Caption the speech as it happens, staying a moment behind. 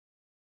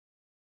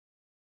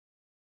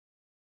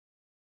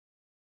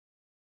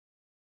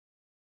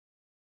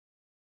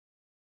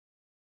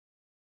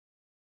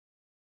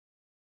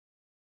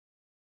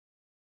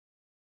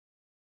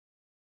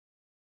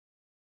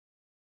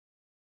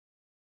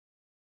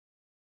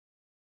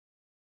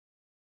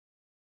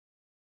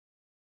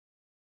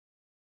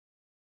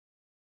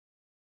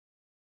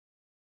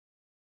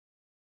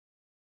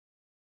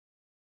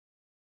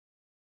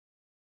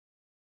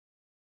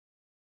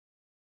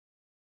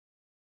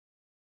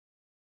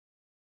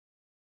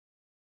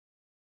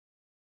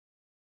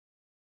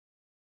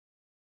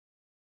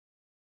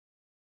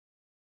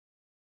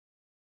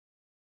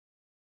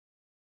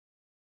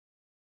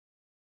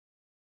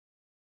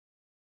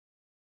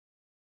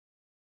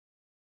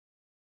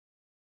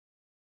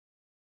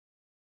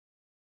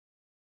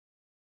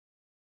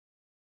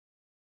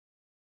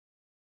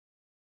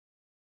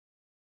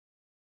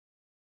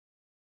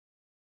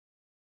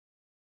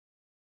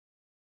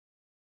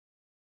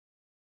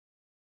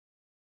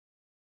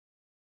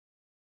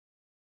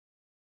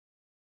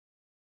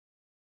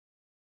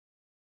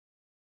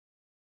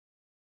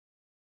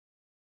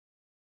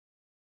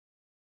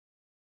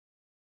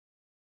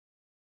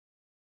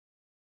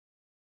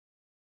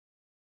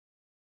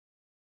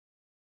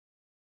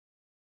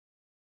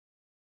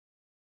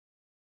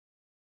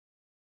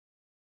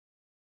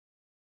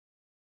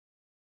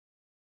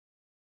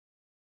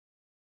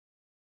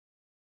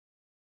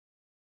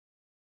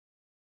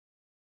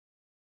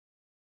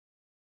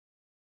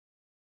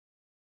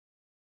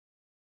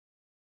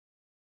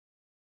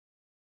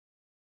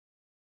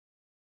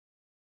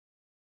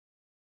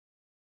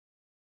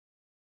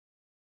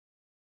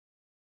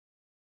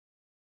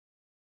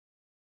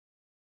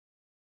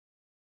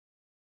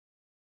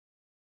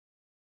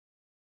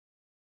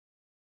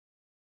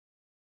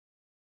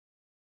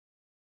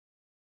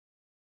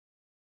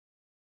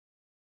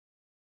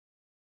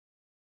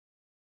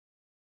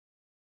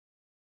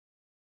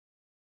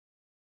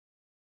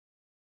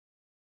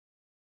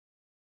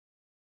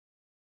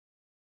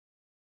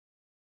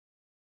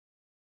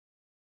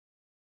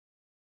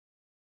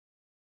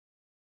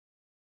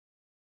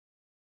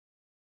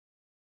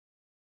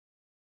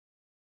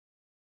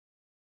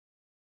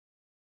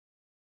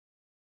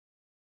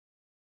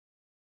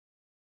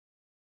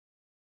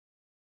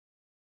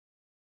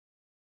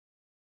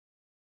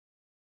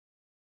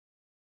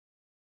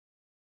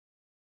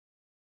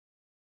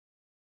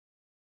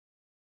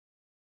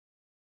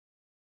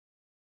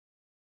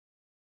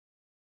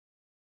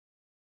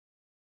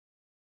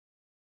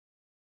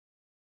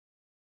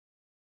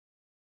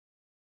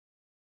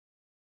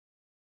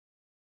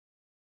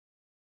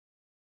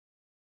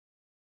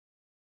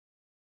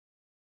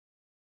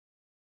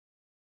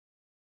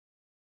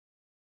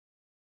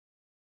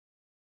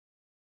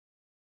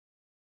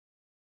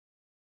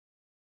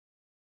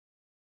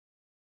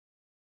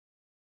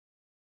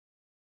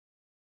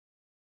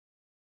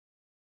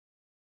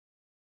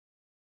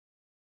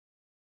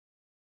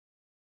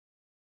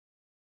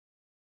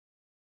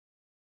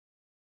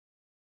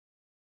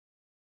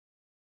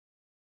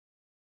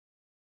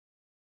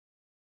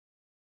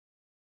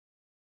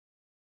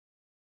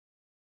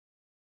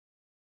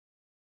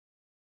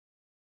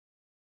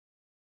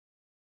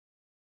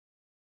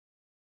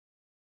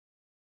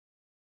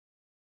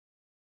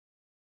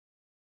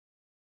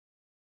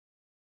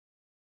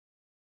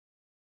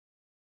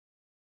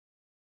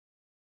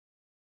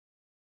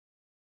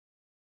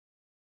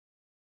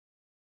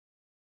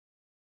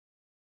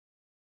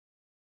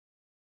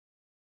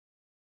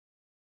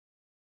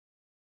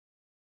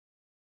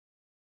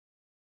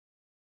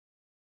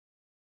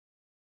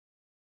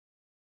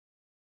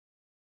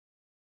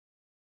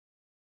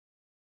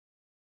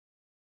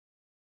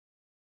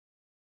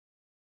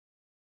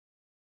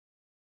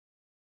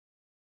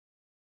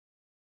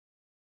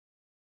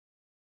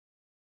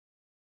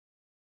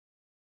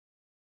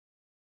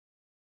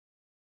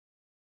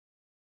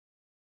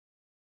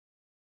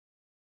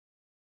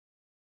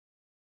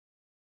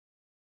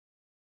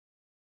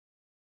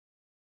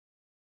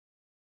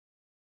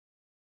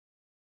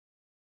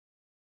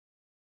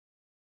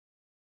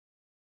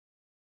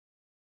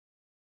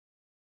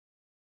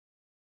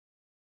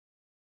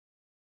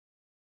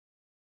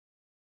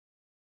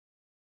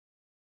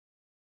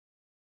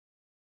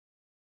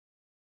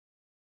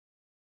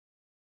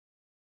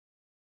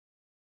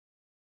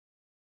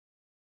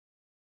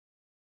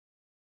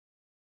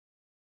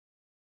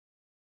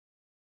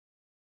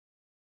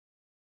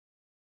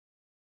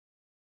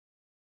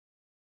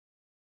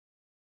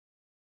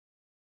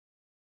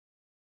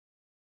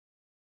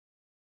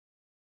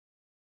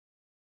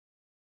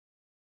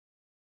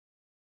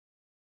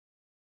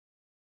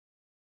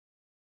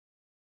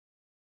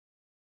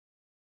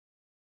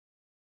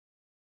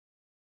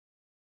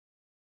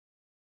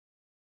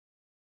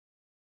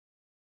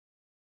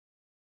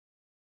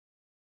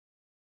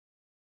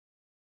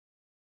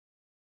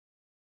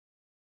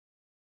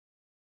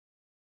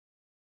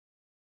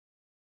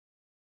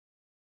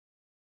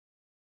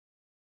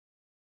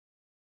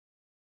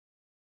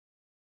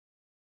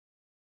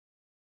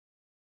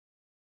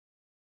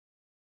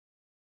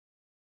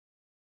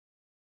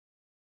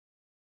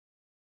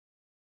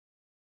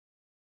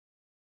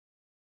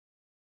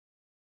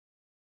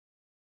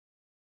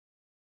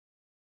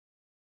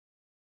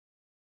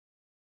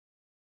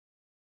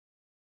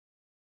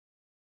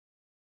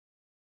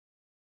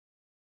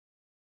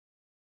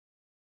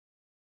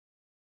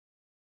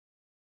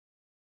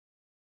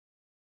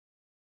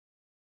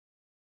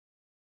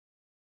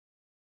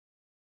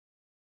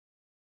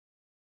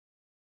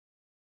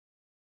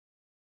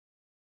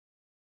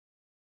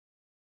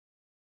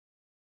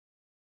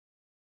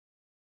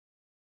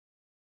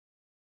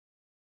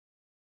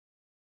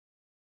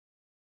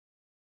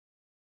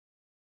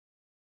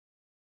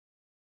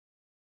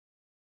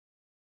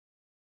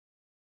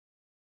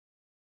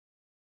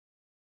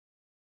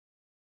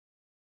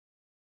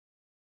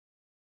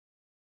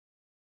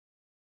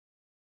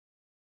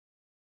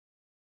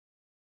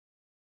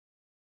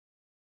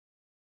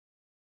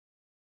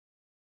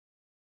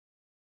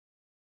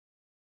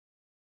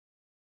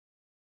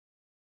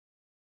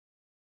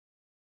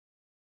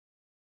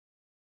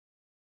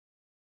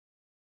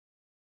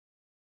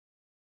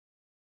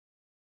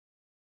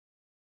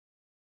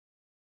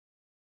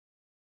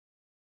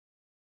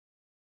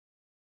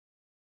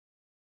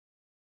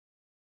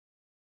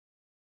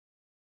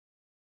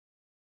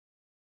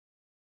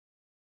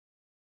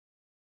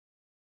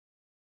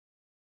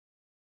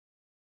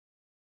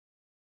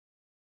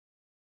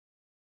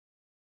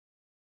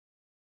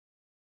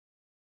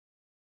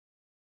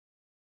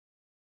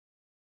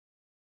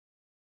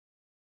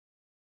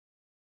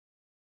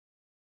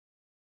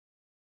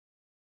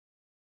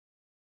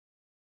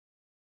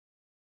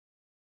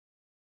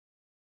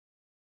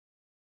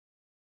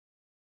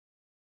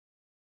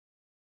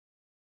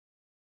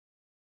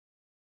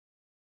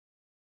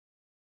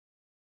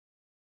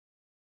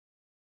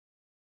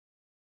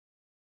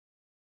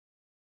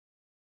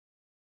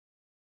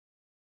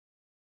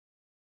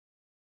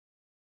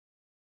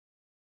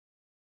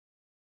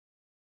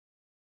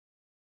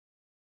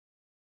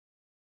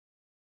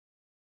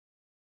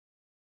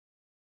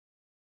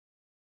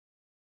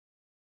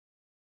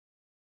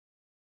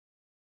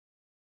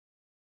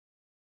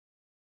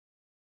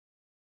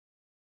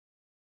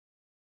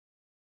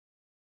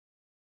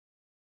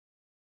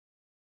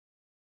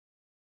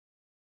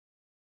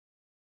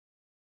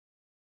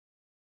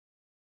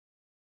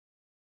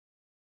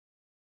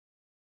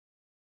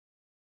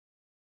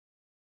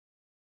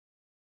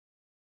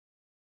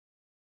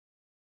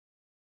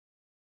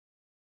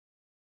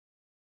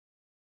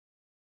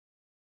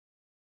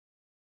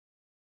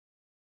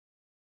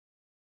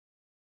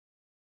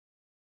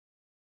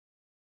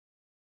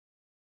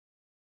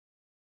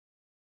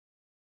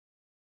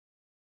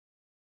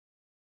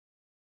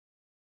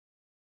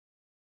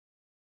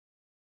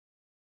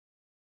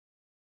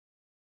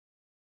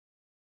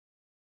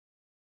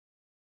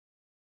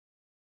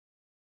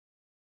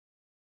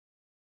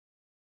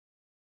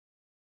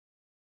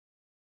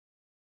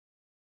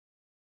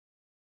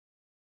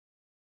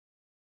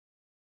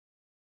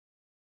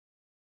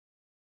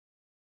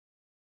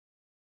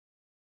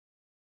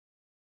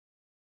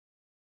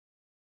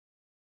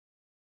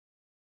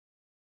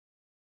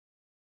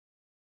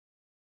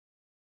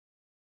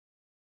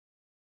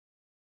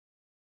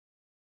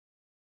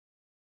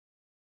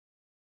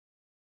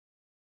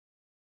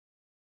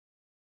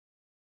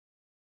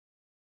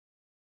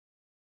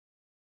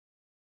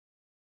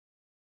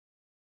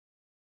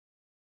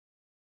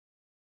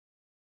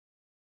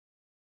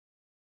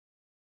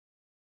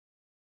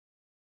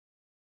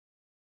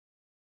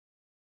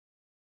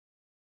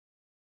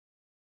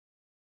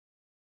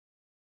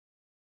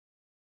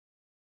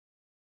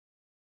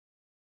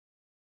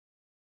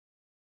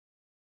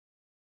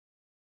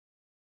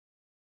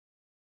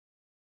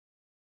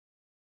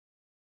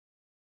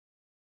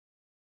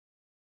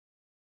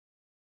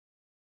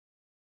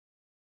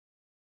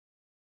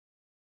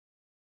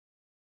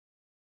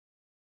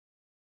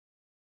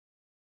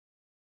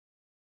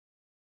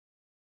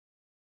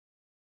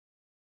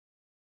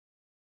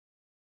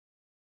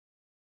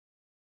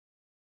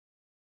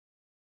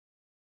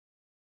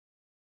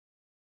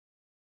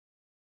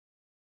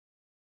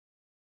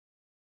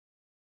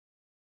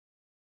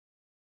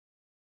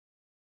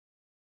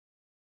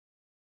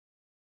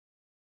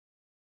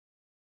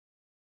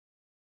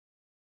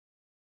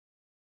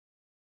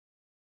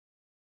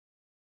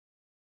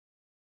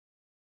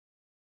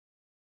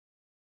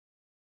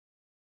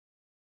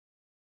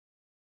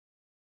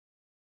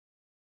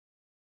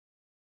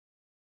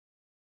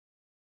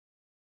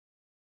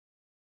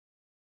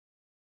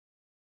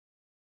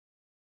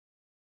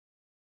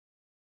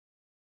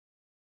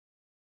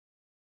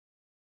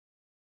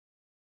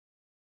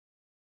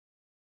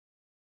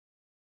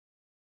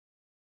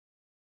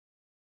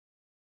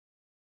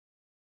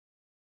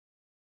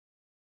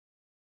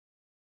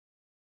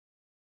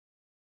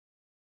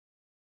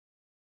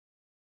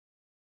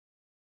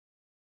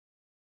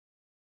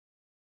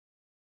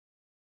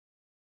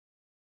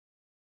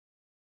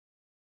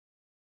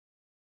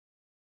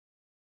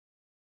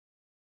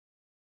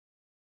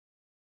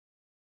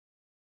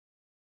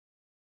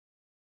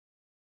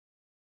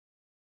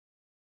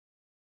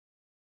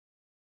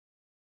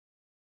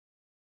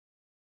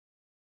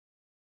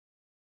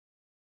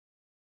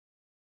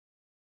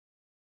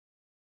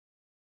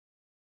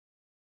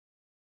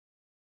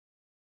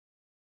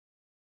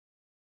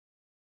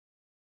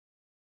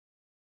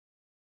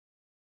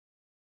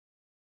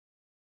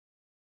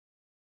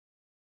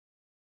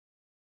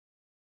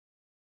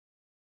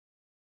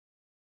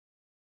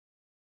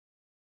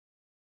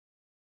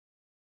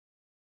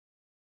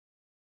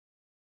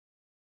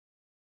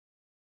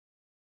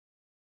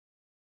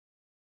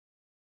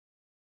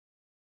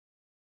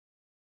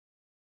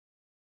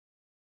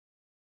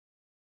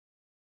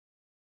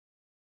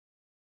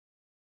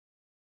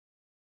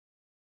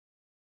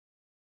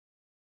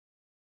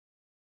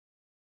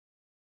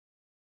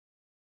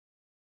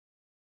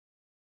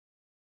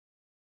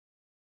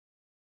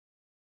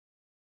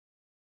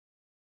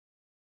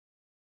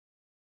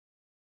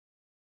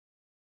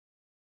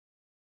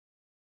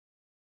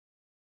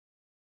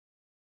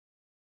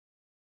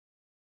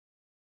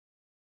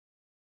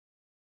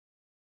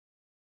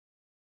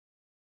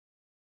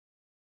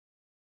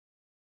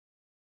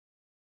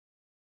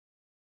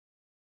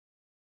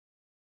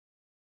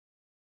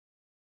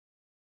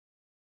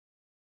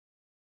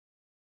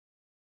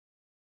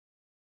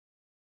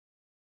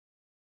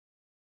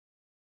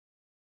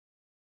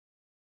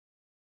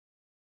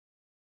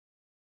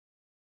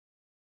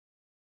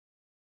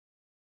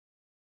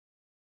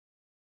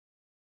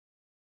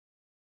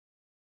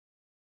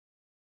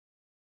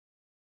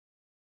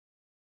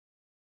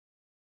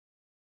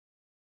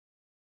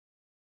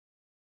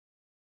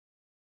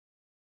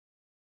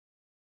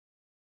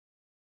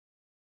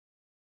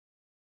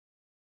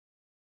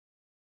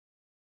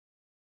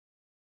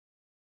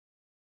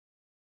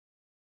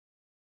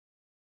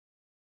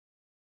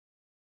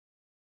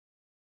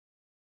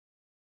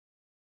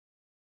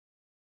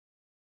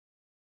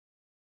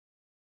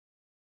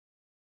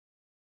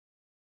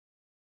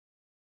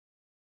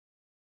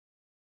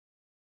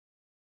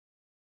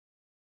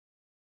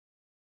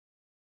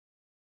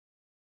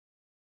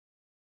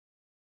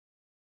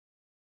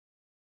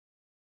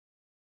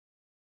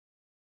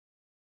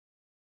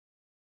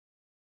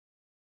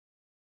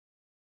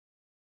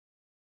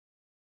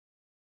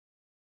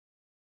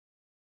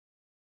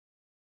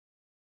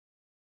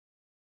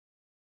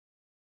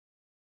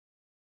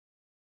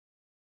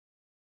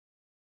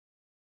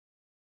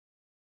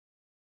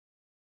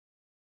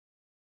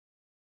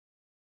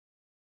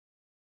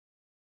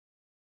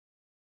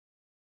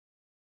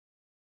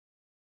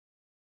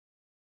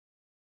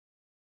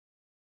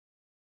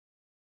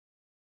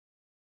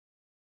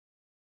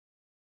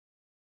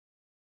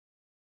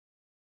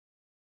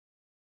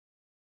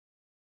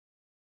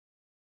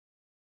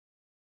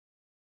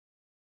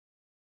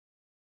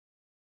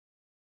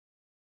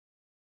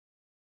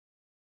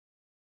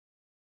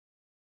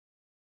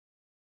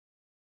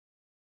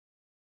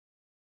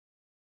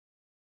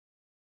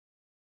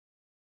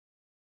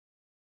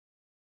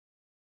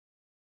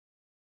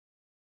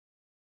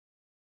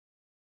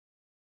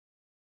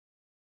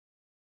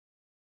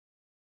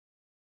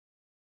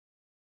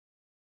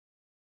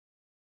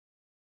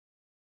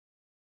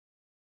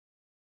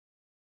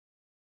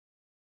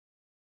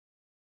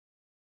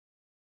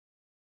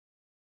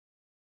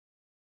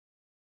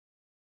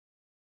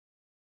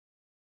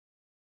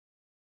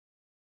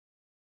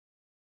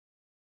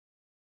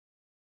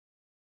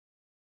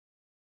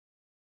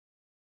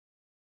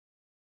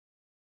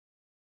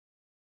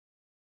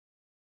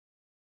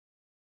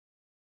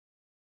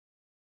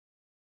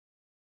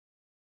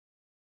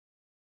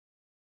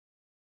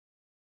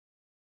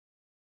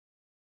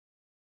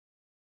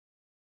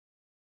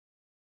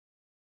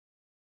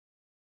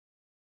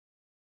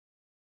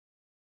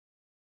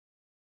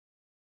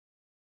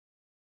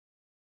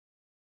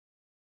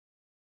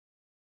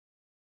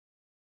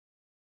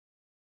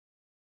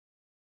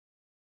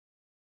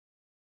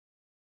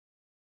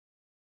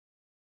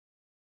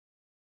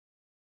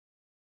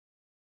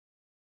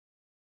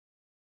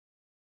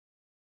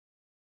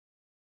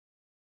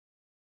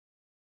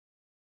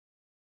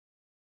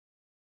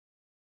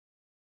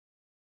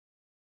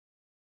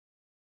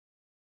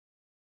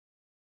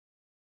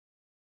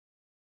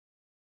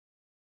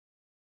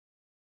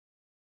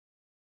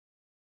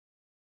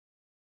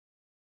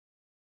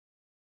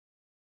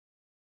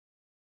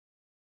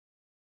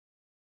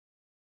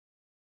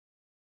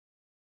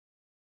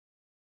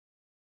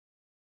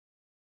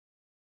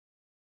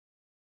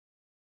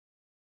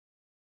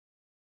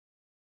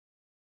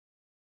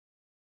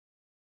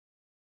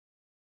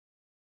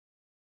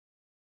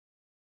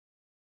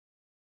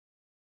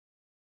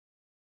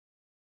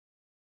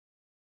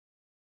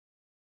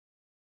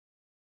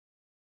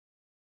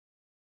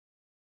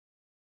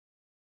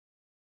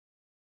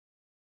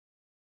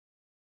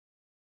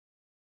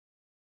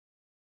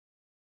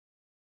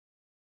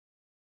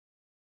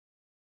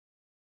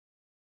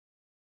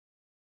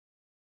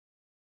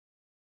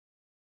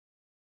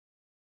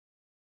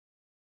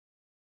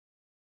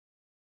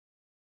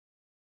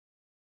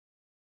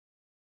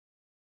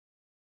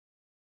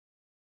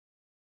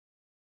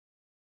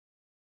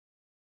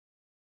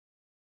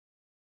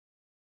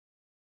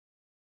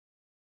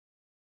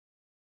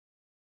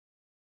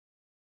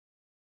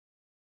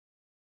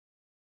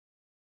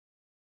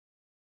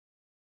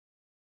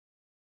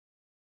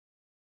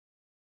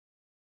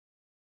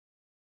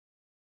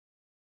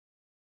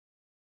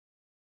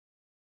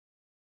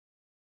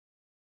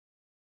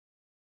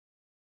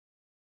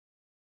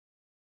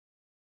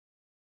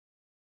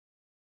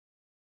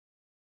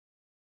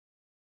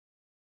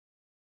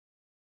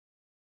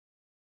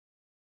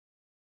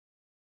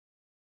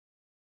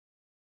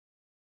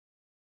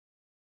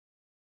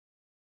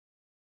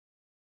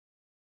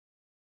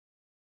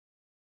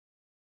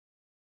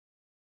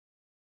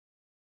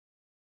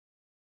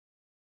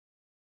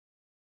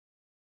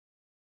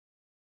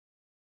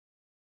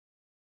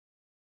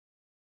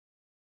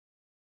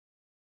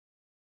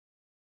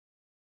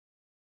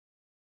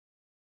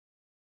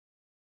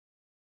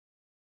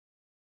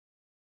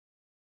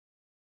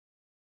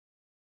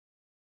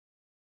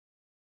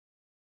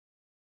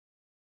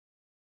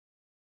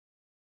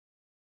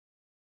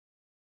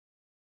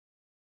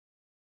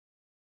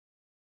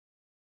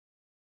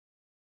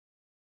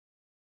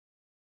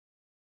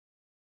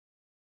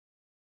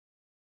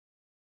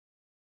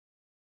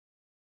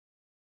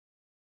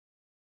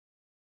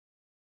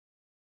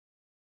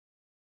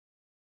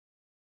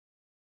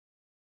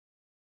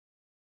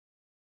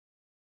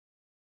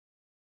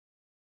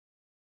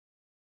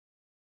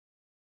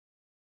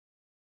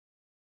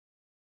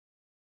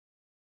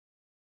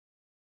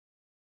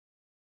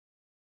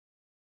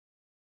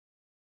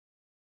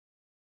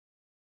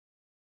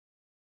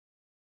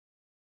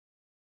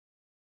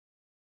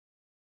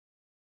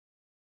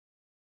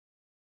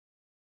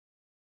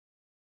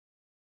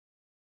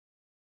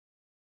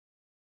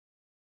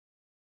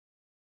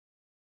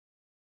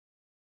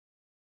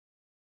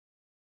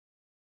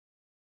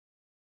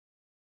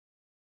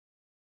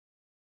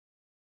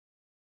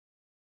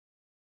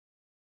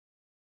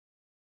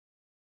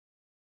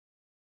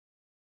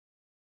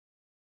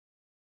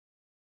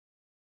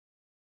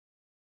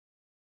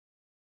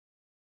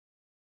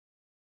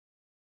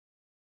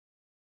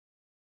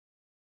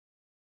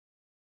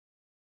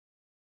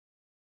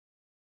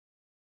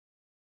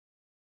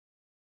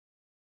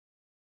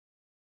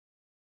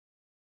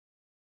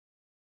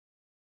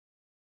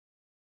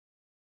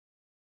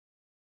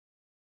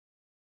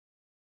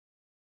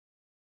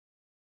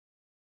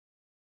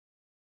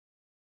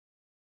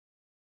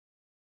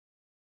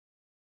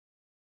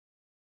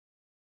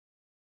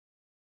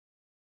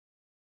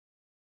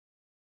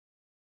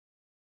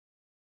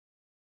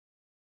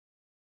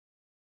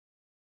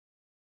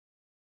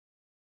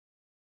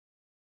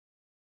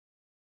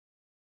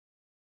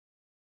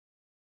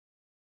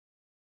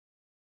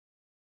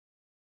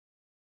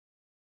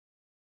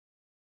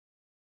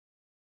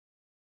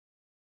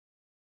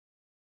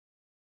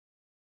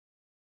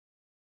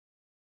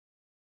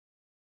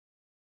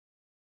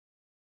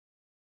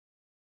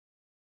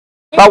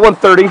About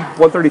 130,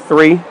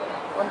 133.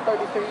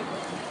 133. Okay.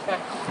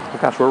 Oh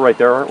gosh, we're right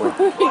there, aren't we?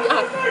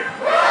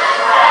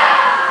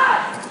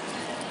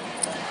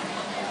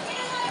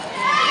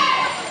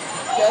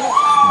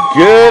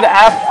 Good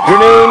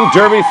afternoon,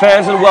 Derby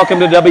fans, and welcome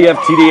to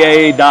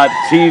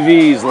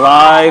WFTDA.TV's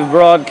live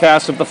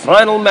broadcast of the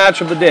final match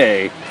of the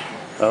day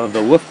of the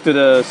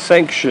WFTDA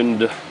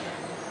sanctioned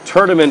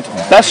tournament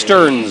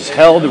Besterns,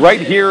 held right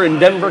here in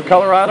Denver,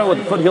 Colorado at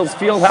the Foothills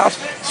Fieldhouse,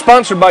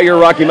 sponsored by your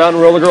Rocky Mountain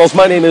Roller Girls.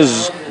 My name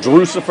is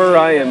Drucifer.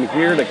 I am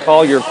here to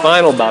call your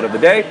final bout of the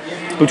day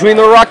between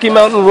the Rocky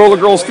Mountain Roller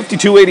Girls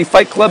 5280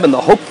 Fight Club and the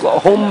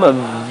Oklahoma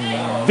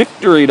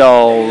Victory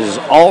Dolls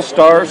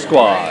All-Star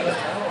Squad.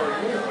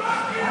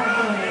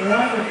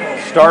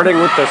 Starting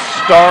with the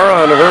star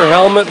on her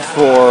helmet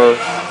for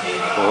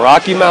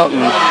Rocky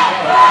Mountain.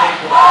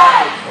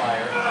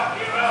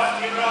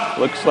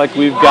 Looks like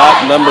we've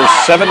got number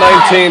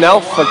 719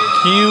 Alpha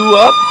Q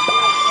up.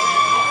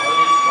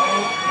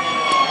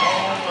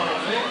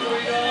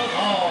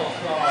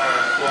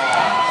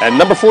 And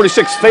number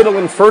 46 Fatal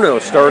Inferno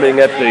starting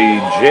at the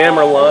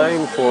jammer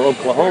line for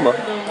Oklahoma.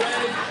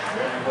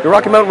 The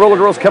Rocky Mountain Roller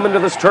Girls come into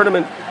this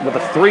tournament with a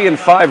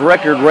 3-5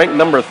 record, ranked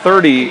number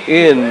 30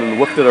 in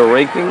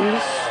WFTDA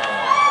rankings.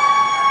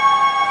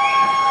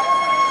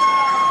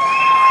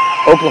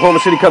 Oklahoma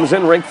City comes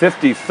in ranked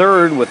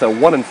 53rd with a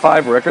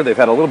 1-5 record. They've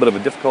had a little bit of a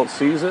difficult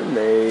season.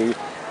 They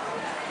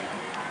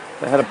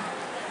had a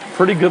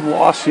pretty good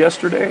loss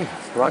yesterday.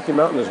 Rocky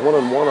Mountain is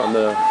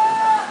 1-1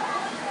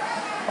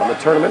 on the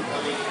tournament.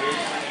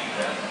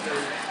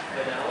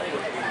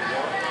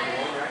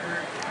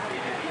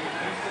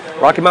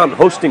 Rocky Mountain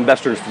hosting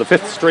Besterns for the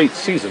 5th straight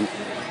season.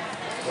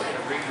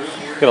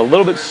 Got a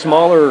little bit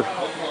smaller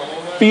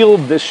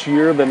field this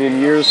year than in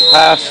years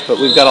past, but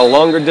we've got a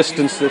longer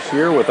distance this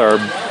year with our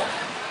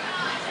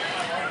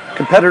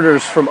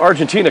competitors from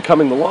Argentina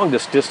coming the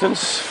longest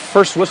distance.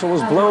 First whistle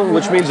is blown,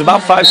 which means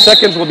about 5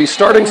 seconds we'll be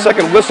starting.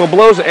 Second whistle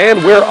blows,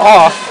 and we're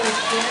off.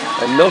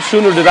 And no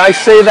sooner did I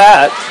say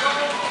that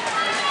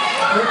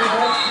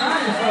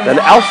than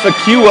Alpha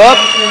Q up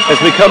has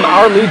become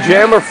our lead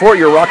jammer for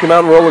your Rocky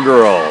Mountain Roller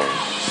Girls.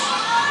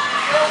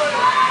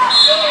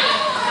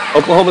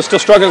 Oklahoma still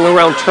struggling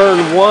around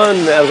turn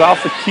 1 as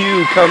Alpha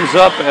Q comes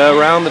up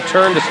around the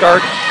turn to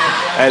start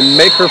and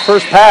make her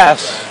first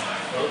pass.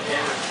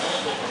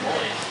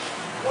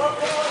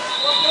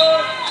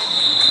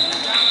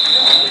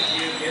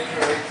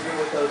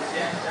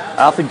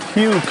 Alpha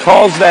Q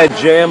calls that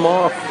jam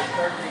off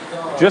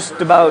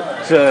just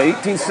about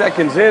 18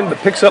 seconds in, but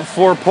picks up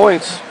 4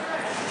 points.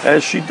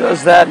 As she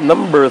does that,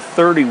 number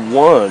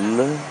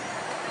 31,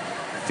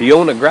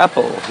 Fiona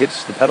Grapple,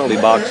 hits the penalty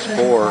box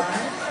for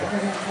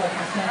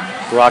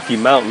Rocky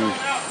Mountain.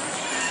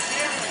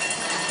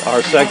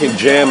 Our second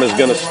jam is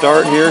going to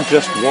start here.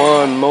 Just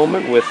one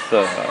moment with,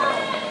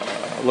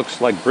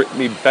 looks like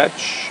Brittany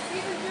Betch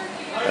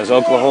as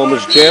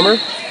Oklahoma's jammer.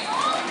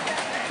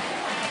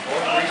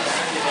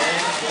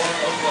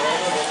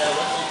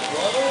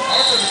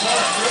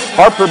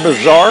 Harper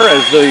Bazaar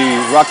as the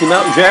Rocky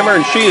Mountain jammer,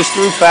 and she is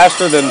through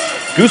faster than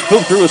Goose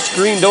Poop through a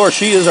screen door.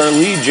 She is our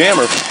lead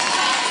jammer.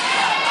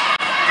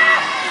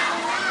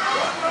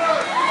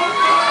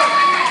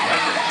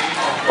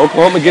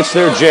 Oklahoma gets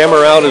their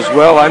jammer out as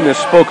well. I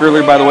misspoke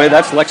earlier, by the way.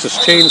 That's Lexus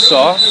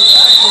Chainsaw.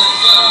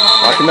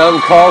 Rocky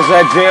Mountain calls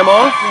that jam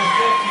off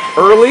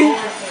early.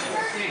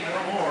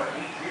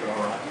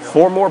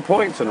 4 more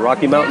points, and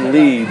Rocky Mountain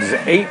leads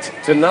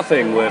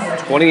 8-0 with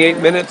 28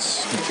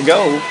 minutes to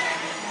go.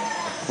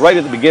 Right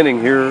at the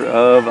beginning here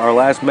of our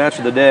last match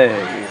of the day.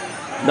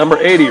 Number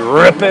 80,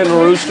 Rippin'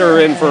 Rooster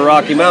in for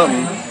Rocky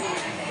Mountain.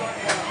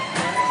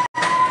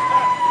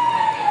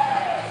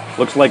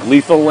 Looks like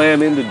Lethal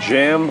Lamb into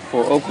jam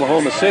for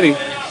Oklahoma City.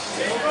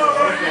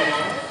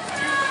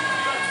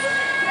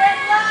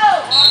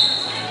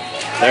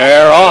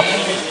 They're off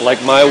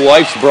like my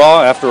wife's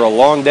bra after a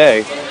long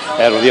day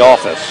at the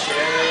office.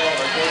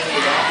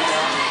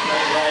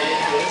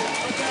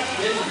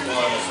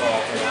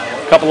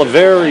 Couple of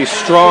very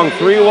strong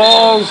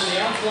 3-walls.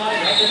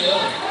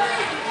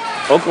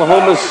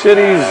 Oklahoma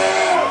City's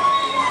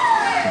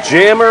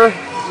jammer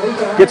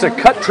gets a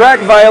cut track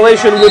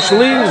violation, which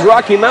leaves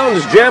Rocky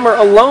Mountain's jammer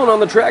alone on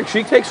the track.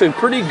 She takes a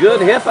pretty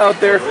good hip out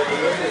there.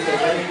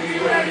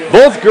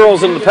 Both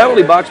girls in the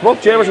penalty box,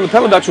 both jammers in the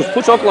penalty box, which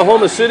puts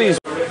Oklahoma City's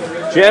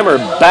jammer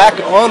back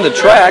on the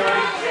track.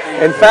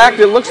 In fact,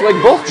 it looks like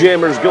both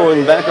jammers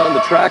going back on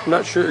the track.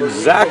 Not sure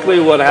exactly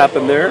what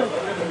happened there.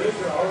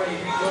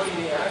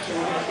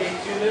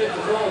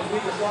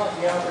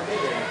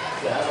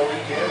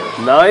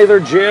 Neither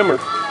jammer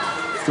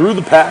through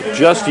the pack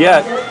just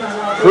yet.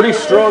 Pretty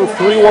strong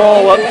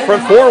 3-wall up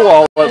front,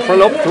 4-wall up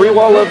front,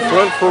 3-wall up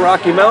front for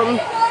Rocky Mountain.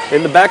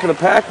 In the back of the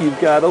pack, you've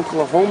got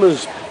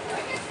Oklahoma's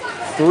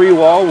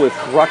 3-wall with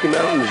Rocky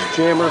Mountain's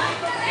jammer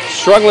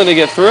struggling to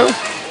get through.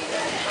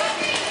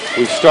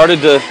 We've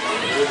started to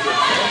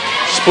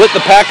split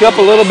the pack up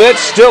a little bit.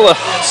 Still a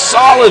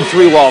solid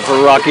 3-wall for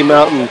Rocky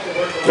Mountain.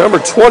 Number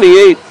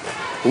 28,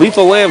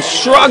 Lethal Lamb,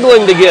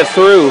 struggling to get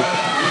through.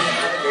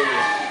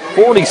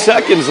 40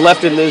 seconds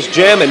left in this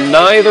jam, and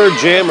neither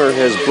jammer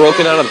has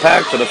broken out of the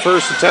pack for the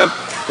first attempt.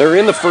 They're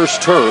in the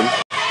first turn.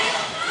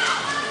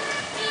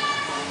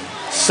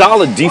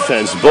 Solid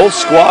defense, both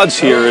squads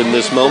here in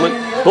this moment.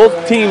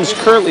 Both teams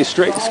currently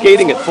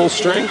skating at full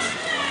strength.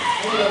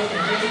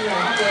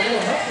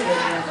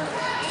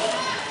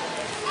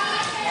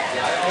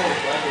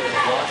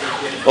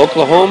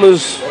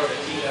 Oklahoma's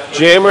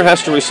jammer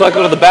has to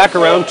recycle to the back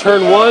around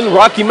turn one.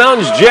 Rocky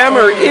Mountain's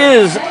jammer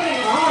is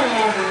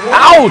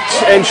out,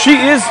 and she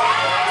is...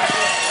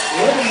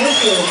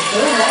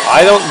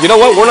 you know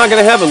what? We're not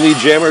going to have a lead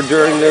jammer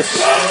during this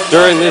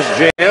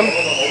jam,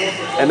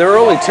 and there are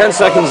only 10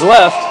 seconds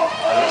left.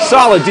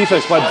 Solid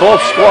defense by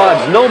both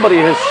squads. Nobody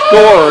has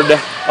scored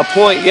a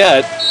point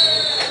yet.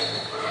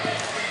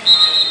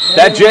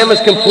 That jam is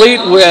complete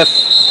with,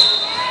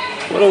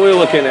 what are we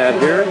looking at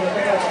here?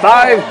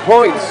 5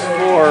 points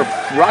for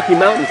Rocky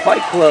Mountain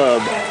Fight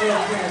Club.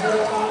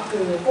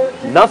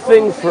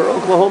 Nothing for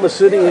Oklahoma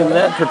City in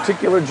that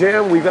particular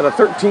jam. We've got a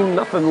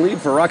 13-0 lead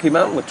for Rocky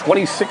Mountain with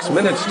 26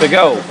 minutes to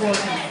go.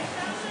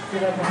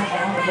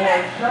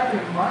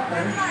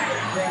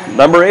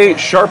 Number 8,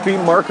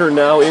 Sharpie marker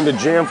now into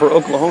jam for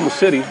Oklahoma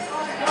City.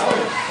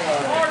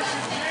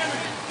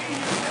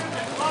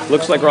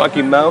 Looks like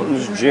Rocky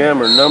Mountain's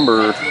jammer,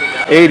 number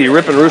 80,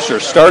 Rippin' Rooster,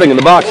 starting in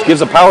the box,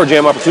 gives a power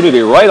jam opportunity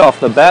right off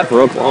the bat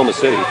for Oklahoma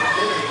City.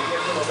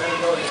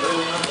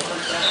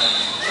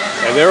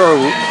 And there are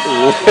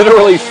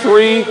literally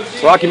 3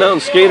 Rocky Mountain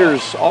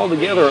skaters all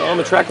together on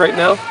the track right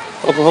now.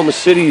 Oklahoma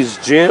City's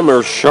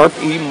jammer,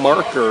 Sharpie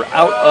marker,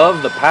 out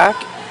of the pack,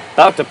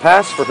 about to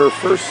pass for her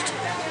first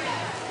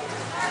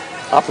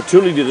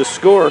opportunity to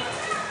score.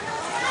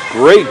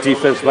 Great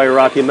defense by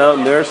Rocky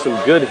Mountain there.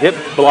 Some good hip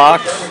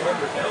blocks.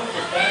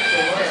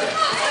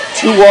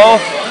 2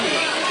 off.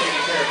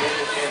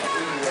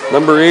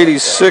 Number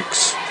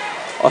 86,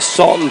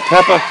 Assault and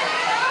Peppa,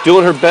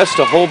 doing her best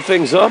to hold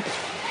things up.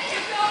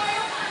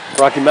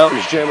 Rocky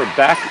Mountain's jammer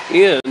back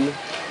in.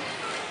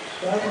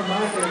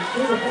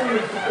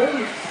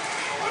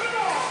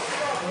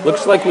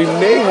 Looks like we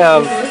may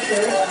have,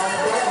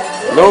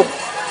 nope,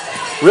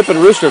 Rippin'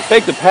 Rooster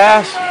faked the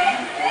pass.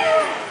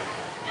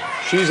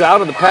 She's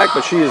out of the pack,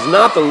 but she is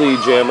not the lead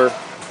jammer.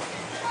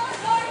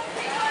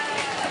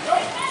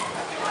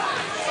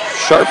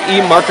 Sharp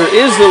E marker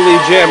is the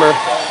lead jammer.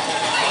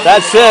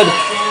 That said,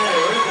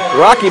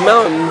 Rocky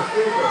Mountain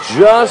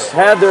just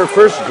had their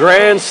first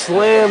Grand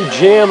Slam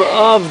jam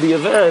of the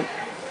event.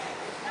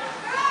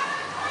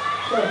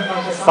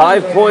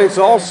 5 points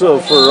also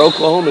for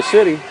Oklahoma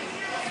City.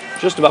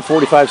 Just about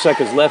 45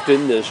 seconds left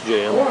in this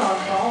jam.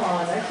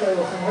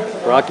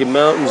 Rocky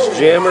Mountain's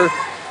jammer.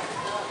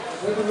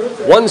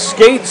 One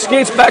skates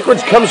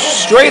backwards, comes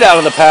straight out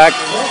of the pack,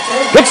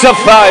 picks up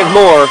 5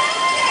 more.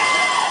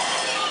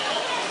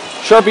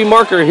 Sharpie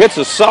marker hits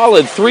a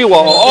solid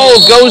 3-wall.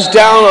 Oh, goes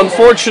down.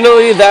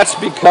 Unfortunately, that's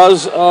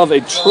because of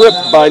a trip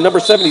by number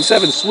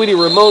 77, Sweetie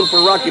Ramon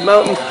for Rocky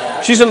Mountain.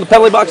 She's in the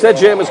penalty box. That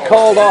jam is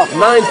called off.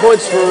 9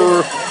 points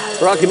for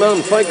Rocky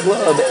Mountain Fight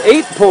Club.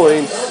 8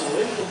 points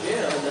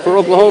for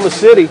Oklahoma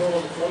City.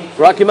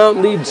 Rocky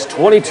Mountain leads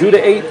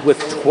 22-8 with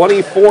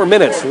 24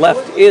 minutes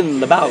left in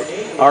the bout.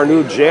 Our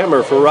new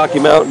jammer for Rocky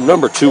Mountain,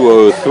 number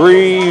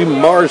 203,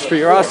 Mars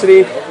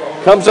Furiosity,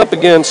 comes up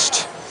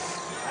against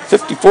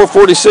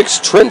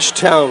 54-46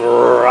 Trenchtown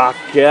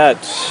Rocket.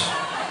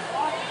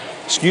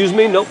 Excuse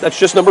me, nope, that's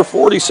just number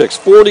 46.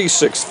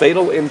 46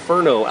 Fatal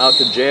Inferno out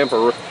to jam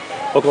for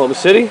Oklahoma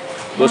City.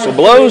 Whistle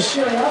blows.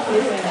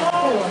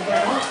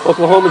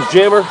 Oklahoma's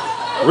jammer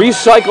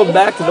recycled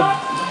back to the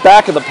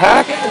back of the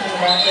pack.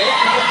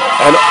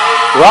 And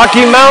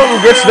Rocky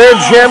Mountain gets their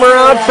jammer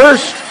out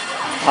first.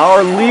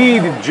 Our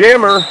lead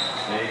jammer.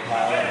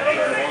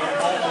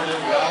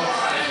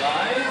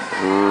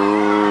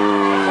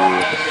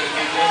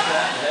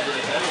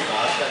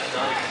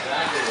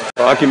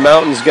 Rocky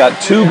Mountain's got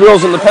 2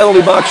 girls in the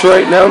penalty box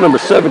right now. Number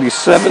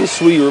 77,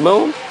 Sweetie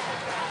Ramon.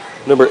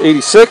 Number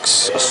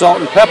 86, Assault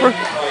and Pepper.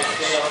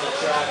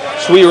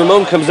 Sweetie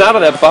Ramon comes out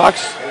of that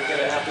box.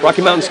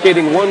 Rocky Mountain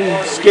skating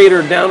 1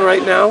 skater down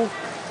right now.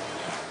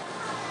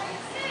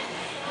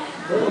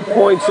 No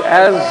points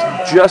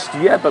as just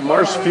yet, but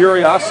Mars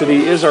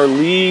Furiosity is our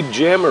lead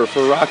jammer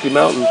for Rocky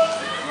Mountain.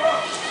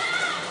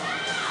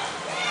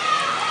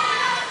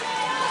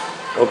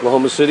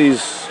 Oklahoma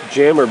City's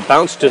jammer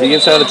bounced to the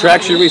inside of the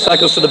track. She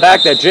recycles to the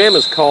back. That jam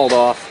is called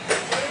off.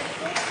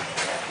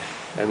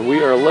 And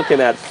we are looking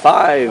at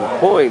 5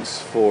 points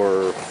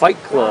for Fight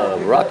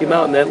Club. Rocky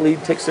Mountain, that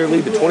lead takes their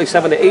lead to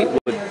 27-8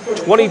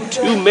 with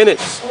 22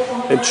 minutes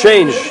and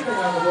change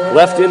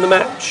left in the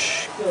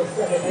match.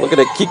 Looking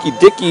at Kiki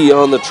Dicky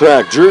on the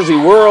track. Jersey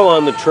Whirl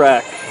on the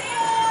track.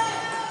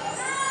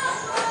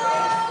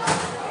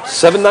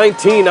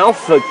 719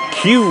 Alpha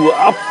Q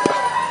up,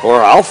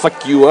 or Alpha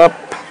Q up.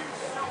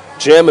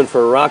 Jamming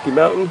for Rocky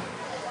Mountain.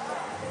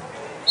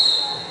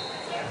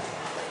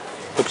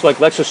 Looks like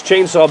Lexus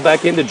Chainsaw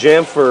back into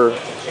jam for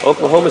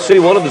Oklahoma City.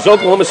 One of those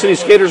Oklahoma City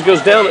skaters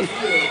goes down, and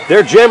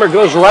their jammer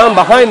goes around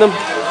behind them.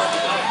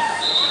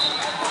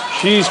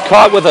 She's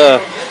caught with a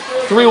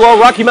three wall.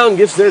 Rocky Mountain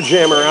gets their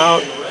jammer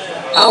out.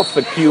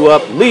 Alpha Q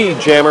up,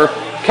 lead jammer,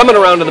 coming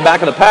around to the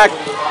back of the pack.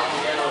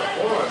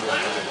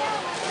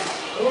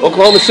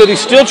 Oklahoma City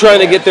still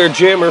trying to get their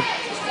jammer.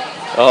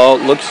 Oh,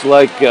 looks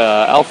like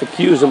Alpha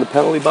Q is in the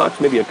penalty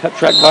box, maybe a cut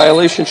track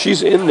violation.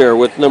 She's in there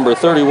with number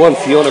 31,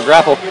 Fiona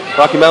Grapple.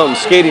 Rocky Mountain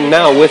skating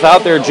now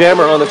without their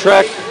jammer on the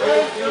track.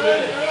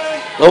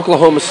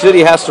 Oklahoma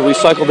City has to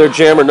recycle their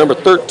jammer, number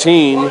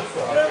 13,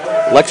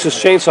 Lexus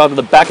Chainsaw, to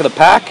the back of the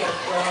pack.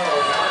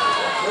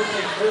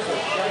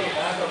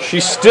 She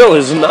still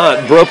is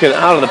not broken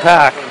out of the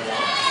pack.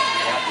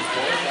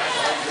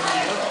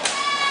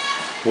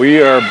 We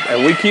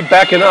keep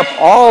backing up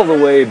all the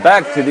way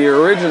back to the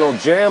original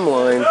jam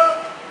line.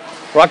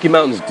 Rocky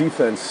Mountain's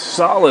defense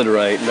solid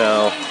right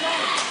now.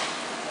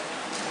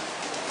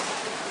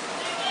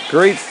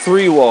 Great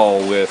three wall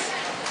with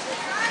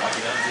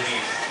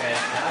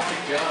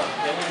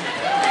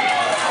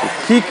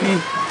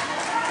Kiki.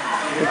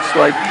 Looks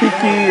like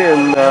Kiki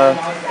and a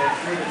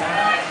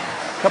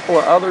couple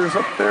of others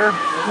up there.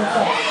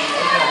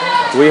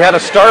 We had a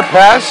star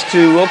pass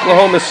to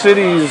Oklahoma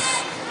City's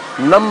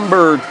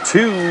number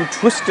 2,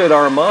 Twisted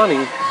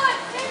Armani.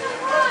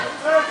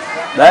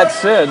 That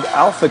said,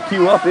 Alpha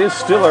Q up is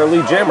still our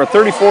lead jammer.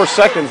 34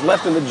 seconds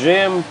left in the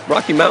jam.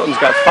 Rocky Mountain's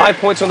got 5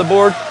 points on the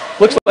board.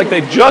 Looks like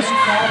they just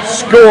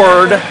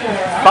scored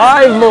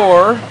 5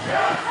 more.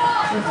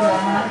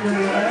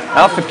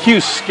 Alpha Q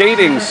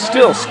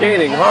still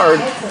skating hard.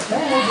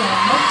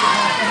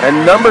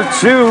 And number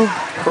 2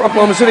 for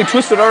Oklahoma City,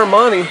 Twisted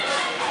Armani,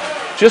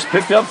 just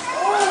picked up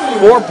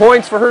 4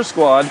 points for her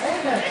squad.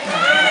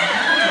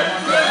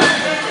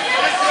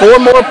 4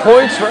 more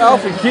points for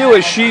Alpha Q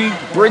as she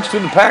breaks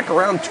through the pack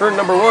around turn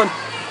number 1.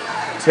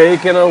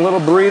 Taking a little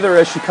breather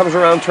as she comes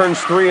around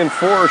turns 3 and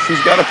 4. She's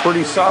got a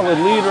pretty solid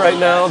lead right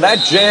now.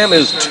 That jam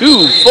is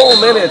 2 full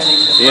minutes.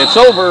 It's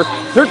over.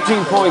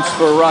 13 points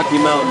for Rocky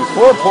Mountain,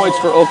 4 points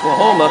for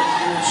Oklahoma.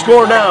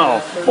 Score now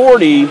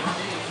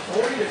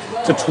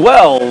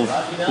 40-12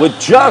 with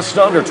just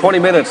under 20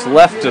 minutes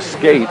left to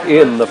skate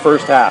in the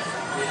first half.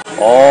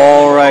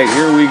 All right,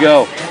 here we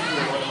go.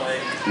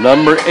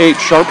 Number 8,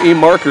 Sharp E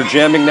Marker,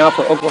 jamming now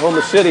for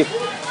Oklahoma City.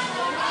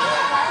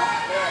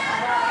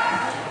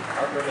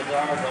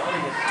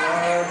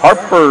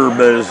 Harper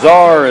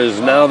Bazaar is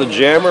now the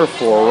jammer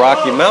for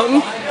Rocky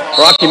Mountain.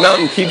 Rocky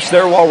Mountain keeps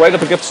their wall right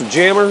up against the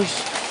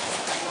jammers.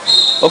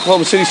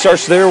 Oklahoma City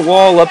starts their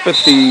wall up at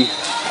the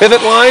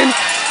pivot line.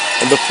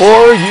 And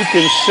before you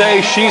can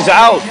say she's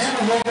out,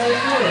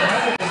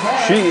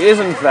 she is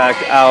in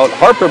fact out.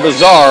 Harper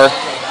Bazaar,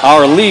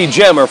 our lead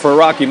jammer for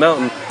Rocky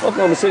Mountain.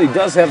 Oklahoma City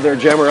does have their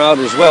jammer out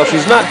as well.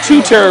 She's not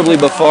too terribly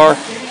far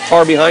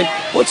behind.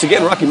 Once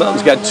again, Rocky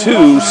Mountain's got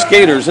 2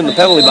 skaters in the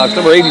penalty box,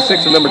 number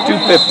 86 and number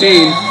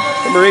 215.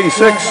 Number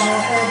 86,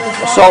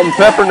 Salt and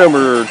Pepper,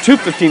 number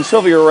 215,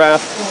 Sylvia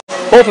Rath,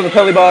 both in the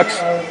penalty box.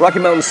 Rocky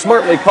Mountain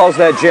smartly calls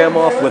that jam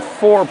off with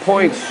 4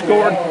 points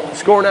scored.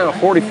 Score now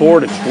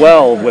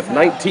 44-12 with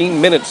 19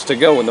 minutes to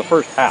go in the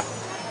first half.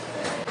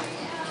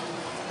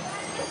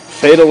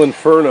 Fatal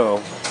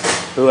Inferno,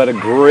 who had a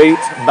great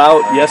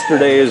bout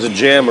yesterday as a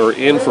jammer,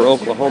 in for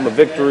Oklahoma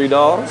Victory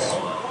Dolls.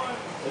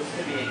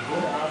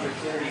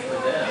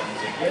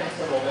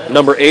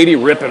 Number 80,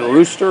 Rippin'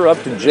 Rooster,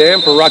 up to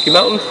jam for Rocky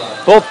Mountain.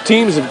 Both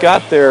teams have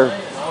got their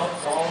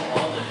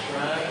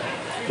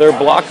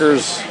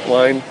blockers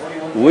line.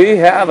 We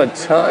have a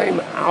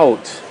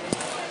timeout.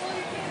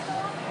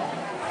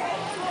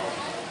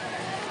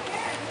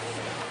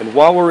 And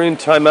while we're in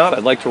timeout,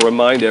 I'd like to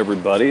remind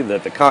everybody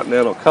that the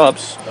Continental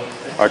Cups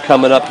are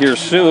coming up here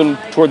soon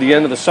toward the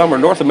end of the summer.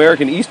 North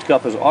American East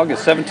Cup is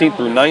August 17th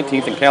through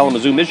 19th in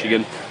Kalamazoo,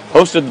 Michigan,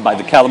 hosted by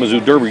the Kalamazoo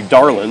Derby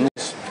Darlings.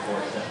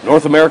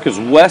 North America's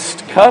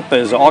West Cup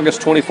is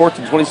August 24th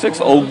and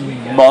 26th,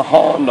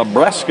 Omaha,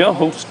 Nebraska,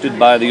 hosted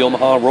by the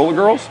Omaha Roller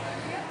Girls.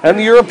 And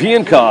the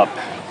European Cup,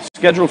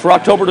 scheduled for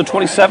October the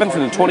 27th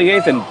and the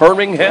 28th in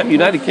Birmingham,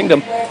 United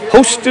Kingdom,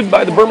 hosted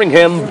by the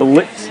Birmingham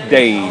Blitz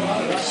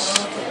Dames.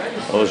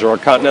 Those are our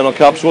Continental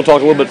Cups. We'll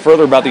talk a little bit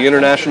further about the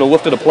International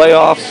Lifted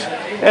Playoffs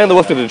and the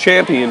Lifted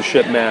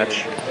Championship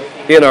match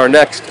in our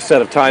next set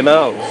of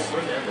timeouts.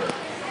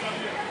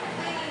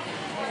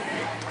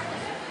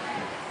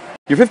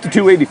 Your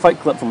 5280 Fight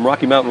Club from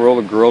Rocky Mountain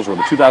Roller Girls were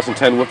the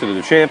 2010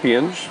 Lifted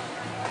Champions.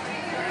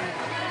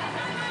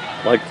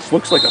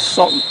 Looks like a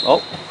salt.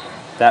 Oh,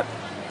 that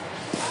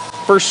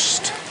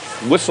first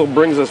whistle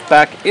brings us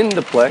back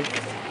into play.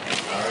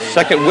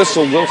 Second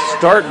whistle will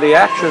start the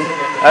action.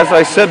 As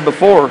I said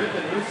before,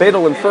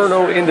 Fatal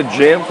Inferno into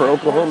jam for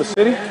Oklahoma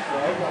City.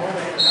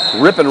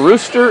 Rippin'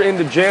 Rooster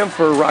into jam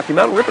for Rocky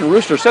Mountain. Rippin'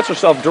 Rooster sets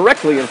herself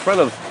directly in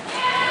front of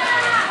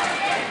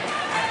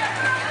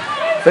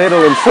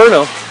Fatal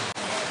Inferno.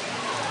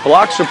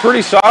 Blocks her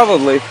pretty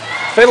solidly.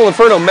 Fatal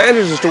Inferno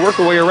manages to work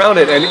her way around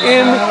it, and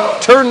in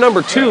turn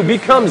number 2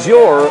 becomes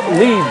your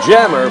lead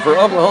jammer for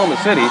Oklahoma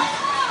City.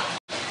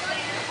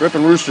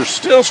 Rippin' Rooster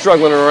still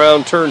struggling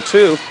around turn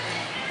 2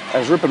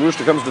 as Rippin'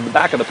 Rooster comes to the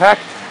back of the pack.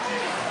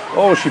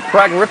 Oh,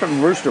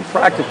 Rippin' Rooster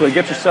practically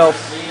gets herself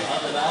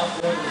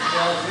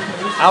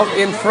out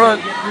in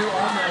front.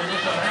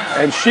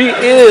 And she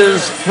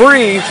is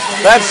free.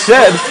 That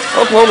said,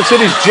 Oklahoma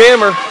City's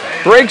jammer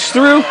breaks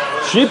through.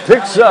 She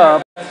picks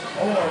up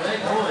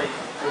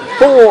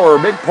 4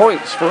 big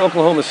points for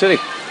Oklahoma City.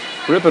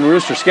 Rip and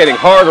Rooster skating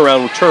hard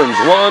around turns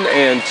 1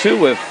 and 2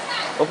 with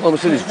Oklahoma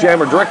City's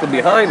jammer directly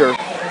behind her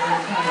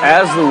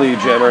as the lead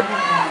jammer.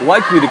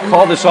 Likely to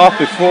call this off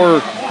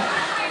before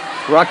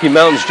Rocky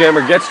Mountain's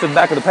jammer gets to the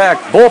back of the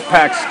pack. Both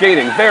packs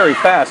skating very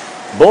fast.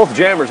 Both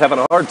jammers having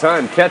a hard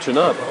time catching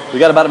up. We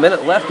got about a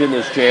minute left in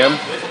this jam.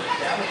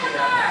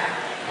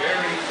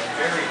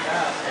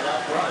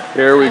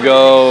 Here we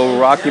go.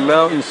 Rocky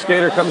Mountain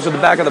skater comes to the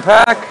back of the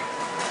pack.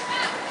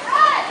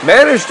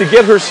 Managed to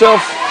get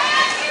herself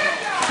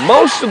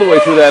most of the way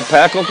through that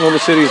pack. Oklahoma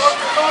City's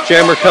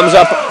jammer comes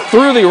up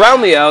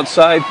around the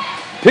outside,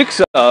 picks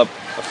up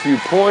a few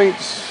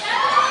points.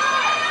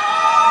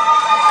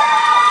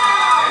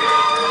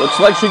 Looks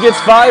like she gets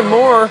 5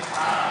 more.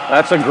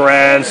 That's a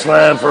grand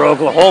slam for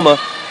Oklahoma.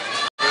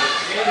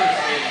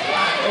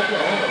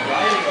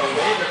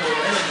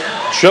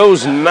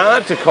 Chose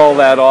not to call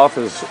that off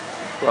as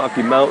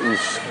Rocky Mountain's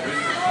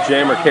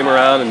jammer came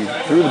around and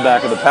threw the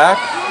back of the pack.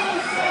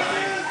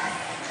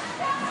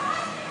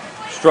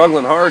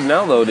 Struggling hard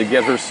now, though, to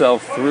get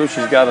herself through.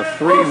 She's got a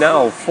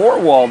 4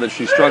 wall that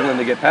she's struggling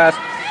to get past.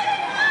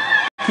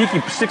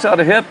 Kiki sticks out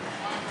a hip,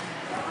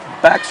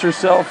 backs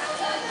herself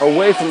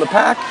away from the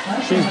pack.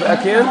 She's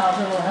back in.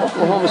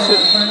 Oklahoma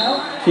City.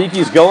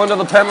 Kiki's going to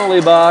the penalty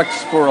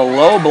box for a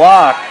low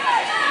block.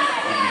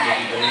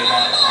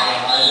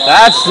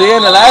 That's the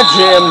end of that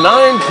jam.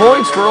 9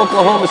 points for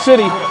Oklahoma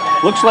City.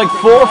 Looks like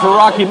 4 for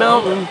Rocky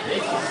Mountain.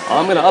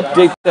 I'm going to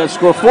update that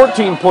score.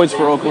 14 points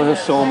for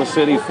Oklahoma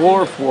City,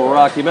 4 for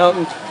Rocky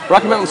Mountain.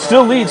 Rocky Mountain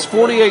still leads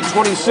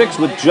 48-26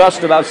 with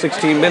just about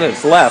 16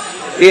 minutes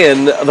left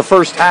in the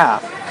first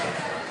half.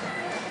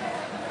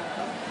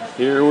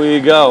 Here we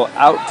go.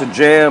 Out to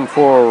jam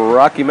for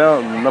Rocky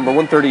Mountain. Number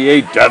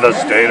 138,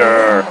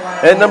 Devastator.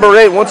 And number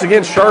 8, once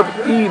again, Sharp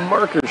E.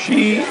 Marker.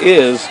 She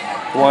is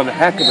one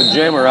heck of a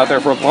jammer out there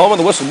for Oklahoma.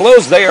 The whistle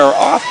blows. They are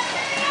off.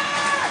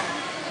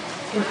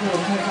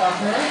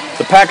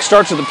 The pack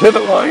starts at the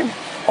pivot line.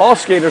 All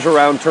skaters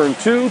around turn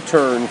 2,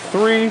 turn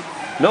 3.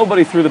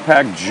 Nobody through the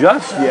pack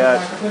just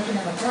yet.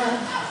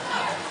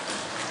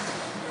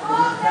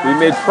 We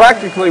made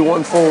practically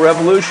 1 full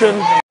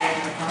revolution.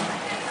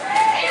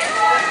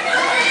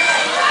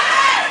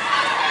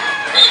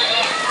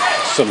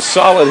 Some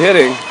solid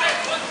hitting.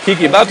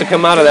 Kiki about to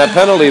come out of that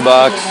penalty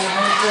box.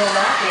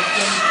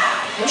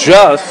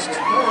 Just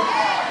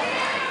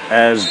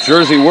as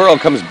Jersey World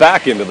comes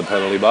back into the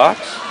penalty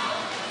box.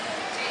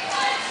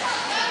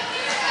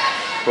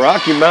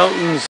 Rocky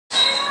Mountain's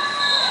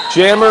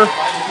jammer,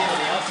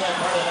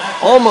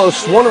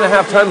 almost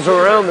 1.5 times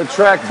around the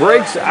track,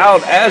 breaks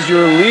out as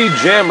your lead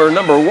jammer,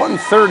 number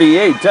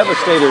 138,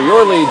 Devastator,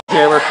 your lead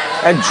jammer.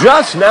 And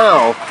just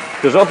now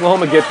does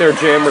Oklahoma get their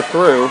jammer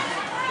through.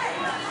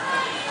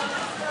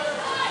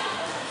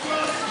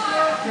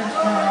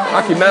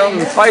 Rocky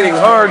Mountain fighting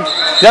hard.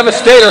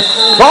 Devastator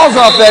falls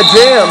off that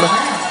jam.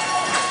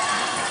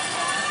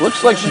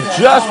 Looks like she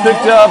just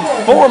picked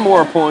up 4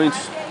 more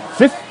points.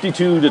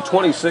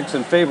 52-26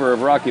 in favor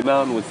of Rocky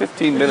Mountain with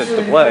 15 minutes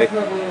to play.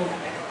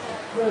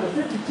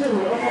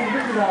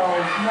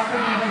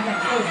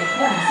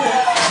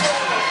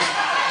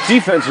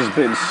 Defense has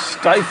been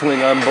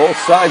stifling on both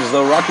sides,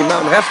 though Rocky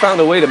Mountain has found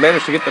a way to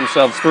manage to get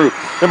themselves through.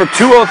 Number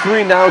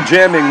 203 now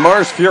jamming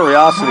Mars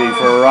Furiosity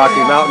for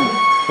Rocky Mountain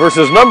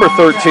versus number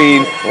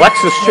 13,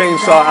 Lexus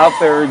Chainsaw out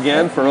there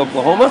again for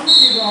Oklahoma.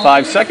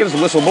 5 seconds,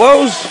 the whistle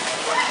blows.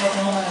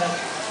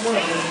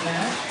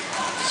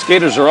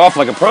 Skaters are off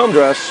like a prom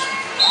dress.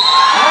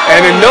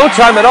 And in no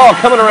time at all,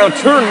 coming around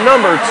turn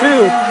number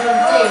 2,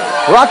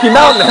 Rocky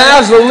Mountain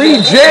has the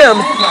lead jam.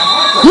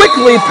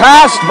 Quickly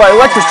passed by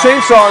Lexus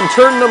Chainsaw on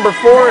turn number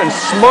 4, and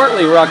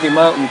smartly Rocky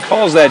Mountain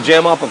calls that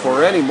jam off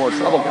before any more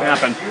trouble can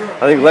happen.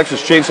 I think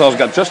Lexus Chainsaw's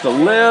got just a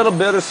little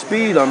bit of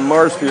speed on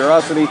Mars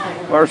Furiosity.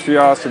 Mars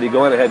Furiosity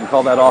going ahead and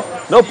call that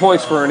off. No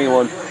points for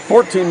anyone.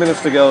 14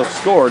 minutes to go.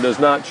 Score does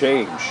not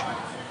change.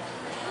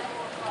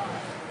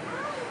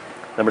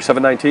 Number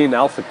 719,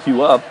 Alpha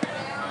Q up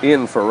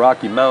in for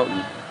Rocky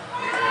Mountain.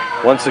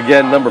 Once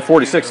again, number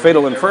 46,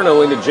 Fatal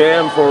Inferno in the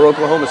jam for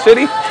Oklahoma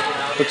City.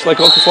 Looks like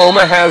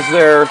Oklahoma has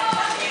their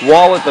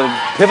wall at the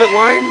pivot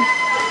line.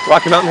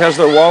 Rocky Mountain has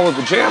their wall at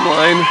the jam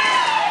line.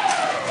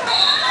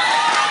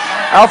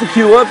 Alpha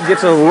Q up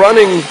gets a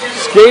running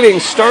skating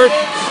start,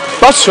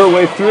 busts her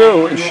way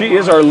through, and she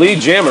is our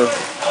lead jammer.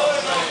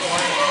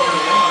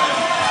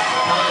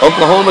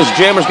 Oklahoma's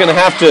jammer's going to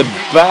have to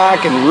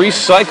back and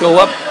recycle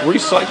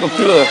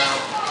through the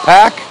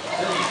pack.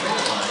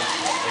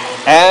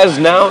 As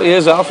now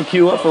is Alpha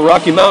Q up for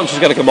Rocky Mountain. She's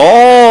got to come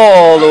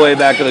all the way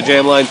back to the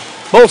jam line.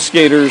 Both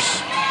skaters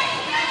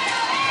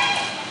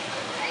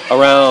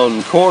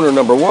around corner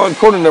number 1,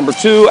 corner number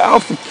 2.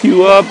 Alpha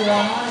Q up.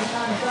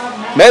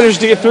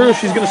 Managed to get through.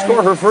 She's going to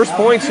score her first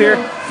points here.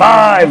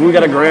 5. We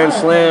got a grand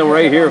slam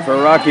right here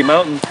for Rocky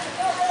Mountain.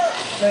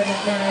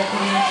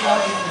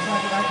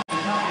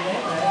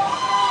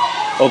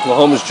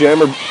 Oklahoma's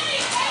jammer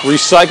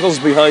recycles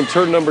behind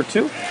turn number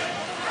 2.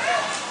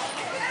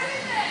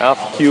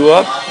 Alpha Q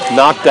up,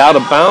 knocked out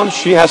of bounds.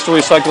 She has to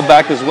recycle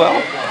back as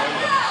well.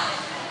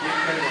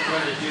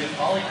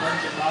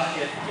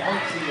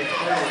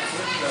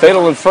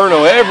 Fatal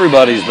Inferno,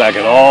 everybody's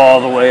backing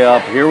all the way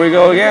up. Here we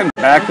go again.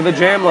 Back to the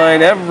jam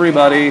line,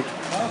 everybody.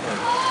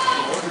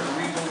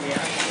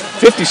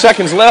 50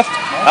 seconds left.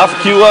 Alpha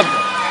Q up,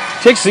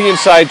 takes the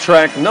inside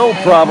track, no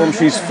problem.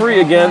 She's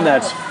free again.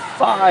 That's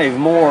 5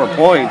 more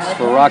points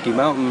for Rocky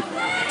Mountain.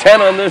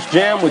 10 on this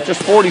jam with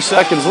just 40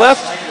 seconds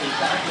left.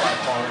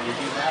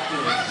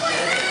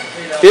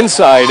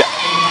 Inside,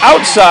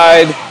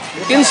 outside,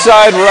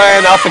 inside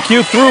Ryan. Alpha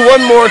Q through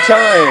one more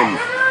time.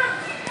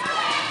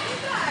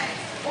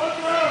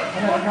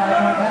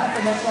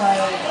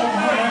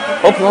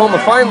 Oklahoma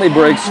finally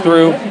breaks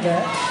through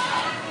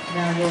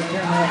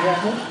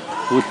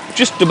with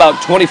just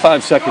about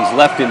 25 seconds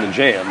left in the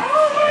jam.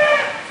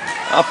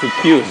 Alpha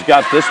Q has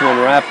got this one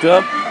wrapped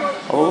up.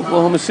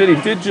 Oklahoma City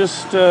did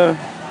just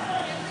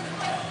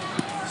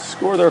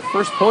score their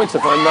first points,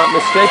 if I'm not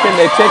mistaken.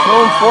 They take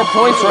home 4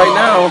 points right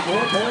now.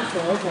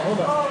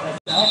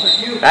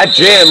 That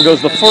jam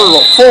goes the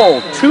full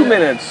 2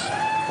 minutes.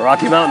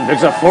 Rocky Mountain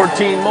picks up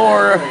 14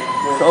 more.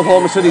 To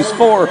Oklahoma City's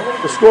 4.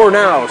 The score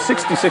now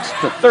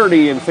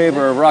 66-30 in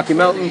favor of Rocky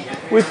Mountain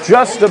with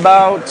just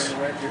about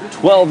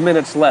 12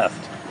 minutes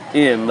left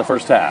in the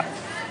first half.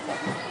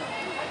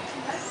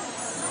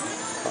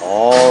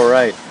 All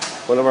right.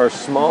 One of our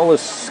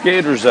smallest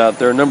skaters out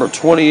there, number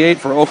 28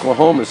 for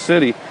Oklahoma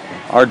City,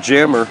 our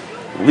jammer,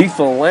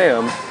 Lethal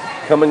Lamb,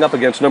 coming up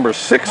against number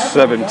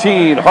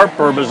 617,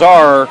 Harper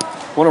Bazaar,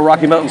 one of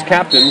Rocky Mountain's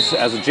captains.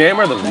 As a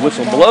jammer, the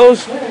whistle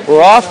blows.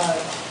 We're off.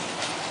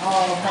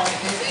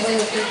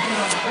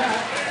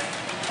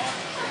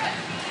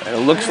 And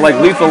it looks like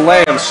Lethal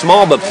Lamb,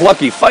 small but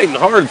plucky, fighting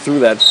hard through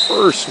that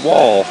first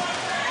wall.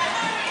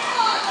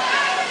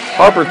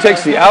 Harper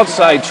takes the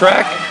outside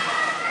track.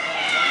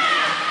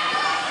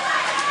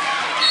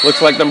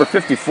 Looks like number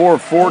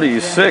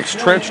 54-46,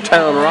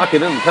 Trenchtown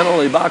rocket in the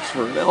penalty box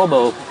for an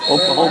elbow,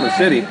 Oklahoma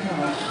City.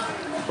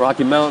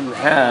 Rocky Mountain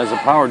has a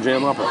power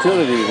jam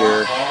opportunity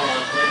here,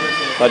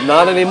 but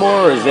not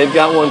anymore, as they've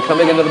got one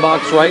coming into the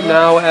box right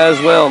now as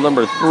well.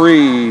 Number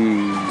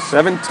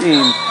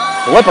 317,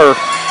 Flipper.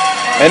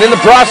 And in the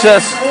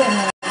process,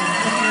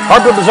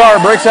 Harper Bazaar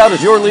breaks out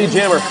as your lead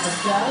jammer.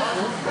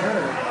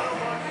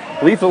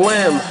 Lethal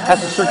Lamb has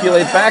to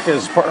circulate back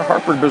as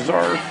Harper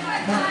Bazaar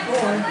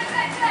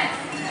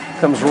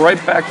comes right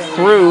back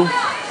through,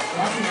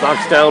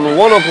 knocks down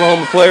one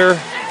Oklahoma player.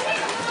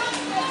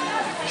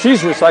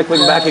 She's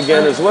recycling back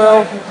again as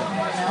well.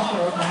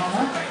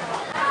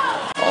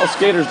 All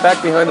skaters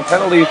back behind the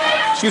penalty,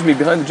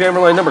 behind the jammer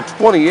line, number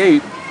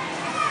 28.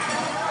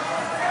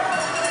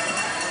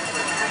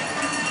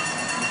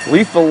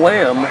 Lethal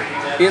Lamb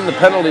in the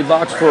penalty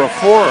box for a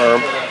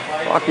forearm.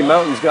 Rocky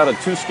Mountain's got a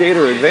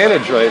 2-skater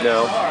advantage right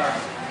now.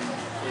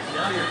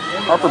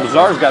 Harper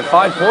Bazaar's got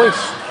 5 points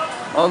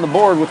on the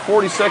board with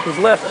 40 seconds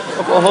left.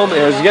 Oklahoma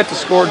has yet to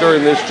score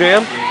during this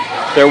jam.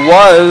 There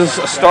was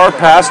a star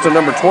pass to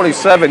number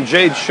 27,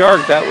 Jade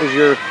Shark. That was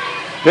your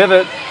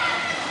pivot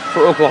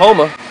for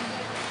Oklahoma.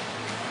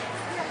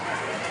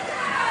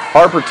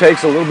 Harper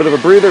takes a little bit of a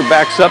breather,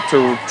 backs up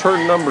to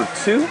turn number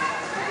 2,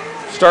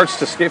 starts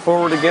to skate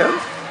forward again.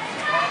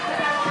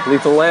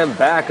 Lethal Lamb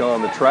back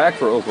on the track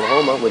for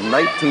Oklahoma with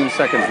 19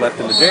 seconds left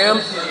in the jam.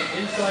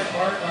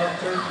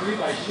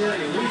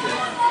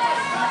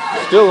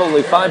 Still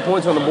only 5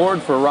 points on the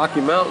board for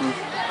Rocky Mountain.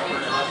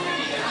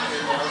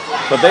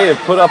 But they have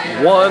put up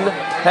one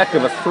heck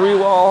of a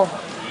 3-wall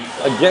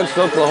against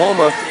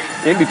Oklahoma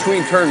in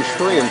between turns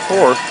 3 and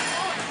 4.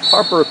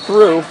 Harper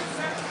through.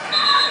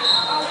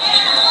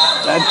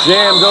 That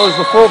jam goes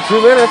the full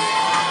 2 minutes,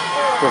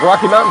 with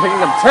Rocky Mountain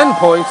picking up 10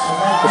 points.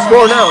 The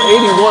score now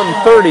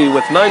 81-30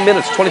 with 9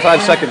 minutes,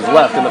 25 seconds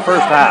left in the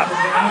first half.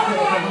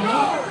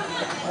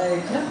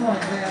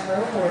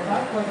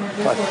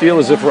 I feel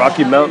as if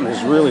Rocky Mountain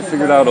has really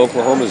figured out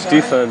Oklahoma's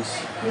defense.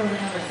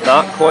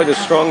 Not quite as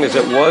strong as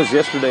it was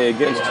yesterday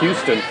against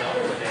Houston.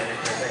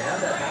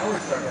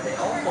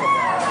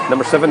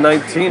 Number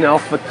 719,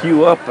 Alpha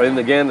Q up, and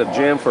again the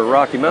jam for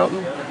Rocky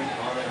Mountain.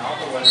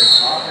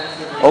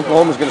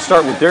 Oklahoma's going to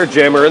start with their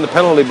jammer in the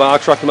penalty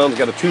box. Rocky Mountain's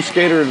got a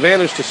 2-skater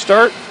advantage to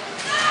start.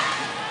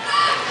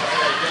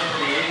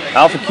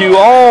 Alpha Q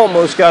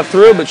almost got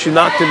through, but she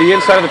knocked to the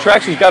inside of the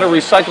track. She's got to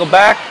recycle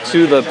back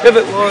to the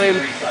pivot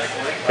line.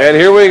 And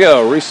here we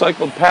go.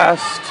 Recycled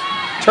past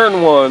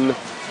turn 1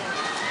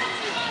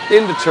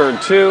 into turn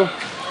 2.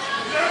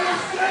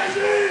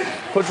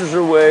 Pushes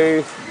her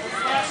way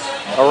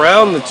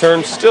around the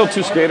turn. Still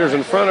 2 skaters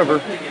in front of her.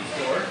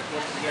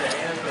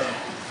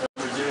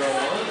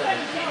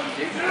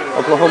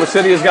 Oklahoma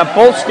City has got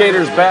both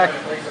skaters back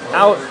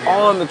out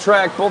on the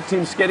track. Both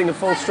teams skating at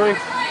full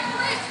strength.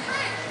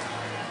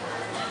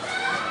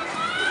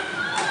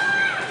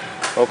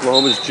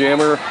 Oklahoma's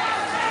jammer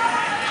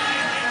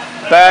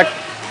back,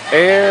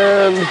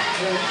 and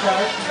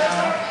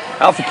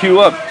Alpha Q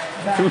up.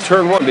 through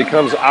turn one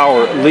becomes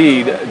our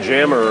lead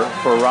jammer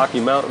for Rocky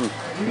Mountain.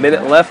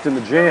 Minute left in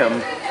the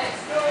jam.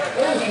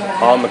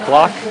 On the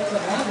clock.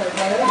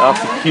 Off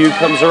the cue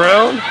comes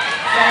around.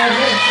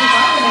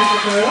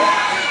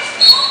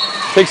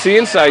 Takes the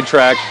inside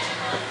track.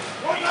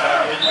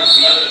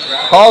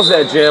 Calls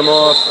that jam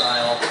off.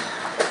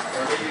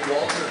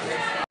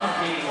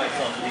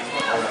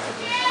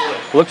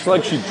 Looks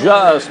like she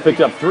just picked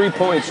up 3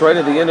 points right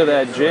at the end of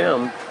that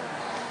jam.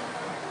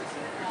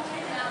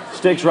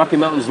 Takes Rocky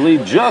Mountain's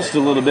lead just a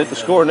little bit. The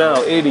score now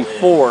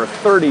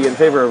 84-30 in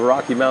favor of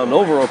Rocky Mountain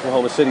over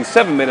Oklahoma City.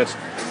 7 minutes,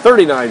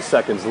 39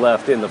 seconds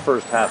left in the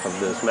first half of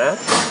this match.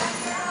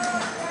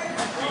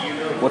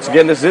 Once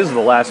again, this is the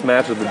last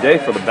match of the day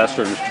for the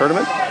Besterns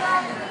tournament.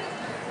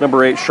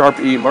 Number 8, Sharp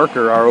E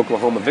Marker, our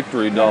Oklahoma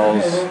Victory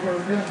Dolls.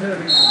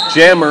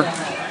 Jammer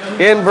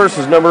in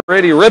versus number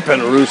 80, Rippin'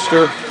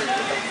 Rooster.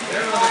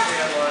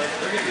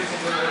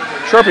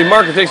 Sharpie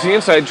Marker takes the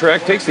inside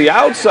track, takes the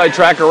outside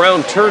track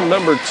around turn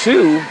number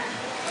 2.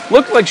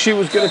 Looked like she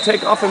was going to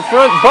take off in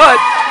front, but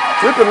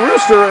Rippin'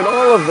 Rooster and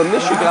all of the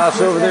Michigas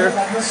over there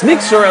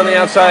sneaks around the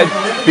outside,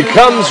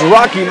 becomes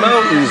Rocky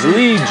Mountain's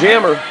lead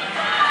jammer.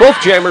 Both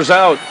jammers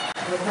out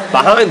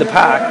behind the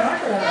pack.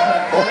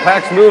 Both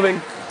packs moving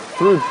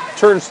through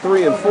turns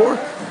 3 and 4.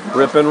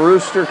 Rippin'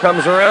 Rooster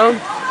comes around.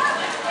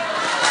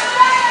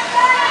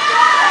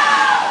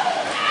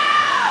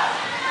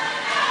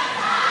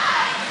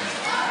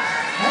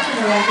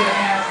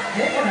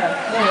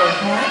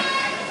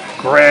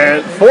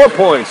 Grant, 4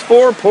 points.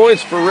 4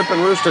 points for Rippin'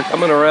 Rooster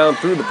coming around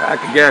through the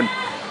pack again.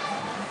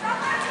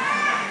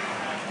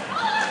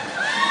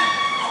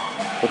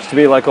 Looks to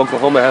me like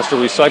Oklahoma has to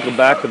recycle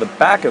back to the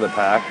back of the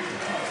pack.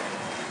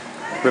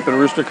 Rippin'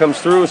 Rooster comes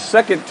through,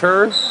 second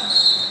turn.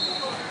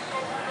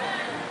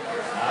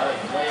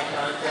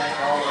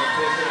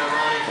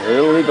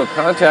 Illegal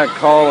contact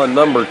call on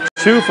number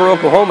 2 for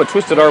Oklahoma.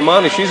 Twisted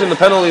Armani, she's in the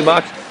penalty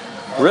box.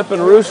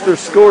 Rippin' Rooster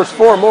scores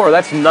 4 more.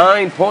 That's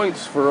 9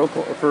 points for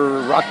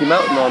Rocky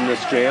Mountain on this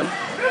jam.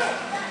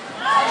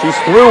 She's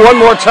through one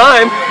more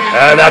time,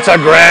 and that's a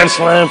grand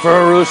slam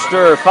for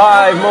Rooster.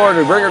 5 more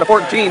to bring her to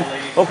 14.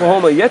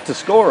 Oklahoma yet to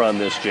score on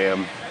this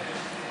jam.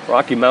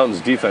 Rocky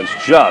Mountain's defense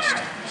just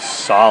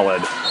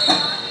solid.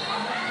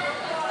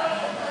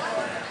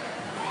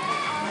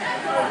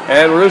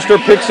 And Rooster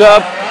picks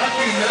up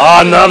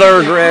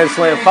another grand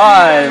slam.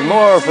 5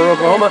 more for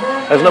Oklahoma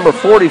as number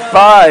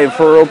 45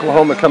 for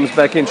Oklahoma comes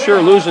back in.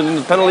 Sure losing in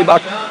the penalty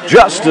box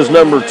just as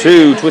number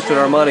 2, Twisted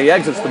Armani,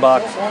 exits the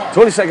box.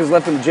 20 seconds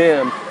left in the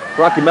jam.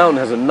 Rocky Mountain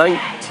has a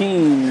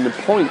 19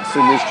 points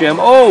in this jam.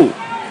 Oh!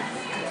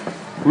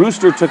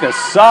 Rooster took a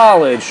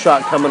solid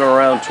shot coming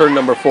around turn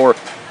number 4.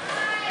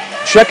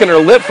 Checking her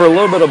lip for a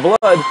little bit of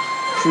blood.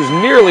 She was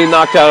nearly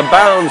knocked out of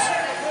bounds.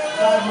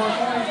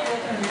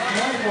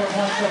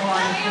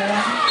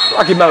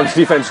 Rocky Mountain's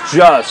defense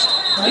just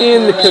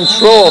in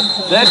control.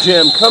 That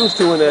jam comes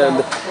to an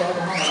end.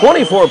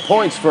 24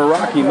 points for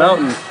Rocky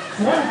Mountain.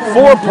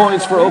 4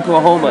 points for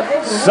Oklahoma.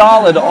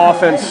 Solid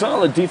offense,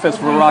 solid defense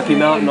for Rocky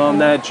Mountain on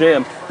that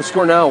jam. The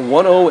score now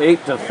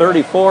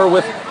 108-34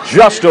 with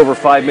just over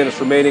 5 minutes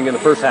remaining in the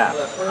first half.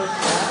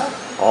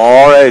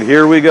 All right,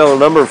 here we go.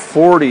 Number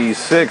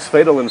 46,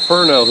 Fatal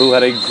Inferno, who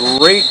had a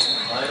great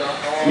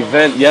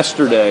event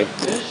yesterday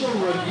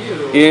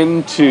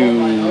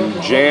into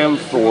jam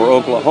for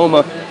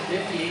Oklahoma.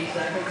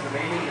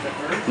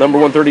 Number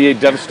 138,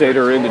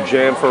 Devastator, into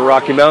jam for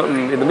Rocky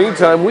Mountain. In the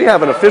meantime, we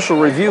have an official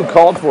review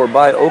called for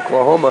by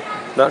Oklahoma.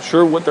 Not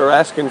sure what they're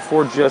asking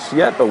for just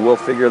yet, but we'll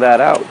figure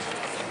that out.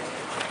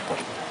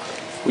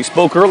 We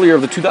spoke earlier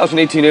of the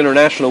 2018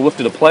 International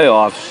Lifted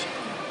Playoffs.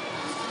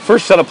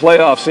 First set of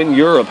playoffs in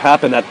Europe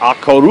happened at A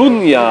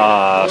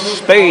Coruña,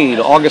 Spain,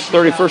 August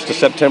 31st to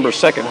September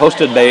 2nd,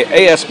 hosted by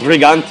AS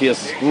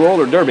Brigantes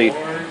Roller Derby.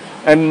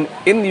 And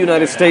in the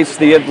United States,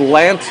 the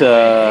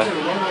Atlanta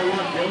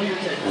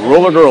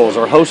Roller Girls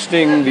are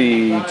hosting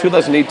the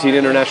 2018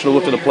 International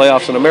Lifted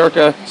Playoffs in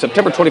America,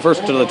 September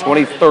 21st to the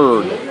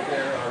 23rd.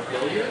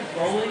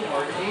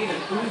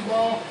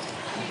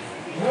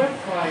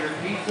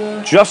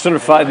 Just under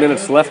 5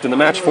 minutes left in the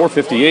match,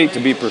 4:58 to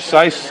be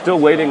precise. Still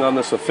waiting on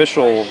this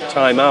official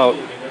timeout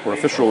or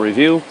official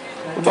review.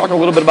 We'll talk a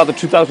little bit about the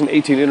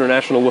 2018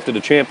 International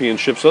Lifted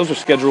Championships. Those are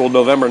scheduled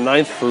November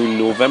 9th through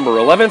November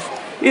 11th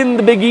in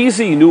the Big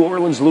Easy, New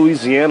Orleans,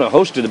 Louisiana,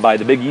 hosted by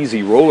the Big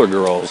Easy Roller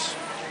Girls.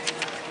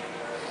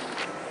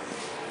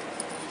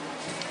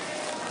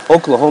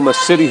 Oklahoma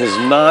City has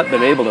not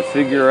been able to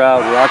figure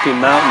out Rocky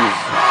Mountain's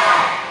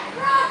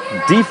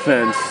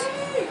defense.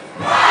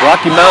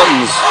 Rocky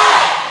Mountain's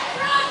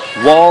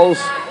walls,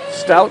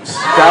 stout.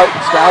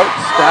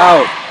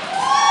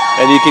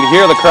 And you can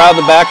hear the crowd in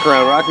the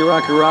background. Rocky,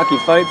 Rocky, Rocky,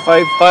 fight,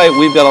 fight, fight.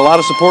 We've got a lot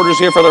of supporters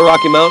here for the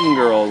Rocky Mountain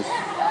girls.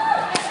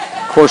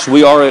 Of course,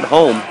 we are at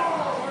home.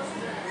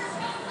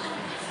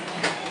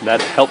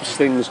 That helps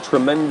things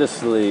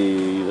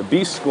tremendously. The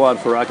Beast Squad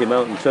for Rocky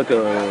Mountain took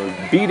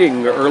a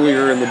beating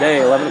earlier in the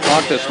day, 11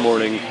 o'clock this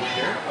morning.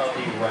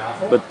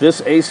 But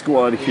this A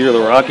squad here,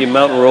 the Rocky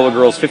Mountain Roller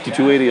Girls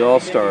 5280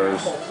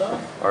 All-Stars,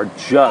 are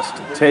just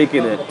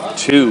taking it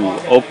to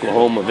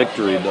Oklahoma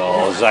Victory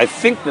Dolls. I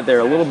think that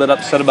they're a little bit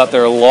upset about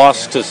their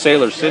loss to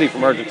Sailor City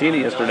from Argentina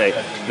yesterday.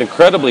 An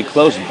incredibly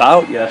close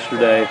bout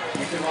yesterday.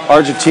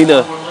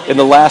 Argentina, in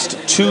the last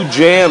 2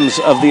 jams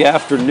of the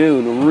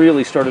afternoon,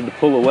 really started to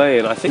pull away,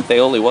 and I think they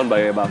only won by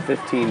about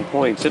 15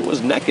 points. It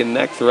was neck and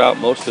neck throughout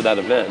most of that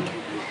event.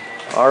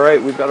 All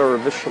right, we've got our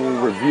official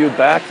review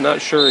back.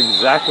 Not sure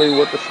exactly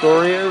what the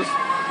story is.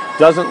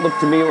 Doesn't look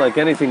to me like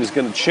anything's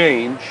going to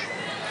change.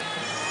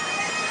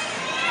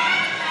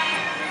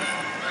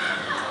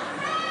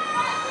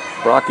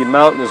 Rocky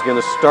Mountain is going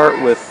to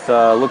start with,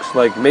 looks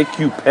like Make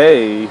You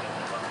Pay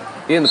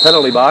in the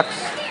penalty box.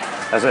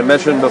 As I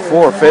mentioned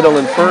before, Fatal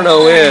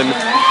Inferno in.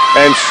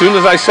 And as soon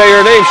as I say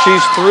her name,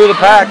 she's through the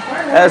pack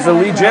as the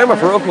lead jammer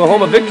for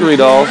Oklahoma Victory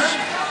Dolls.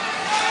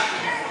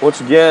 Once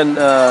again,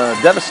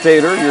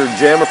 Devastator, your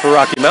jammer for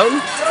Rocky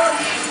Mountain.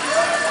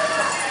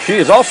 She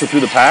is also through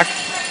the pack.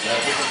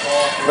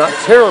 Not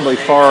terribly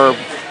far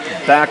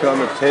back on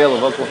the tail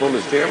of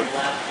Oklahoma's jammer.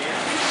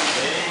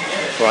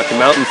 Rocky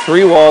Mountain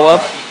 3-wall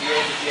up.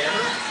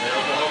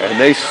 And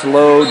they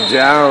slowed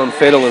down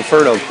Fatal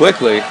Inferno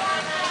quickly.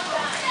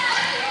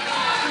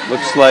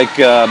 Looks like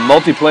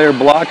multiplayer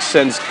block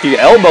sends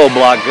elbow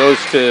block goes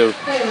to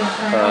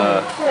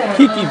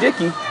Kiki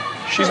Dickey.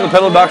 She's in the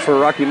penalty box for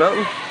Rocky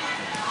Mountain.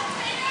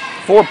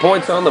 4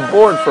 points on the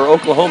board for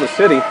Oklahoma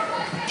City.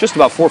 Just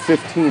about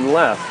 4:15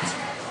 left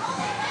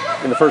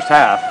in the first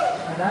half.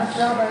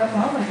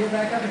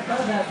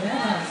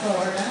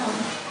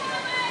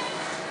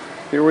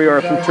 Here we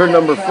are from turn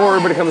number 4.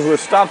 Everybody comes to a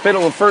stop.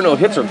 Fatal Inferno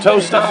hits her toe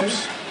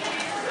stops.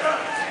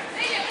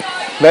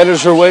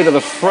 Manages her way to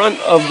the front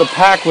of the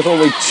pack with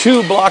only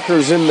 2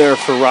 blockers in there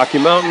for Rocky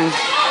Mountain.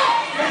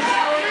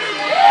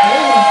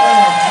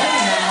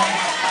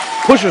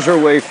 Pushes her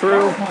way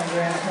through.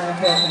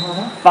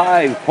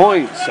 5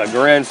 points, a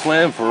grand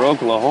slam for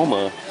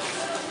Oklahoma.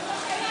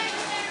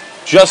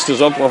 Just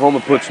as Oklahoma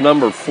puts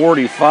number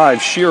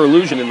 45, Sheer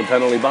Illusion, in the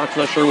penalty box.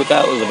 Not sure what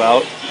that was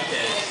about.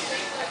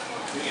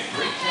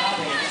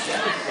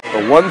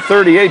 The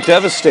 138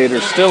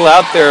 Devastator still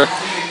out there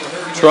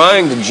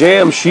trying to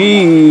jam.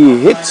 She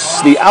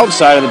hits the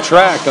outside of the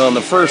track on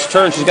the first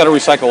turn. She's got to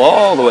recycle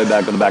all the way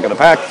back to the back of the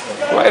pack.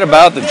 Right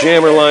about the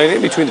jammer line,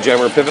 in between the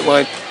jammer and pivot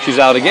line. She's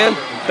out again.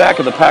 Back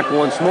of the pack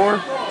once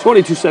more.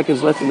 22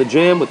 seconds left in the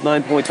jam with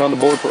 9 points on the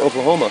board for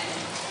Oklahoma.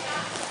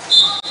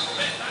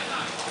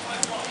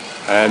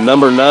 And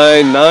number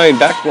 9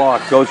 back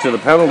block goes to the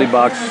penalty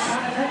box.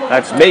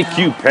 That's Make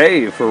You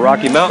Pay for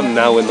Rocky Mountain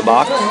now in the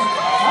box.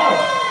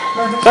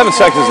 7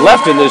 seconds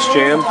left in this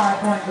jam.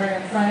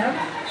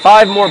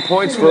 5 more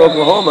points for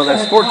Oklahoma.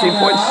 That's 14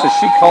 points. So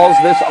she calls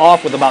this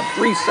off with about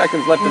 3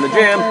 seconds left in the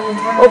jam.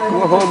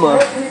 Oklahoma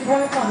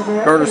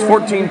garners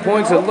 14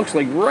 points. It looks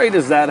like right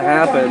as that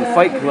happened,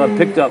 Fight Club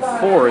picked up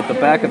 4 at the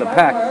back of the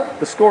pack.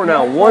 The score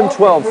now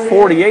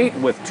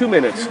 112-48 with 2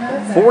 minutes,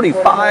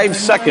 45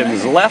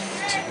 seconds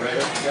left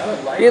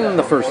in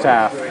the first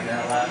half.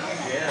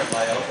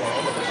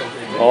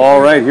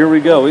 All right, here we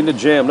go into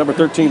jam. Number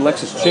 13,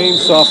 Lexus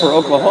Chainsaw for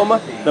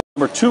Oklahoma.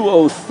 Number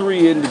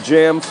 203 into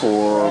jam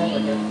for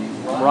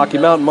Rocky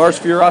Mountain, Mars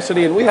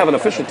Furosity, and we have an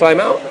official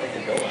timeout.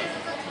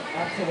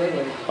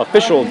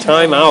 Official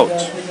timeout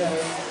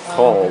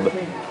called.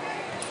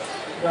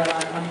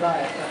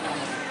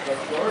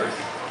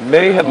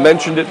 May have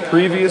mentioned it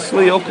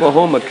previously.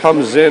 Oklahoma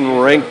comes in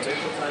ranked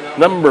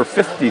number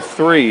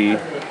 53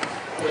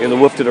 in the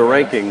WFTDA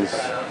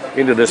rankings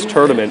into this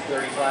tournament.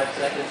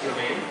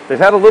 They've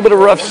had a little bit of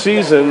a rough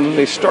season.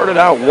 They started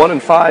out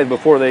 1-5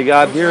 before they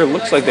got here. It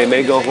looks like they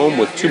may go home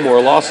with 2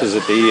 more losses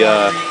at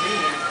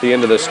the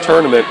end of this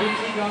tournament.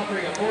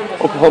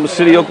 Oklahoma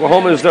City,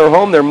 Oklahoma is their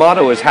home. Their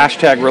motto is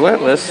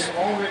 #Relentless.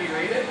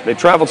 They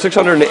traveled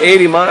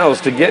 680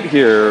 miles to get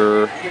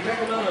here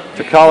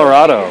to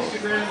Colorado.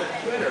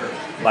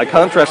 By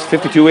contrast,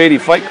 5280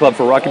 Fight Club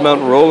for Rocky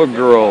Mountain Roller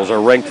Girls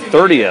are ranked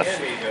 30th.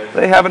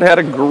 They haven't had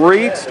a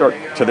great start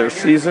to their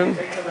season.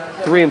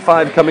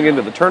 3-5 coming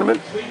into the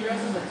tournament.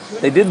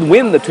 They did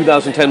win the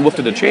 2010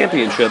 WFTDA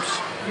Championships.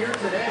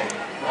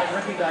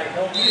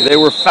 They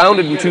were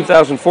founded in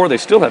 2004. They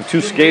still have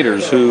 2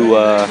 skaters who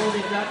are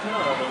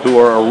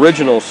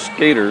original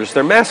skaters.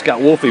 Their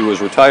mascot, Wolfie,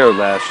 was retired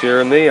last year,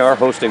 and they are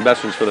hosting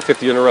Besterns for the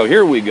 5th year in a row.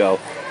 Here we go.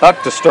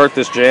 Up to start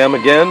this jam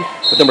again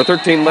with number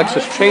 13,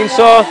 Lexus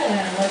Chainsaw.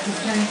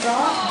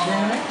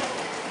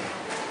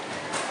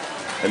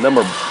 And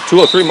number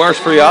 203, Mars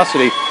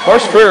Furiosity.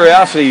 Mars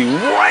Furiosity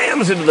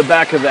rams into the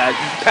back of that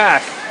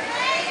pack.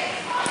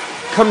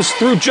 Comes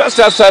through just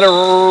outside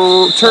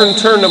of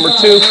turn number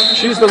 2.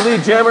 She's the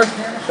lead jammer.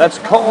 That's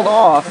called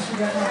off.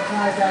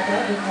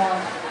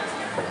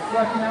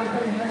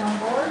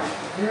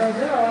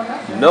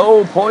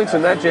 No points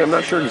in that jam. I'm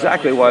not sure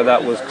exactly why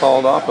that was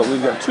called off, but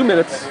we've got 2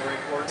 minutes,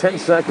 10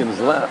 seconds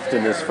left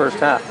in this first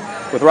half,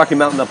 with Rocky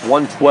Mountain up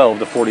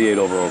 112-48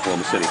 over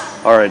Oklahoma City.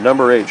 All right,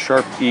 number 8,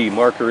 Sharp E,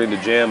 marker into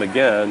jam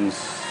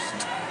against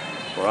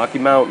Rocky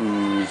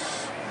Mountains.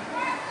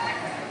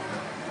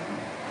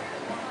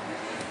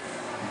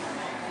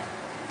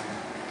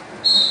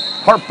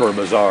 Harper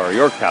Bazaar,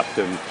 your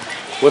captain.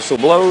 Whistle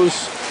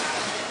blows.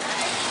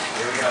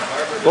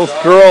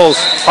 Both girls.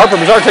 Harper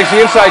Bazaar takes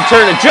the inside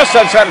turn and just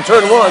outside of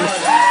turn 1.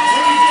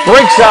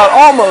 Breaks out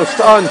almost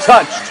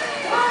untouched.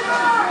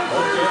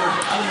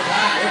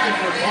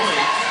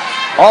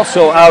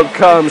 Also out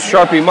comes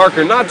Sharpie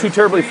Marker, not too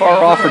terribly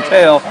far off her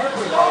tail.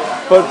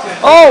 But,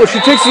 oh, she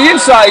takes the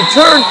inside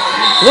turn.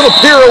 Little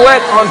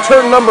pirouette on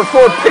turn number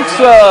 4. Picks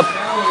up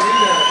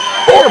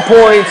 4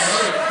 points.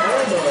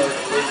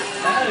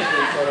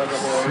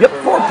 Yep,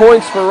 4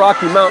 points for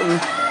Rocky Mountain.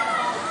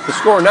 The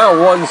score now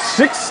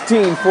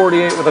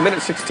 1:16:48 with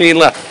 1:16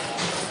 left.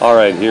 All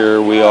right,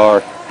 here we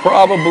are.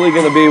 Probably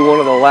going to be one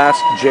of the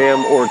last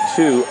jam or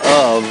two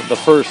of the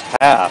first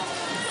half.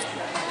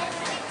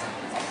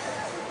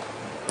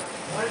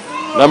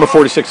 Number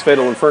 46,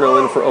 Fatal Inferno,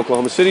 in for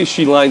Oklahoma City.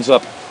 She lines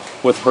up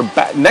with her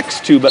back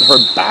next to, but her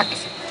back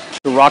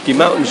to Rocky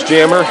Mountain's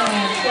jammer.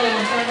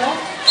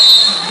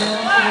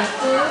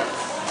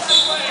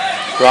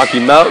 Rocky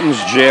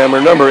Mountain's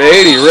jammer, number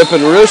 80,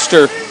 Rippin'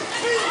 Rooster,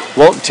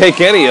 won't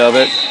take any of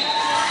it.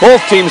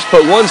 Both teams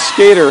put one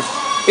skater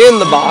in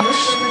the box.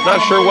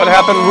 Not sure what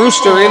happened.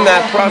 Rooster, in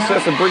that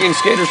process of bringing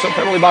skaters to the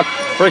penalty box,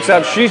 breaks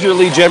out. She's your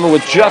lead jammer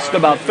with just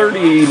about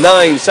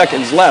 39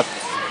 seconds left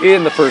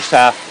in the first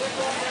half.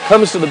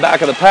 Comes to the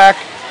back of the pack,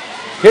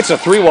 hits a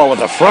 3-wall at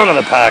the front of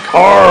the pack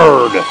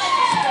hard.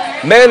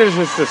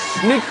 Manages to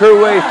sneak her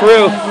way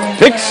through,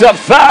 picks up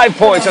 5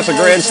 points. That's a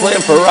grand slam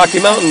for Rocky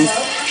Mountain.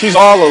 She's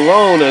all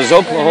alone as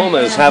Oklahoma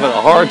is having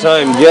a hard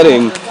time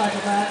getting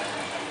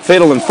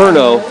Fatal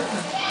Inferno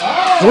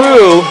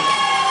through.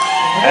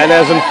 And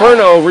as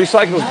Inferno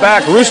recycles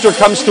back, Rooster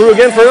comes through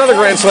again for another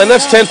grand slam.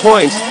 That's 10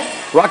 points.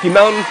 Rocky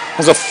Mountain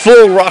has a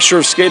full roster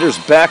of skaters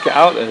back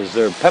out as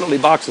their penalty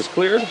box is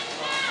cleared.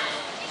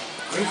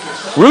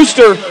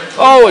 Rooster,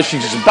 oh,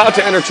 she's about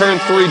to enter turn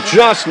 3,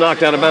 just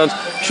knocked out of bounds.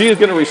 She is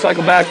going to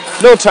recycle back.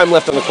 No time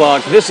left on the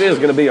clock. This is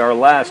going to be our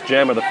last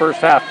jam of the first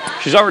half.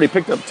 She's already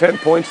picked up 10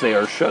 points. They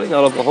are shutting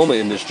out Oklahoma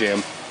in this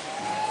jam.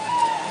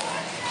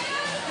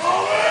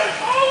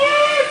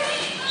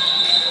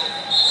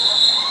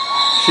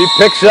 She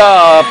picks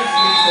up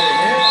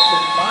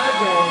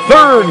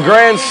third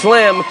grand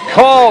slam,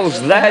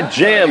 calls that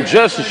jam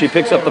just as she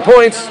picks up the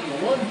points.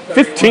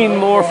 15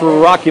 more for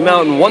Rocky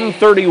Mountain,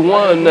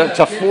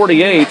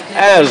 131-48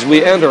 as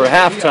we enter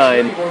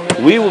halftime.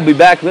 We will be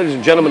back, ladies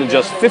and gentlemen, in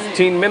just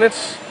 15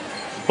 minutes.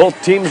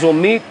 Both teams will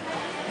meet,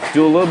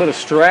 do a little bit of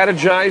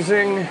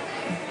strategizing,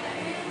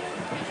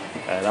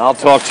 and I'll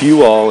talk to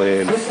you all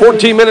in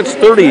 14 minutes,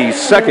 30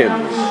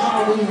 seconds.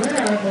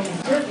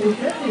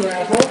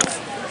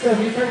 So if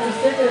you purchase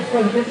tickets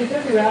for the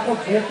 50/50 raffle,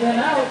 get them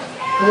out.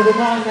 We'll be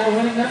calling that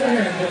winning number here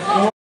in just a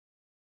moment.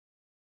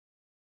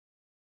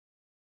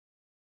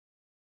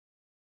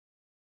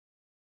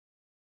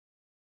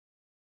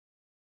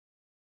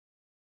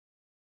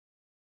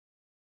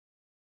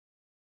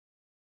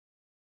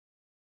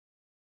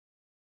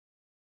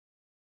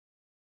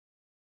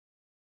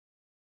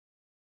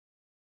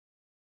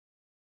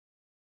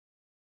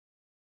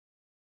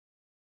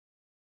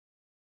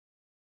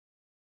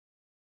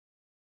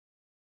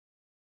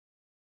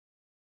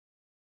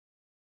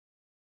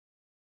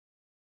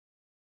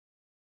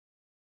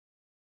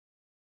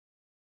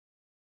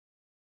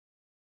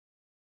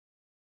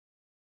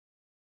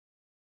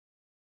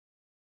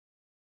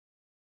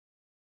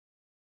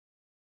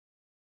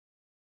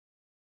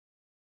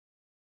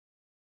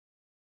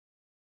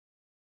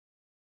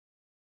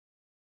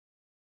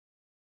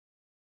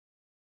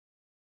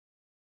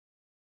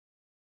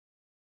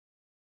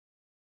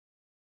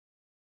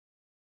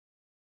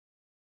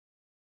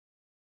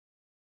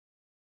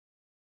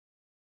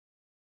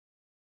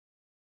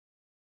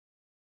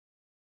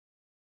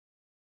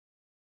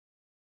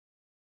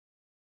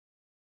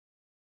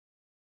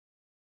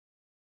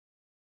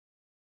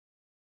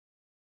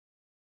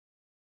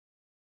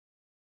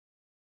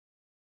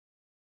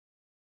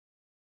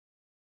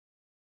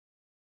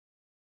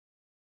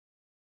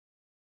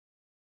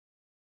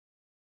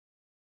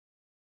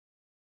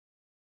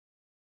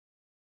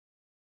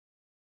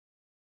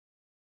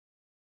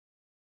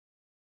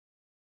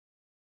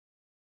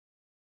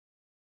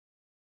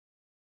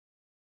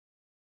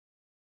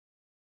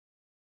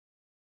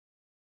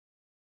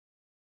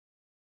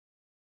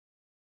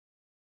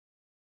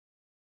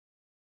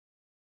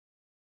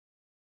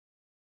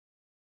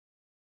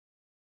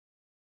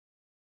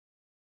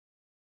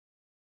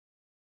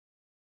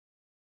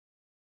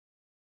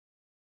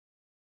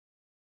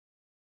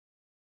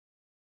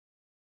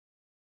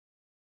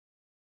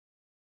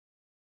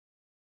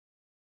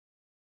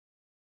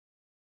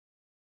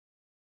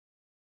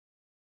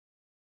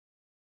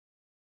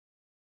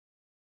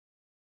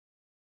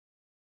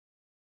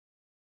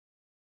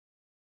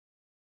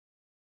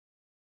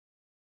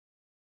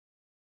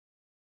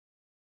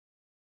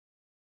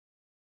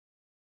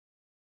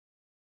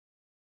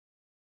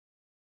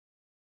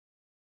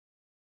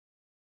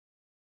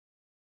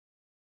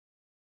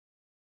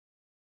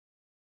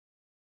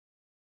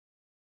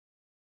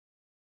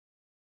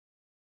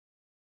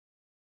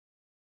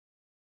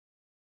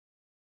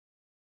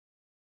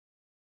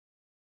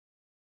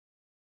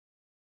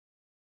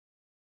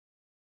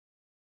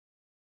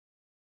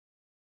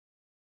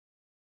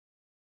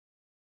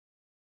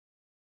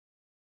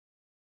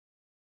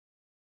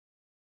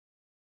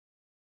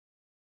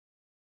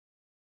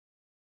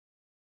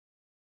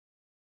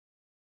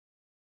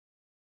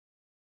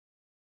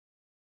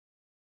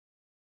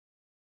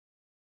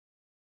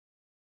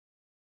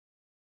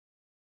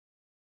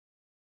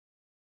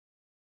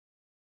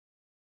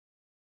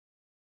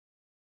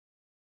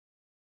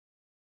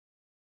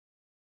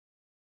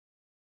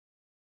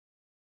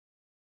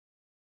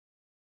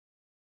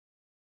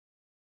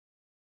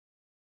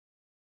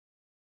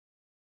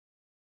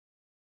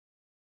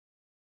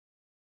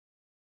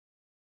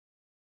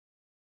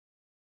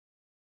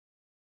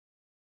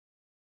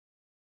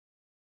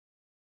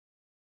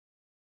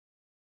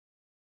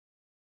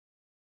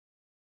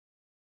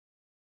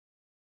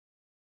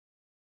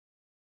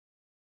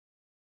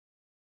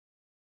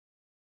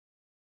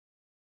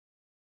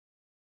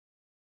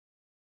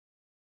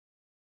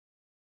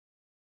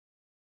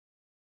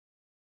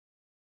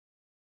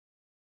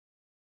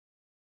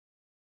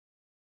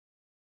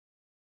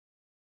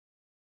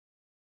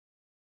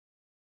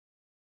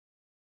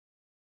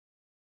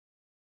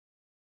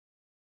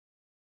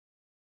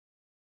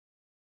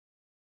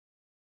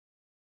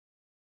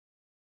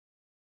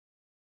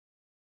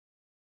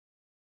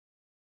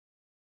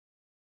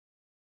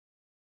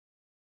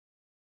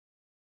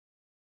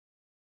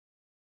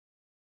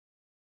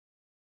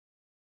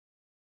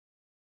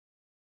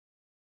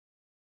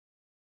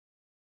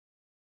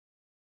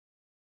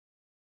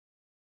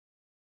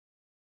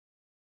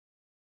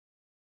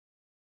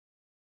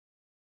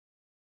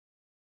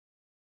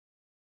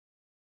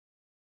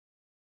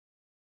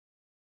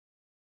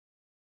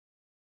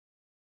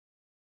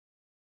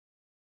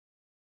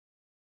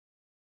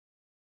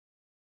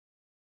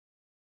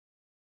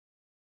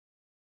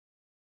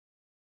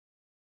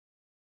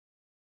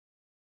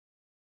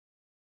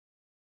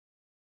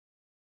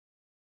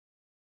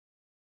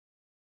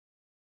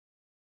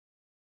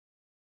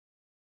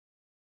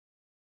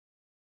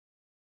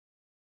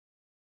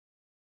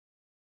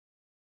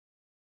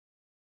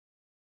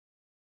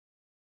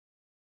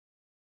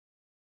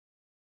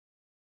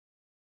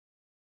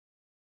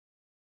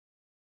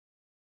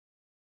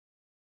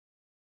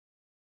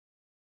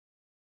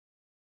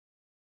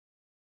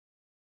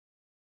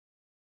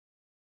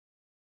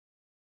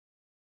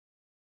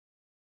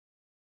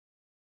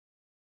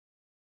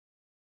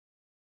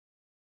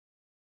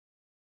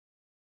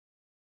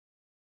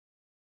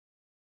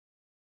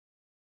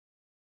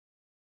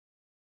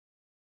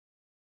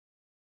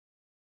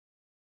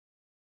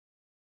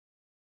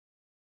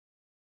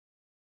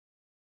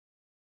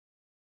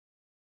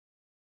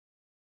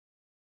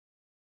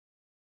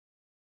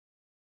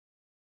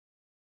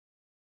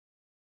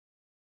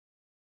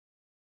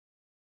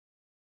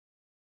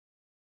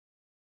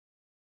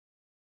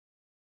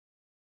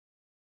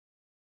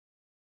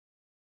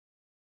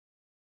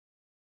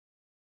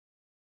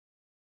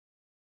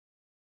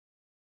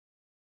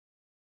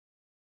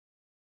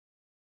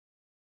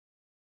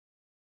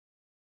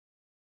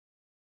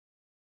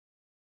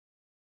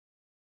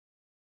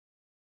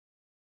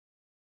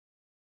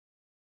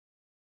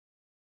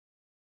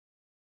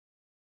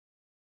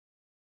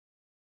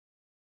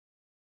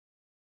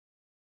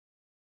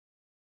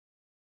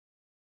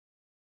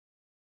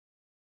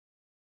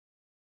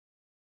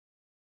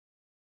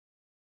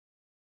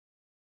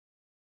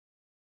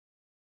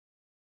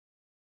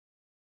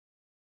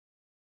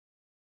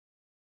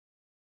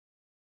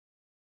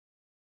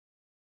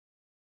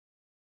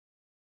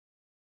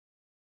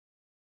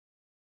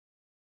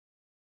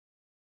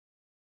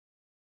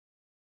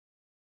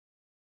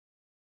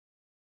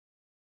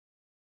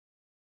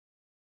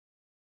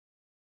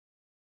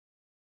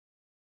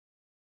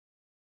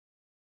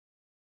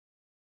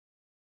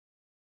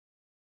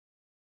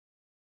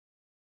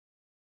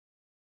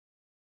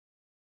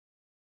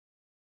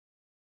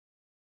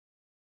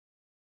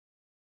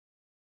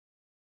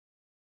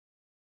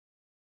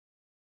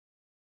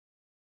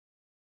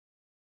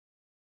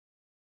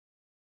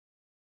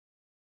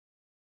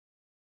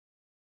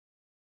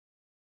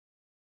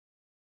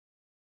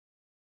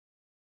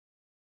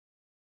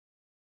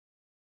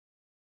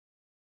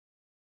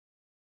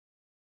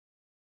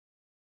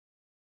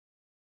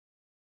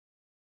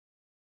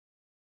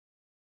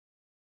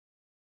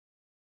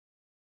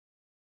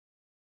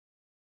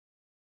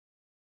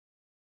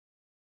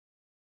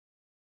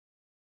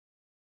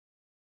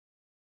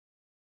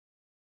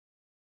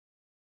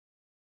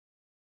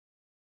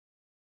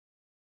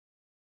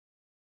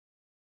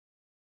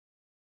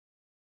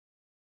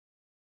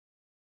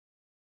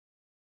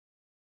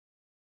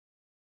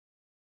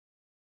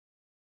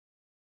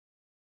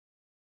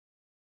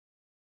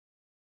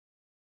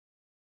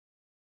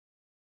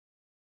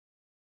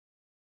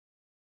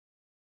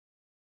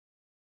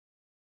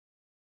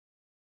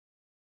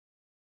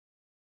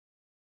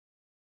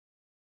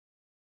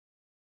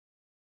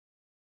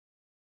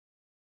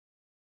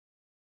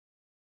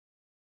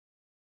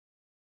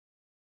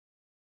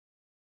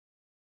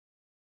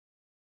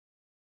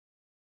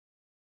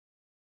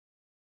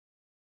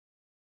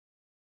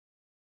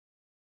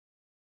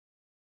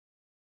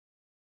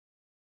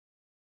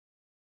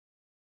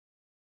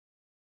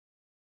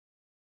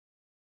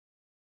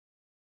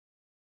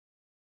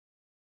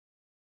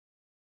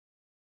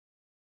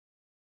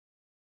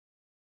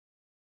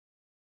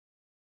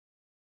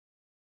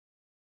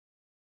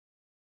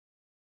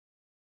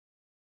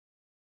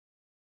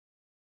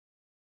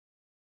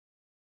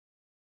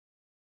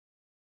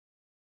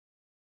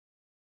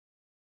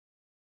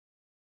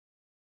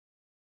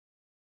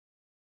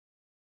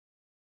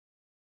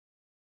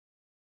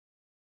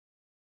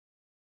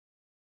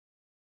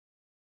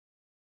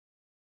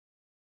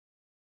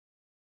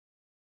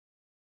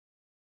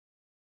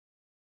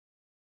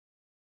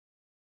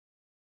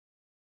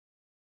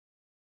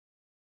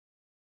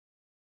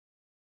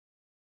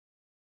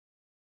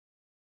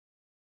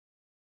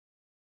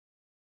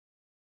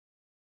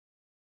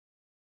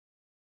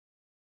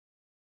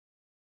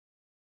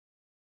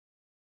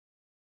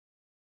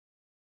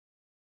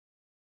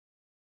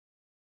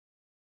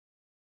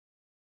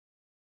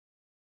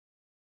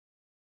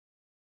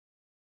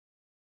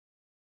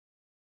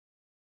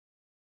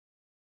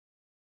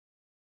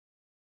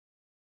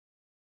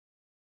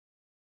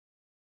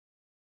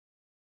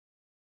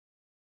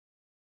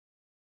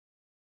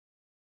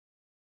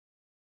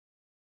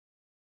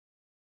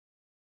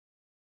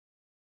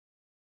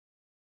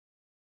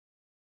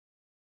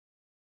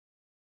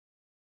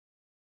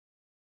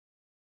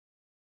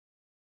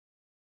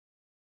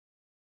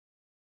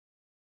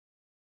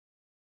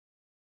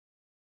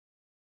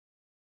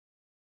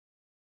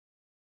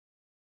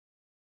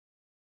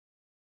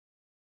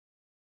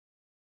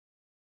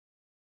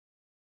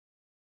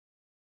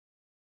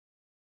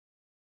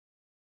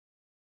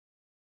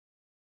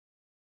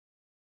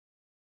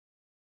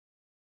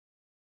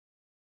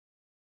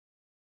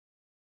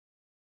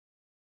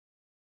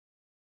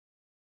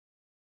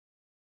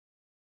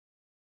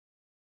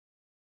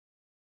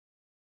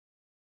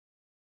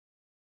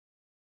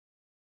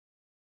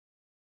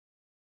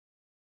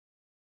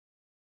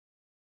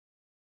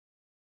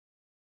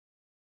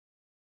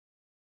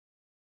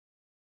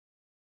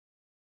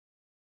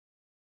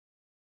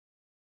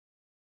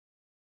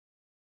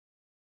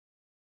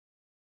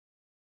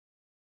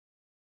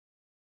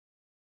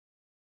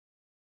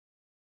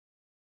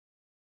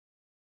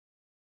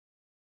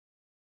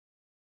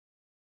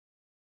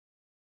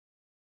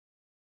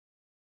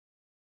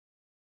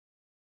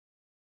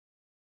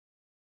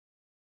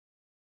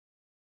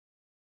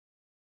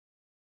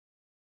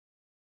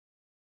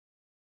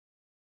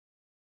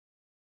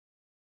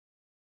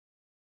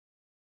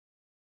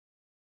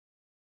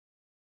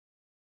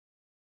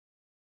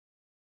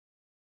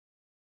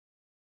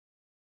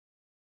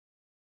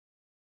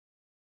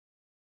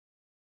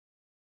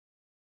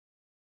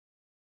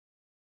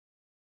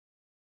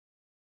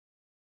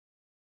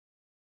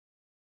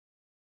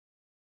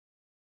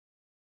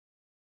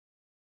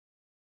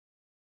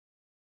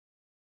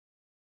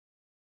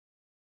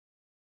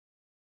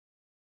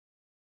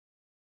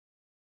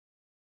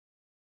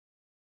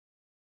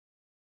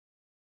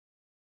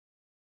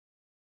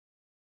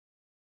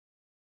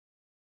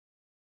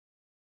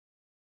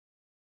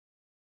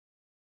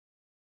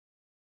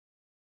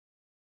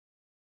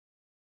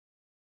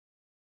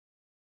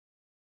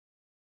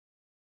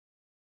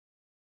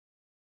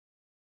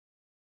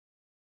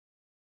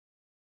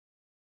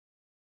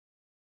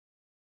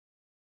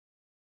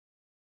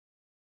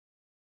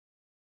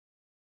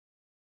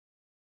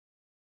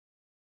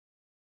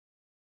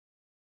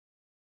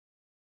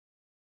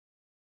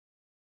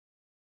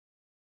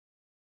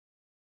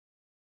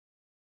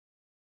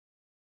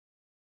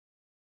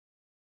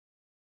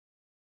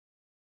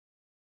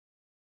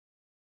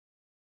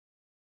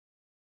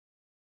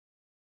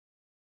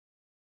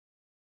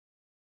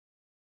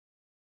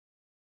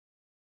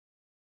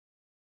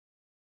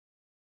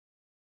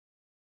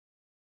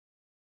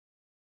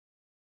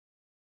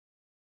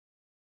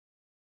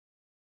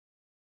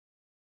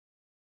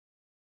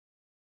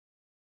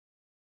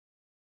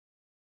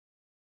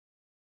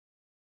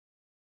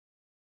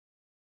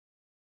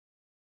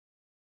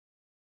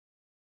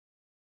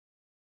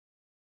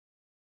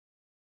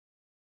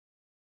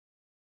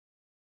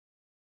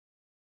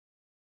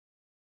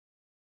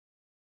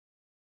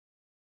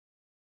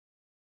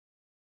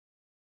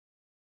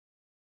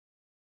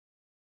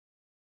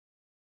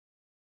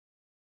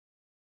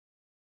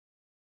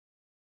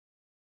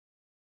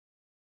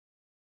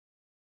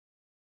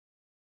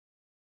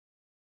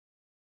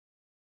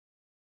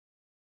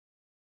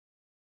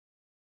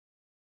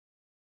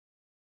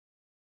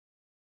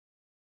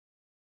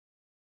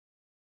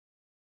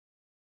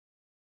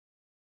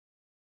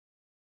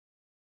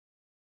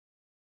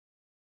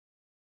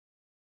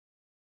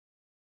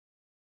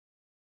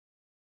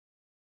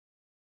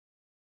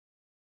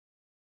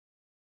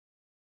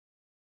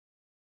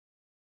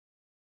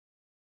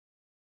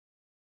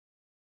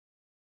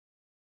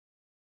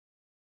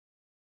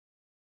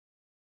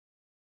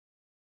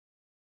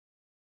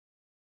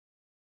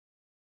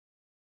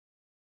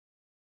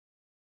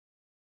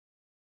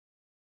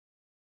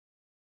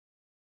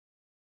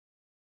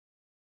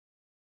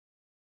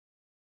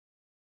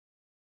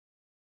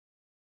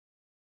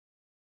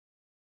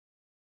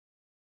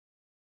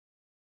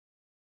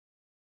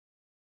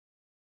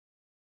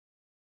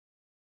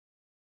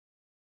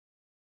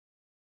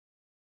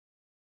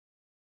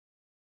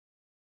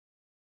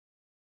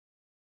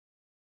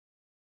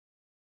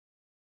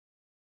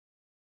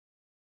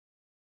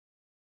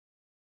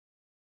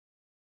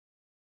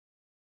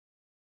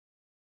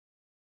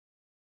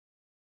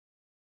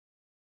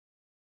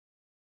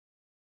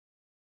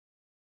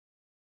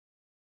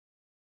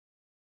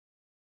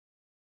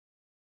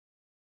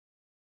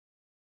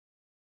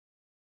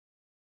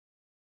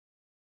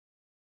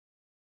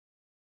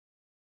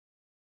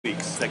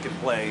 weeks that can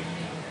play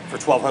for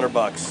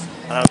 $1,200.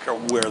 I don't care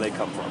where they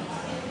come from.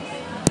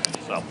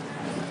 So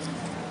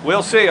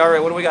we'll see. All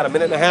right, what do we got? A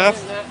minute and a half?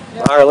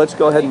 All right, let's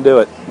go ahead and do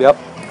it. Yep.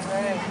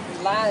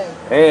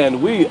 Live.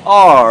 And we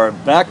are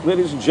back,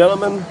 ladies and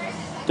gentlemen.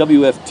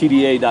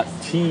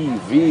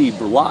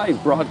 WFTDA.TV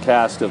live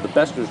broadcast of the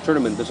Besterns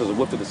tournament. This is a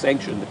Woofed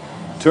sanctioned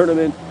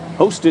tournament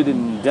hosted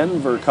in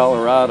Denver,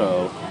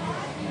 Colorado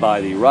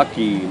by the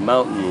Rocky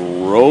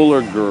Mountain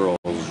Roller Girls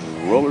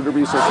Roller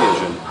Derby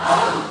Association.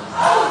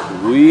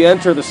 We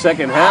enter the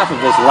second half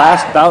of this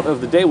last bout of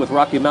the day with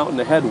Rocky Mountain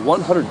ahead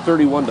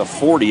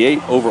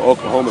 131-48 over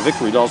Oklahoma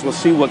Victory Dolls. We'll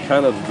see what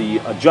kind of the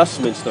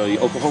adjustments the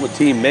Oklahoma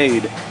team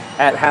made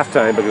at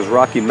halftime because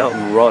Rocky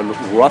Mountain run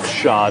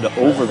roughshod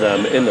over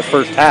them in the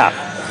first half.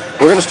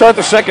 We're going to start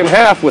the second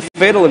half with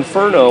Fatal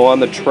Inferno on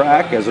the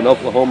track as an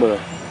Oklahoma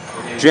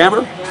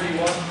jammer.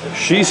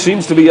 She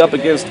seems to be up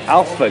against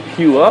Alpha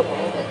Q Up.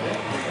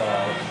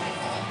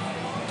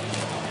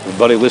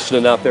 Everybody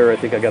listening out there, I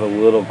think I got a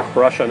little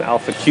crush on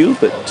Alpha Q,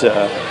 but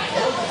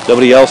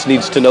nobody else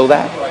needs to know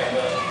that.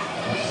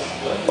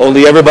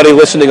 Only everybody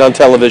listening on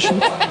television.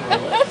 There's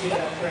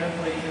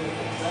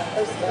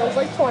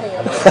like 20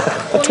 of them.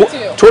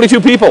 22.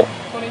 22 people.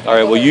 22 All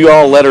right, well, you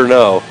all let her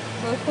know.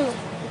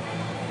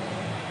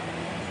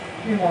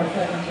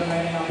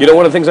 You know,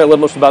 one of the things I love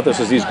most about this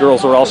is these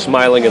girls are all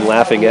smiling and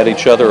laughing at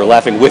each other or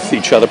laughing with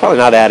each other. Probably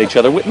not at each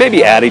other,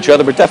 maybe at each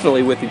other, but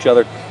definitely with each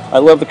other. I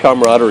love the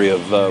camaraderie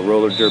of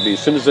roller derby. As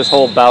soon as this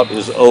whole bout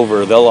is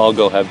over, they'll all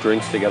go have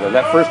drinks together.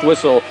 That first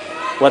whistle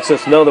lets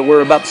us know that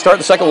we're about to start.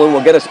 The second one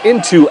will get us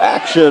into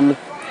action.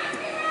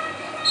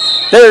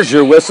 There's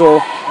your whistle.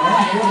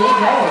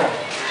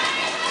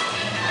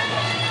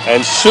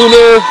 And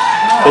sooner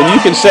than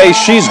you can say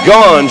she's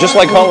gone, just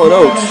like Hall &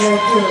 Oates,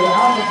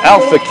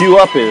 Alpha Q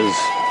Up is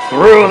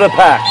through the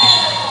pack.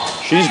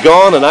 She's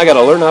gone, and I got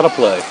to learn how to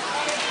play.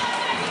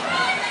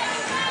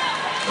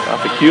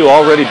 Alpha Q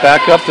already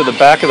back up to the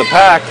back of the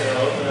pack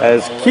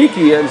as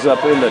Kiki ends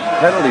up in the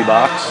penalty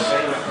box.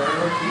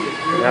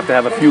 I have to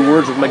have a few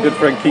words with my good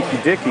friend Kiki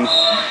Dickey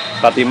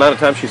about the amount of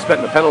time she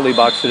spent in the penalty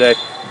box today.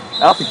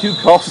 Alpha Q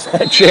calls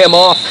that jam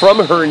off from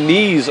her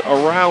knees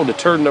around to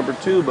turn number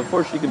 2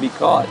 before she can be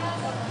caught.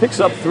 Picks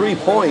up 3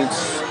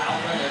 points.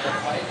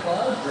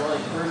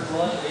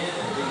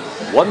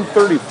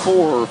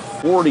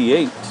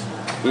 134-48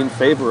 in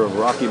favor of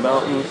Rocky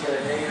Mountain.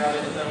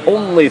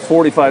 Only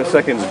 45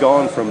 seconds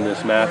gone from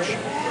this match.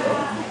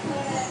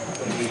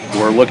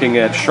 We're looking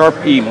at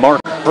Sharp E. Mark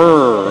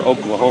Herr,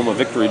 Oklahoma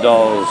Victory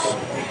Dolls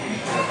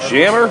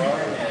jammer.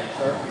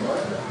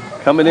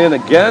 Coming in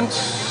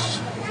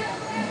against,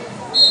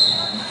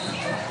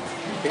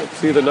 can't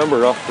see the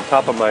number off the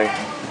top of my,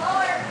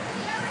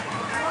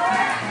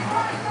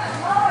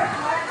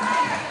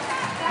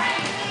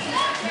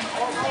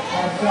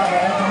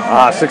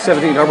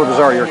 617 Harbor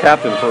Bazaar, your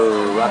captain for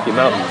Rocky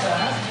Mountain.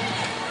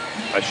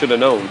 I should have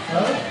known.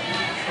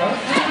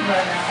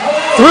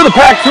 Through the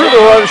pack, through the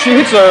run, she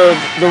hits the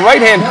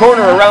right-hand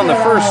corner around the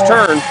first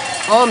turn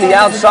on the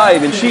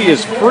outside, and she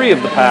is free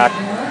of the pack.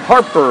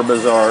 Harper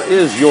Bazaar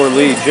is your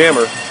lead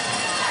jammer.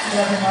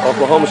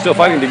 Oklahoma still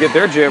fighting to get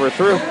their jammer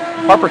through.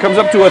 Harper comes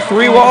up to a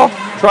 3-wall,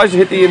 tries to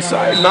hit the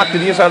inside, knocked to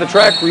the inside of the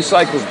track,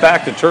 recycles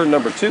back to turn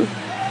number 2.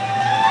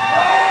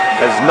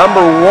 As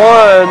number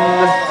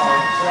 1...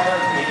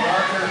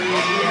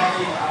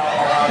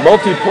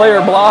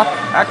 multiplayer block.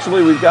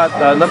 Actually, we've got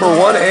number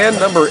 1 and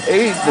number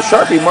 8, the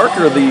Sharpie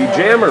marker, the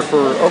jammer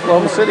for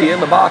Oklahoma City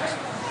in the box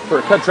for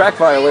a cut track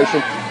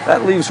violation.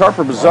 That leaves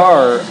Harper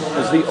Bazaar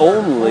as the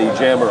only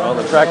jammer on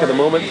the track at the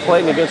moment,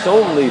 playing against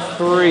only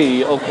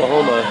 3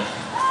 Oklahoma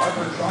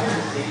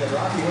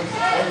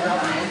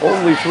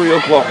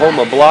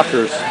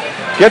blockers.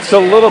 Gets a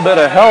little bit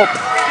of help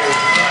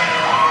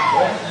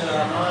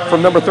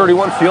from number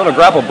 31, Fiona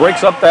Grapple,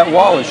 breaks up that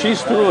wall, and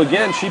she's through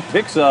again. She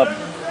picks up.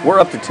 We're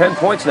up to 10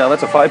 points now.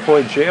 That's a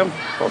 5-point jam,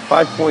 or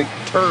 5-point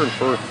turn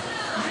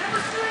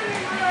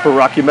for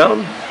Rocky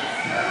Mountain.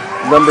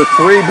 Number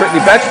 3,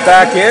 Brittany Betch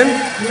back in.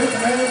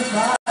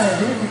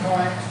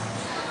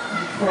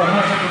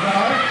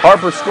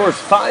 Harper scores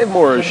 5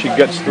 more as she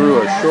gets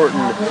through a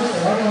shortened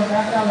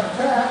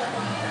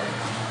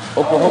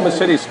Oklahoma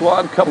City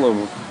squad. Couple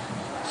of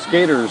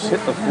skaters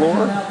hit the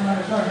floor.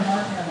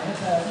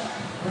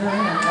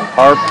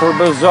 Harper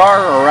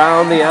Bazaar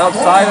around the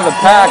outside of the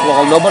pack.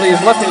 While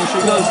nobody's looking,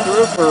 she goes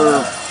through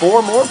for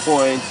 4 more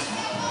points.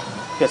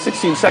 Got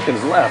 16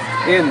 seconds left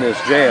in this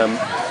jam.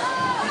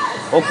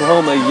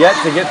 Oklahoma yet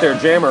to get their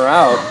jammer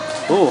out.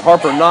 Ooh,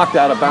 Harper knocked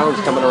out of bounds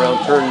coming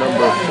around turn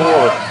number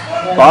 4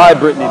 by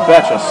Brittany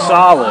Betch. A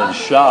solid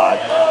shot.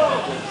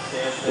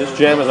 This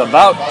jam is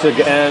about to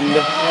end.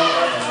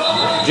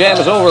 Jam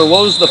is over.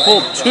 Woes the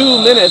full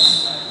 2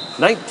 minutes.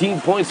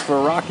 19 points for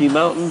Rocky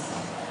Mountain.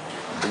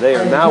 They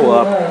are now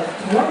up,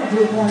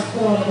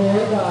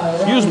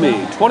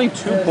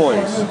 22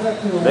 points.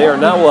 They are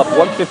now up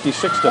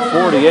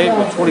 156-48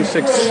 with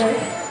 26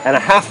 and a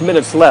half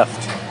minutes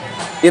left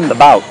in the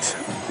bout.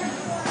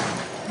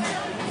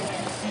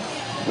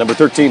 Number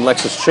 13,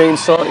 Lexus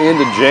Chainsaw in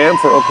the jam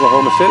for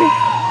Oklahoma City.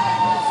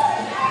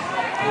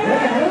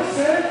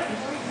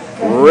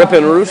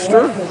 Rip'n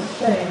Rooster,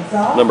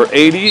 number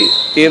 80,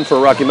 in for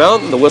Rocky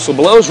Mountain. The whistle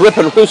blows.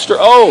 Rip'n Rooster,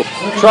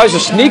 tries to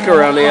sneak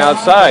around the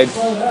outside.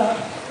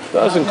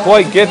 Doesn't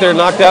quite get there,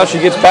 knocked out. She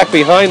gets back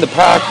behind the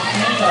pack,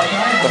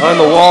 behind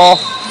the wall.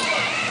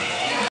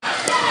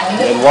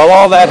 And while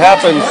all that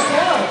happens,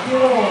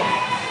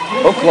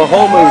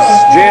 Oklahoma's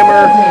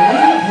jammer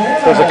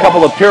does a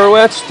couple of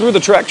pirouettes through the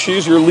track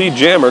shoes. Your lead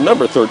jammer,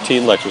 number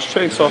 13, Lexus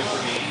Chainsaw,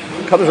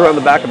 comes around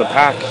the back of the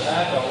pack.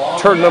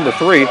 Turn number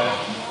 3.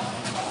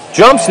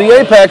 Jumps the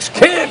apex,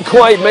 can't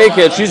quite make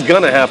it. She's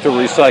going to have to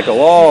recycle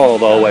all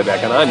the way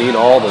back, and I mean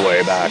all the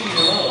way back.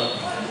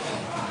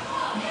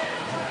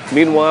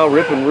 Meanwhile,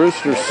 Rip'n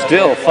Rooster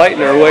still fighting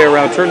her way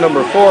around turn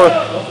number 4.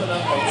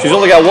 She's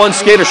only got one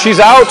skater. She's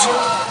out.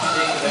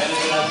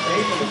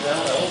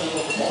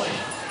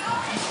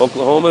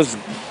 Oklahoma's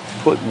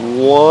put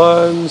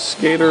one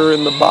skater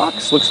in the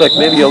box. Looks like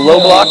maybe a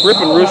low block.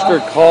 Rip'n Rooster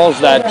calls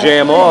that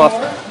jam off.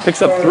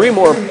 Picks up 3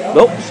 more.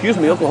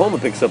 Oklahoma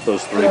picks up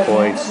those 3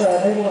 points.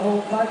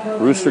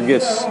 Rooster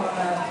gets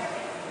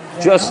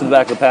just to the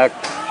back of the pack.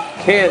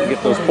 Can't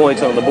get those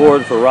points on the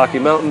board for Rocky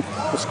Mountain.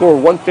 The score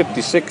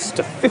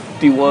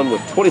 156-51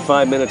 with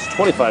 25 minutes,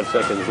 25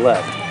 seconds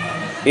left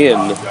in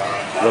the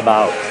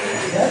bout.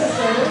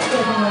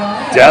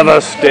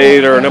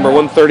 Devastator, number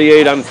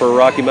 138 on for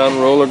Rocky Mountain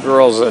Roller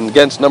Girls, and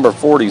against number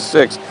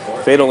 46,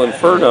 Fatal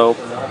Inferno.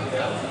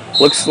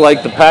 Looks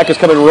like the pack is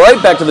coming right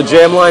back to the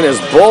jam line as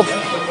both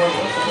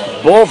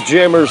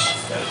jammers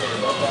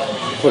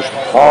push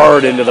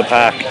hard into the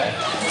pack.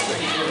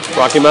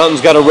 Rocky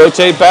Mountain's got to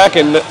rotate back,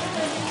 and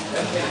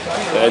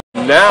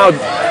now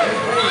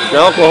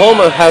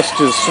Oklahoma has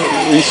to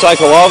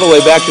recycle all the way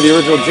back to the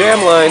original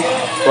jam line.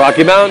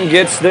 Rocky Mountain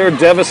gets their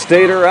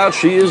Devastator out.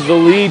 She is the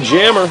lead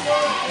jammer.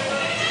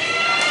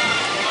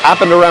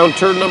 Happened around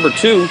turn number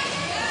 2.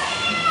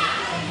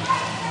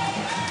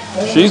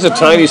 She's a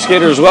tiny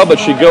skater as well, but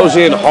she goes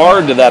in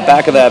hard to that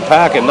back of that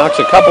pack and knocks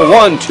a couple,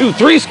 1, 2,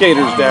 3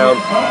 skaters down.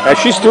 As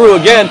she's through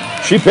again,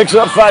 she picks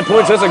up 5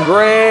 points. That's a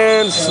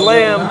grand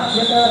slam.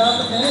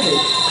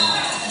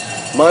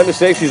 My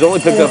mistake, she's only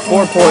picked up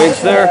 4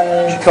 points there.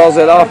 She calls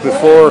that off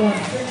before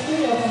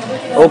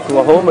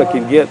Oklahoma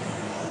can get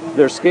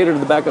their skater to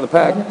the back of the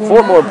pack.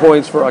 4 more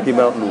points for Rocky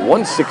Mountain.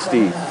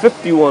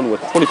 160-51 with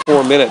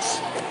 24 minutes,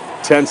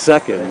 10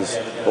 seconds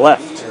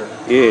left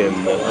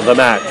in the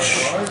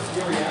match.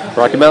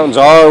 Rocky Mountain's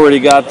already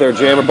got their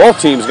jammer. Both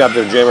teams got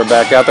their jammer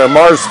back out there.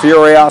 Mars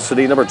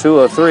Furiosity, number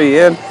 203,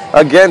 in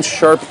against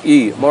Sharp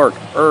E. Mark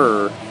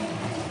for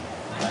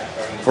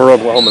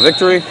Oklahoma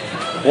victory.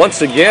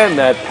 Once again,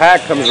 that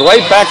pack comes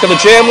right back to the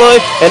jam line,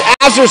 and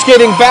as they're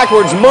skating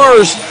backwards,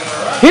 Mars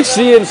hits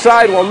the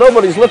inside while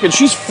nobody's looking.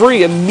 She's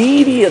free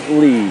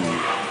immediately.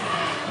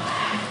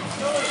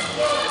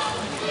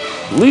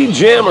 Lead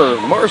jammer,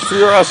 Mars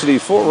Furiosity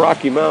for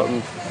Rocky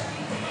Mountain.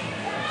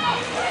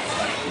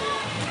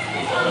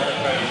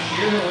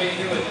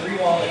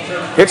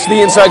 Hits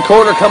the inside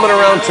corner, coming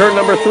around turn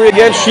number 3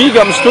 again. She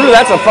comes through.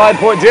 That's a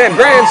 5-point jam.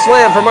 Grand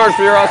slam for Mars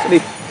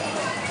Furiosity.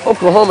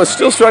 Oklahoma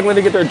still struggling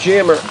to get their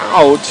jammer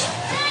out.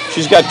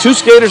 She's got 2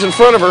 skaters in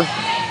front of her.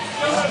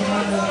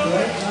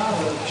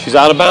 She's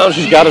out of bounds.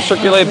 She's got to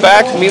circulate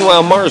back.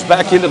 Meanwhile, Mars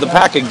back into the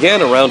pack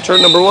again around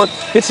turn number 1.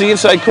 Hits the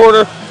inside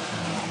corner.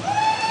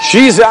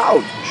 She's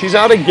out. She's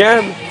out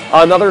again.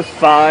 Another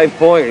 5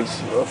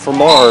 points for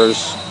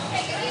Mars.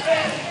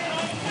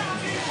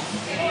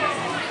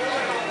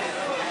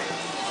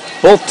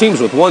 Both teams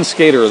with 1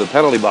 skater in the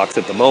penalty box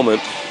at the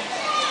moment.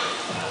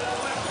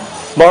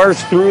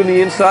 Mars through in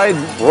the inside,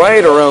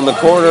 right around the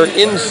corner,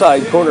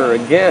 inside corner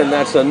again.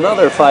 That's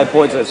another 5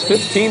 points. That's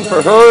 15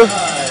 for her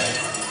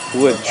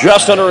with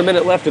just under a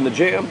minute left in the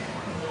jam.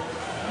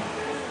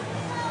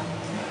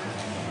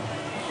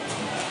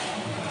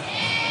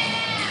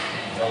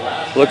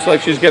 Looks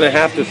like she's going to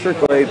have to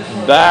circulate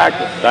back.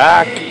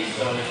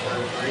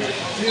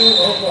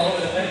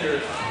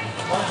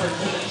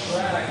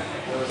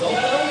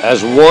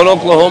 As one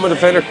Oklahoma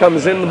defender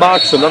comes in the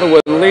box, another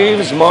one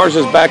leaves. Mars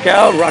is back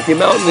out. Rocky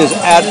Mountain is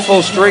at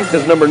full strength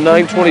as number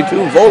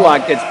 922,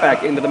 Volok, gets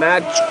back into the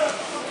match.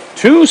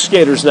 2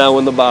 skaters now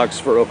in the box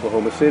for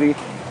Oklahoma City.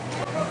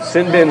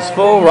 Sin bin's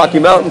full. Rocky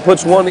Mountain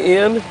puts 1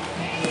 in.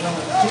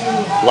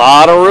 A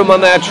lot of room on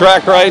that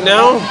track right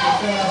now.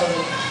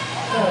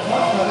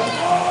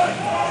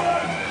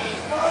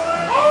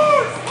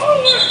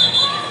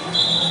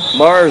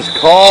 Mars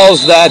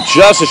calls that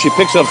just as she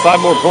picks up 5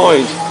 more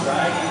points.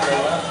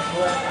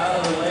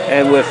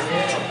 And with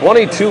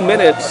 22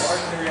 minutes,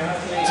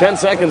 10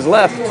 seconds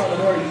left,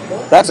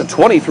 that's a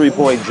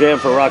 23-point jam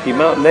for Rocky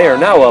Mountain. They are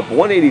now up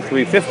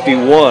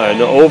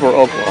 183-51 over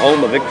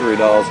Oklahoma Victory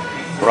Dolls.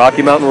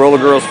 Rocky Mountain Roller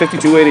Girls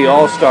 5280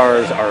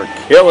 All-Stars are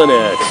killing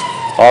it.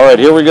 All right,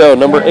 here we go.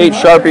 Number 8,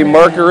 Sharpie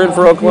Marker in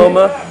for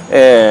Oklahoma.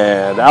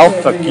 And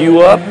Alpha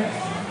Q up.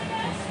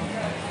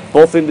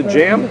 Both into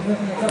jam.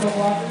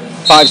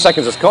 5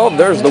 seconds is called.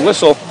 There's the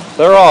whistle.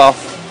 They're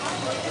off.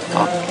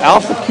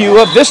 Alpha Q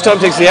up. This time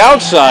takes the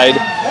outside.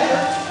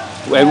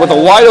 And with a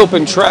wide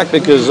open track,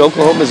 because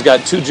Oklahoma's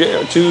got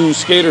two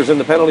skaters in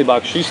the penalty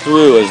box, she's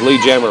through as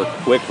lead jammer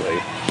quickly.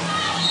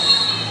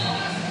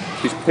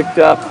 She's picked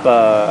up.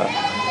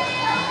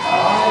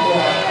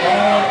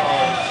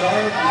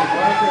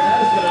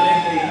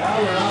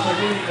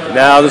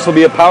 Now this will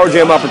be a power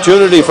jam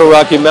opportunity for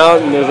Rocky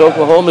Mountain. There's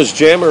Oklahoma's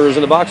jammer is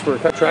in the box for a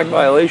cut track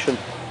violation.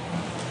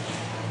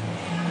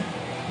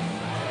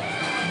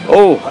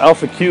 Oh,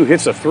 Alpha Q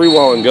hits a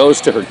 3-wall and goes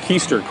to her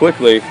keister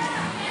quickly.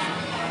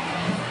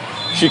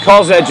 She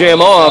calls that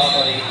jam off.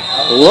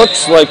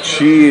 Looks like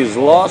she's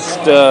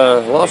lost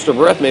her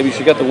breath. Maybe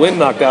she got the wind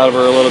knocked out of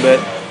her a little bit.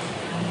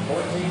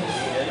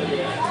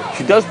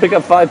 She does pick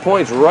up 5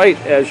 points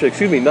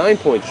 9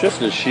 points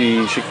just as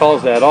she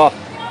calls that off.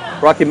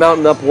 Rocky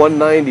Mountain up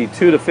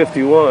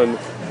 192-51.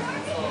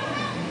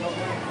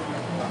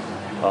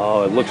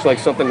 Oh, it looks like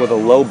something with a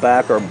low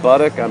back or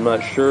buttock. I'm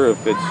not sure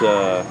if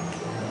it's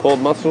pulled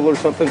muscle or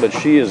something, but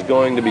she is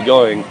going to be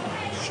going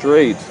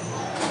straight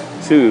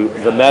to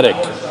the medic.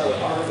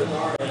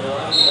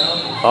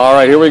 All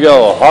right, here we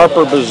go.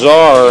 Harper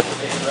Bazaar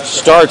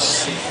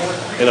starts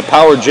in a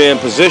power jam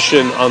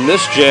position on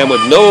this jam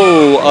with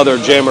no other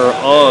jammer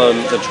on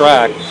the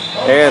track.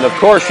 And of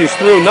course, she's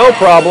through, no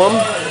problem.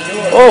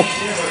 Oh,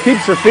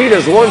 keeps her feet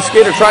as one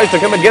skater tries to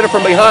come and get her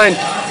from behind.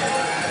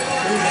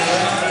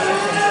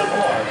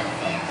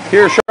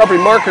 Here, Sharpie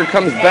Marker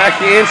comes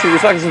back in. She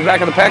recycles back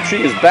in the pack.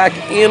 She is back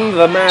in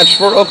the match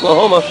for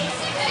Oklahoma.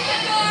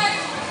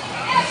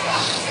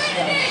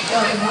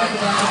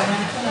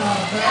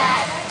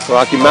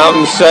 Rocky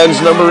Mountain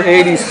sends number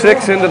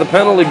 86 into the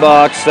penalty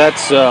box.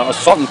 That's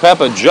Salt and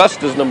Pepper,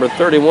 just as number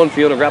 31,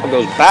 Fiona Grapple,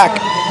 goes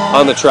back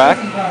on the track.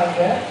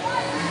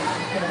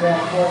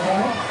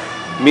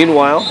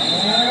 Meanwhile,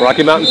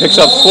 Rocky Mountain picks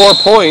up 4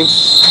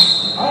 points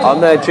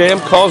on that jam,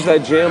 calls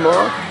that jam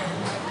off.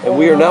 And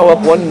we are now up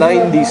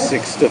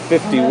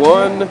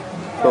 196-51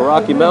 for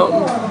Rocky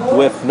Mountain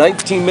with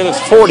 19 minutes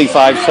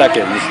 45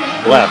 seconds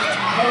left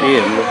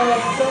in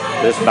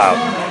this bout.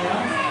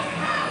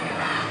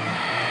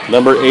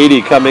 Number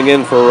 80 coming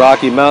in for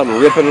Rocky Mountain,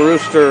 Rippin'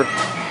 Rooster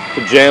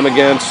to jam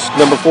against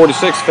number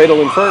 46,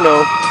 Fatal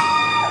Inferno.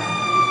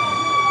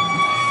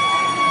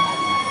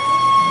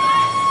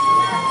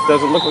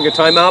 Doesn't look like a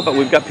timeout, but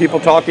we've got people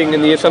talking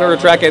in the center of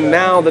the track, and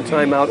now the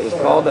timeout is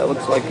called. That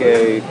looks like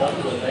that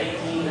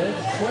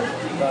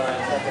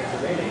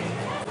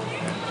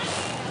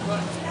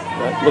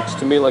looks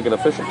to me like an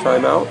official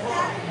timeout.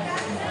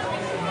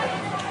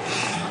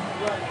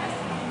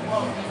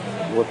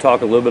 We'll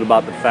talk a little bit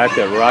about the fact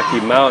that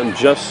Rocky Mountain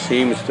just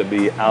seems to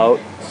be out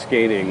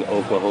skating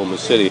Oklahoma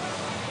City.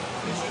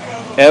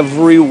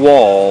 Every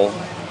wall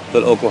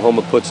that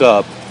Oklahoma puts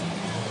up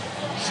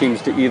seems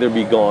to either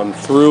be gone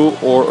through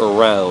or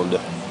around,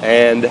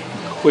 and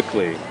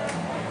quickly.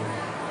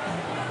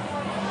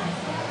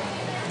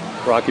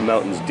 Rocky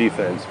Mountain's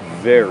defense,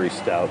 very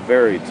stout,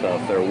 very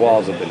tough. Their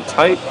walls have been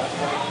tight.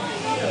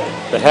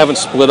 They haven't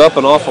split up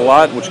an awful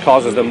lot, which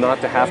causes them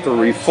not to have to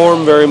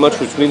reform very much,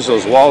 which means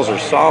those walls are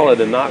solid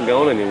and not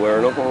going anywhere.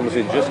 And Oklahoma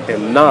City just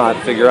cannot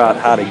figure out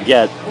how to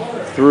get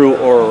through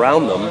or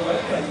around them.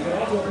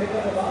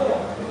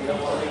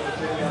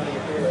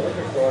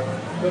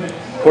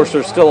 Of course,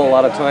 there's still a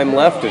lot of time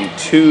left, and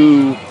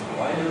two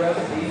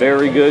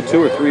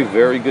or three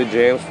very good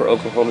jams for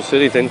Oklahoma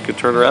City. Things could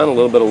turn around, a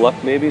little bit of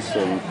luck maybe,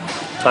 some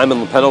time in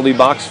the penalty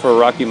box for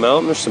Rocky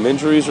Mountain, or some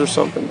injuries or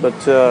something, but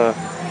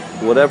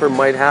whatever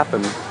might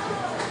happen,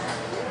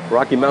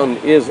 Rocky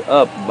Mountain is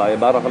up by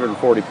about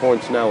 140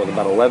 points now with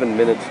about 11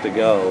 minutes to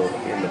go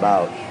in the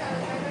bout.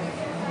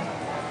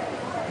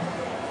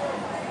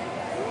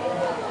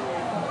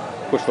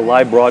 Of course, the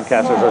live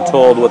broadcasters are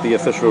told what the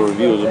official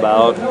review is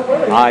about.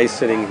 I,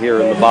 sitting here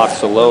in the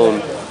box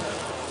alone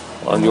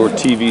on your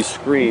TV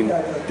screen,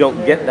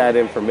 don't get that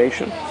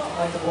information.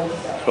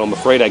 So I'm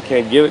afraid I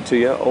can't give it to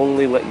you,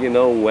 only let you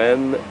know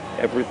when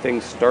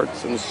everything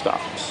starts and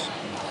stops.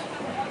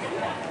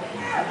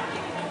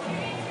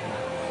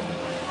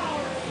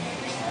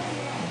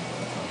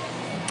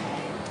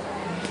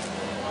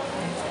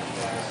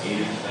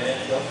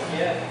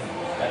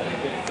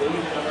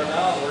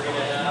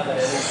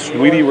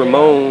 Sweetie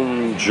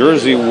Ramone,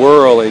 Jersey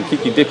Whirl, and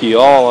Kiki Dicky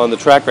all on the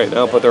track right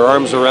now, put their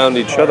arms around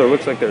each other.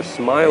 Looks like they're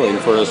smiling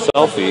for a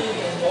selfie.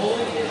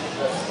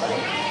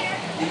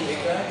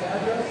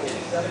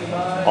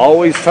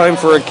 Always time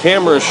for a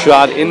camera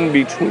shot in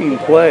between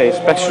play,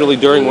 especially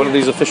during one of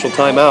these official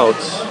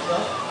timeouts.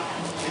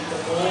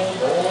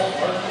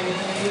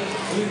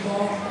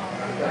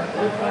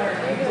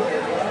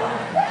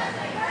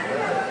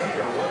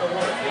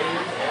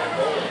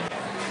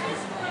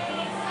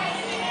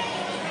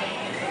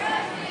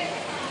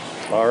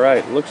 All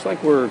right, looks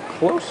like we're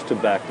close to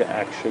back to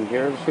action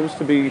here. There seems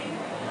to be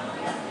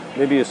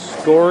maybe a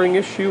scoring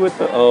issue with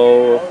the...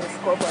 Oh,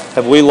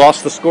 have we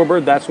lost the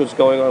scoreboard? That's what's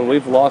going on.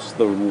 We've lost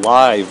the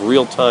live,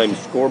 real-time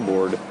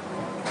scoreboard.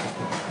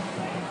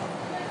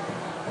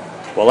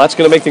 Well, that's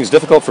going to make things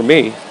difficult for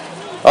me.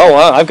 Oh,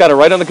 wow, I've got it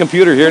right on the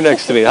computer here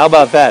next to me. How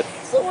about that?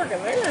 Still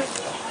working there.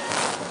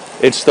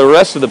 It's the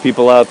rest of the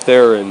people out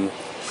there in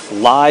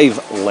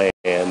live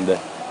land,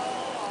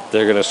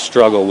 they're going to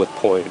struggle with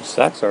points.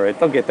 That's all right.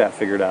 They'll get that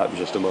figured out in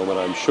just a moment,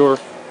 I'm sure.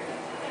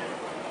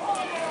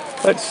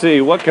 Let's see,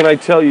 what can I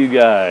tell you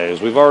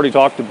guys? We've already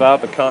talked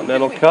about the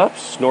Continental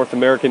Cups. North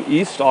American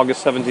East,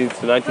 August 17th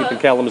to 19th in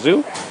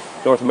Kalamazoo.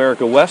 North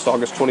America West,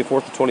 August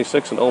 24th to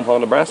 26th in Omaha,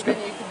 Nebraska.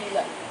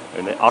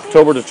 And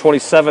October to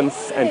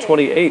 27th and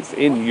 28th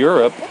in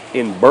Europe,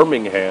 in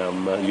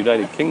Birmingham,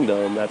 United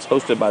Kingdom. That's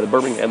hosted by the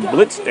Birmingham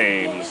Blitz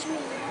Dames.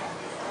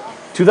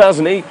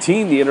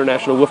 2018, the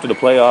International Wifted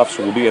Playoffs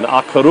will be in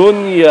A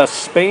Coruña,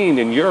 Spain,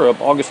 in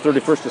Europe, August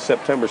 31st to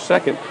September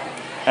 2nd.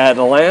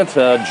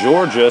 Atlanta,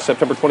 Georgia,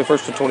 September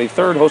 21st to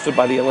 23rd, hosted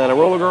by the Atlanta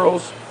Roller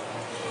Girls.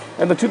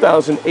 And the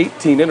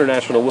 2018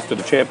 International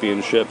Wifted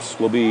Championships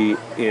will be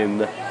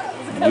in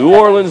New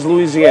Orleans,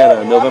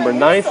 Louisiana, November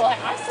 9th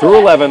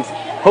through 11th,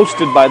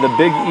 hosted by the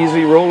Big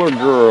Easy Roller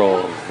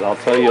Girls. I'll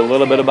tell you a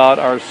little bit about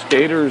our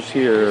skaters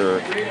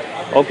here.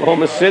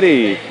 Oklahoma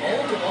City,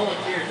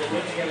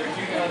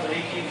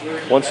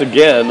 once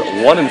again,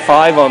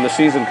 1-5 on the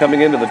season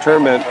coming into the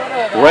tournament,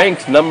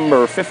 ranked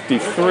number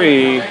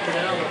 53.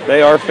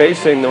 They are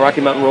facing the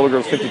Rocky Mountain Roller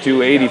Girls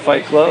 5280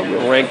 Fight Club,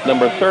 ranked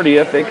number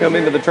 30th. They come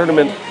into the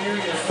tournament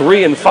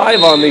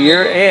 3-5 on the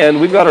year, and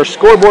we've got our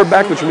scoreboard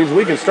back, which means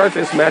we can start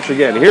this match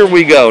again. Here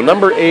we go.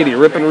 Number 80,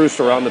 Rippin'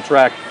 Rooster on the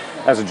track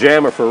as a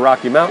jammer for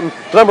Rocky Mountain.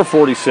 Number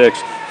 46,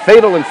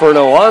 Fatal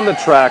Inferno on the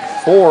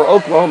track for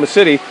Oklahoma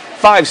City.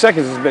 5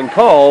 seconds has been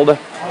called.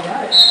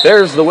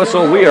 There's the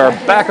whistle. We are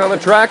back on the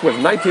track with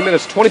 19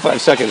 minutes,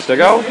 25 seconds to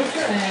go.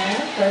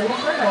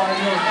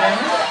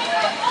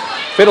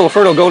 Fatal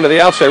Inferno going to the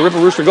outside,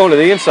 Rippin' Rooster going to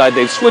the inside.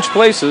 They've switched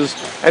places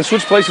and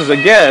switched places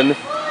again.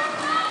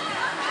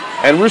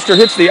 And Rooster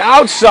hits the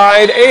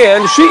outside,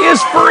 and she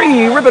is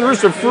free. Rippin'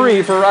 Rooster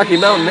free for Rocky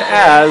Mountain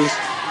as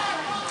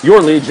your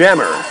lead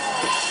jammer.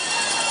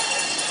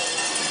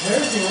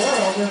 Jersey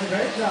World doing a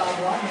great job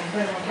blocking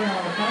Fatal Inferno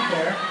on the front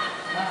there.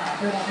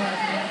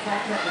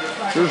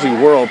 Jersey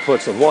World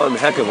puts one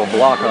heck of a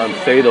block on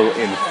Fatal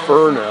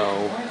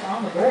Inferno.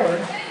 On the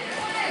board.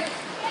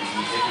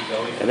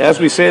 And as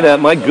we say that,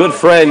 my good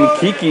friend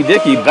Kiki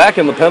Dickey back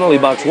in the penalty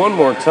box one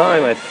more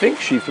time. I think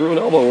she threw an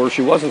elbow where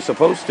she wasn't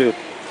supposed to.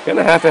 Going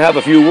to have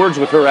a few words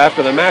with her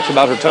after the match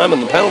about her time in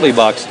the penalty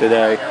box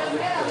today.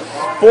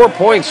 4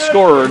 points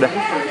scored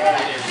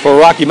for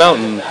Rocky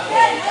Mountain.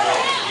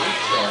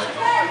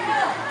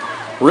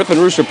 Rippin'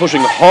 Rooster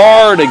pushing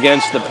hard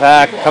against the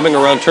pack, coming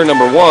around turn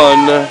number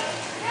 1.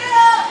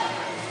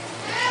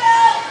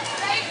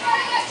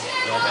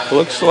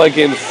 Looks like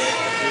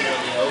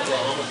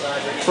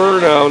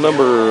Inferno,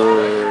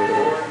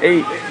 number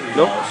 8,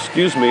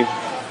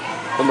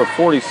 number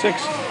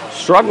 46,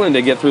 struggling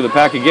to get through the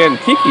pack again.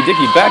 Kiki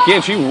Dickey back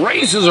in. She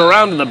races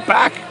around to the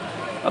back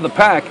of the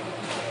pack,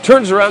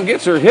 turns around,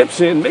 gets her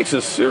hips in, makes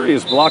a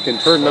serious block in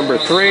turn number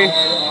 3.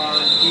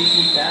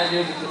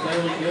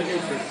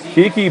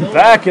 Kiki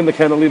back in the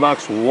penalty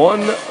box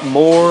one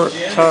more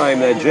time.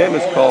 That jam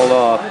is called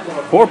off.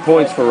 4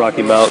 points for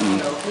Rocky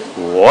Mountain.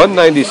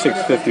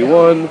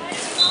 196-51.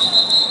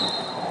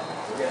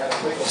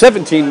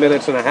 17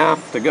 minutes and a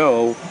half to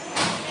go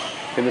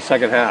in the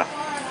second half.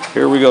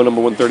 Here we go,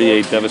 number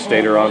 138,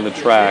 Devastator on the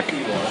track.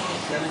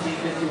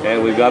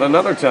 And we've got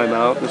another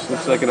timeout. This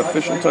looks like an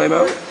official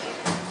timeout.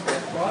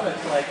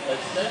 Products like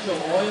essential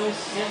oils,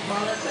 skin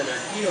products, and our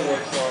keto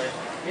works line.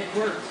 It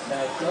works.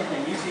 Now something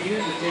you can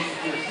use to take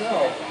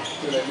yourself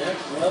to the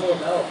next level of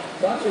health.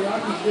 Dr.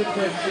 Rocky's good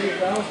friend Steve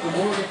Fowles for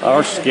more.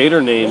 Our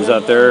skater names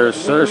out there.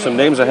 So there's some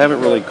names I haven't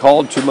really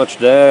called too much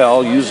today.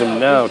 I'll use them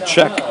now.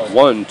 Check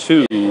 1,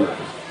 2.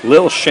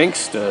 Lil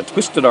Shanksta,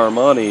 Twisted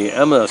Armani,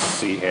 Emma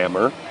C.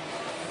 Hammer,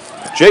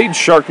 Jade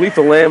Shark,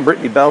 Lethal Lamb,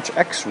 Brittany Belch,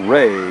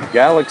 X-Ray,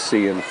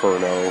 Galaxy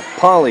Inferno,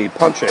 Polly,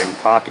 Punching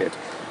Pocket,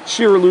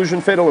 Sheer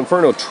Illusion, Fatal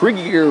Inferno,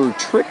 Trigger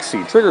Trixie,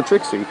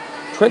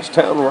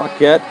 Trenchtown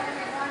Rockette,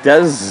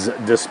 Des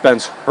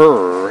Dispense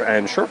Her,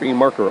 and Sharpie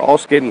Marker, all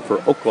skating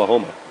for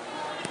Oklahoma.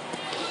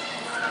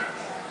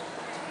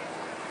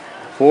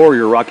 For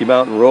your Rocky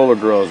Mountain Roller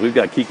Girls, we've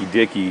got Kiki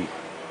Dickey,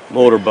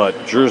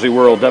 Motorbutt, Jersey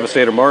World,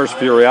 Devastator, Mars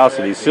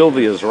Furiosity,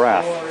 Sylvia's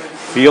Wrath,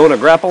 Fiona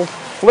Grapple,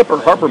 Flipper,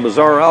 Harper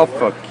Bazaar, I'll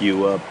fuck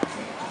you up,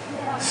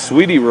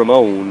 Sweetie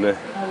Ramone,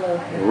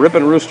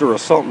 Rippin' Rooster,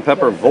 Assault and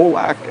Pepper,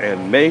 Volak,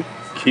 and May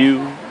Q.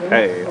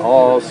 Hay,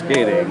 all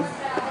skating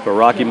for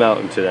Rocky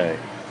Mountain today.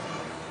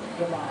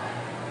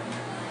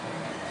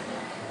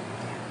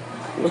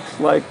 Looks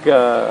like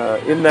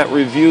in that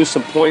review,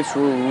 some points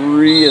were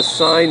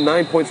reassigned.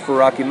 9 points for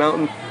Rocky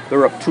Mountain.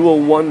 They're up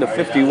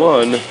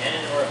 201-51.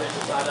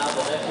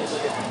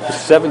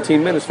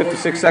 17 minutes,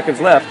 56 seconds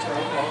left.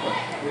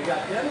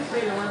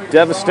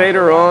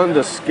 Devastator on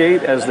to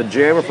skate as the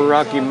jammer for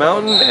Rocky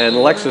Mountain, and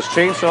Lexus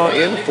Chainsaw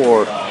in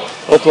for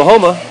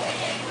Oklahoma.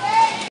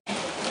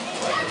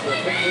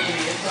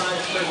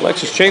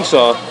 Lexus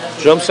Chainsaw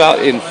jumps out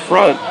in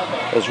front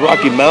as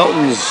Rocky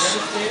Mountain's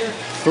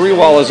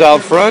 3-wall is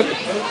out front.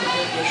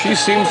 She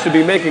seems to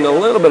be making a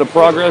little bit of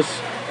progress,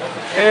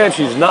 and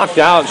she's knocked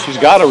out. She's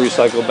got to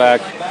recycle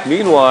back.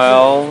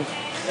 Meanwhile,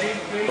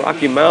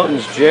 Rocky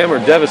Mountain's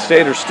Jammer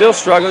Devastator still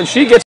struggling.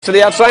 She gets to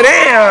the outside,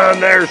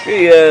 and there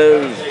she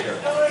is.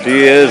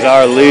 She is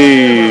our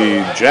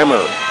lead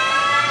Jammer.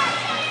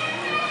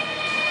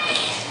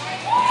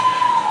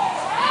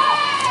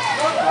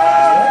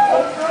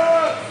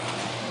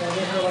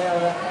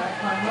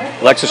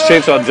 Alexis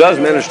Chainsaw does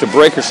manage to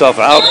break herself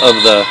out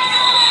of the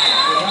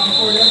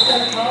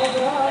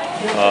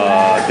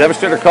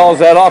Devastator calls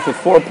that off with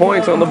 4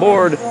 points on the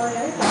board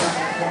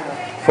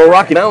for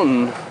Rocky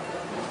Mountain.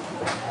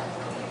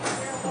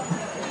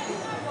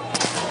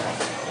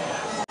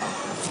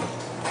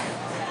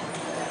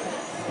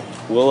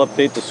 We'll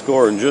update the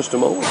score in just a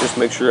moment. Just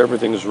make sure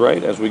everything is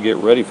right as we get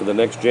ready for the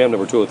next jam,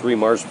 number 203,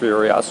 Mars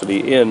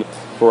Furiosity in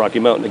for Rocky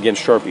Mountain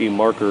against Sharp E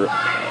Marker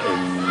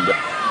in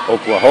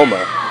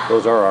Oklahoma.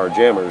 Those are our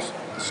jammers.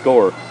 The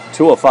score,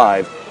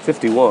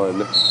 205-51.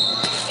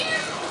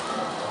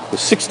 With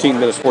 16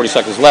 minutes, 40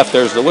 seconds left.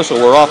 There's the whistle.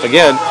 We're off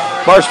again.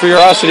 Mars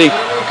Furiosity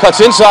cuts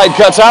inside,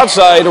 cuts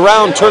outside.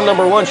 Around turn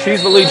number 1,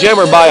 she's the lead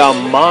jammer by a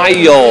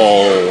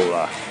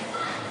mile.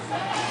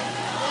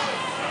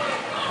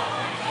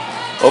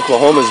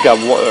 Oklahoma's got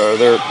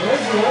their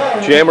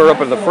jammer up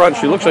in the front.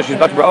 She looks like she's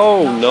about to...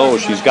 Oh, no,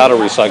 she's got to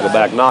recycle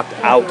back. Knocked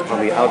out on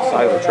the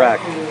outside of the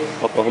track.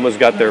 Oklahoma's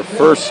got their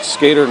first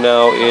skater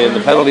now in the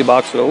penalty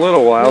box in a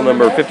little while.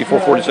 Number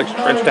 5446,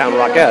 Trenchtown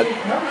Rockette.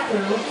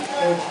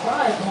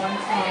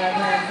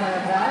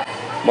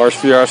 Mars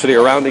Furiosity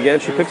around again.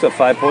 She picks up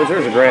 5 points.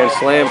 There's a grand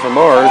slam for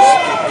Mars.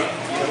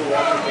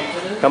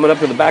 Coming up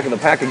to the back of the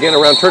pack again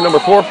around turn number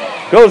 4.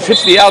 Goes,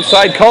 hits the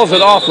outside, calls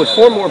it off with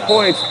 4 more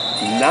points.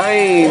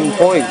 9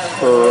 points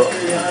for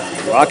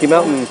Rocky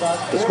Mountain.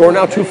 The score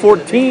now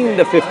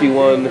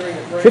 214-51.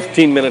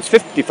 15 minutes,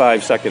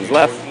 55 seconds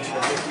left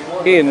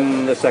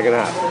in the second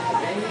half.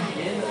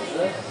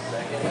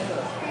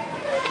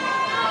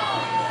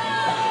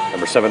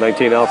 Number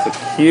 719, Alpha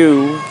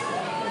Q.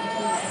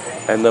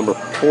 And number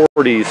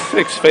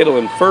 46, Fatal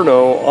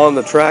Inferno, on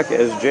the track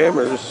as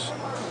jammers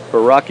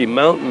for Rocky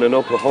Mountain and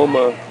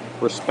Oklahoma,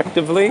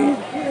 respectively.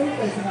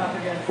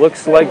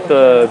 Looks like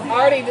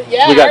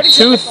we got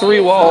 2 3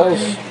 walls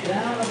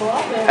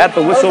at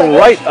the whistle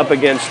right up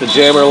against the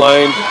jammer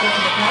line.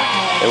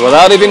 And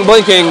without even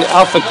blinking,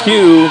 Alpha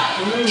Q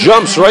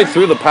jumps right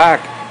through the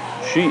pack.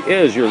 She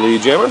is your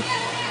lead jammer.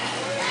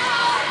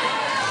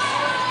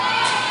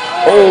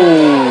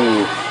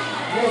 Oh.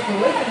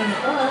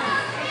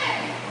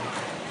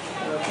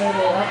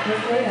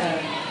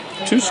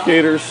 2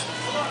 skaters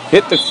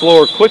hit the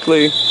floor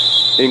quickly,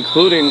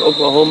 including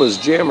Oklahoma's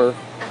jammer.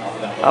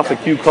 Alpha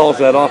Q calls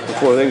that off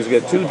before things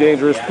get too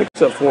dangerous,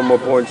 picks up 4 more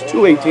points,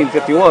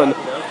 218-51,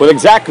 with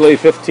exactly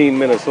 15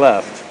 minutes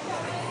left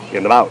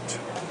in the bout.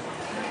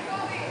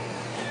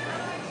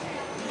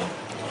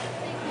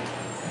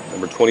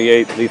 Number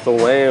 28, Lethal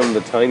Lamb,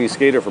 the tiny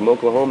skater from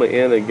Oklahoma,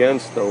 in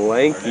against the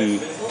lanky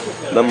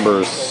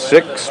number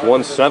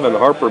 617,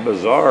 Harper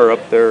Bazaar,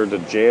 up there to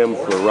jam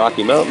for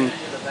Rocky Mountain.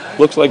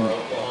 Looks like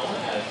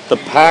the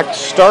pack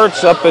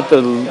starts up at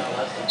the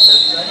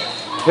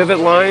pivot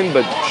line,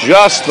 but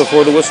just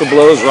before the whistle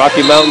blows,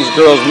 Rocky Mountain's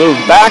girls move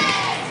back.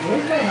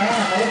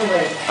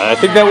 I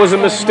think that was a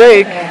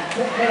mistake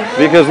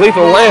because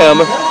Lethal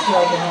Lamb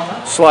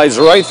slides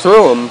right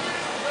through him.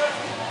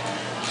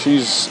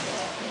 She's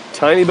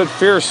tiny but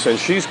fierce, and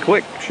she's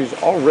quick. She's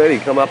already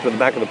come up to the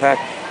back of the pack.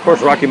 Of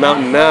course, Rocky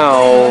Mountain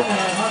now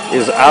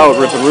is out.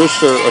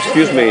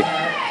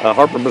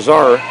 Harper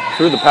Bazaar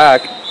through the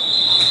pack.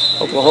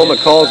 Oklahoma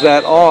calls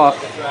that off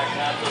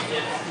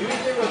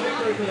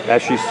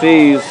as she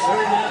sees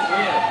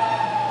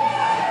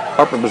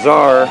Harper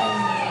Bazaar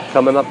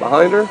coming up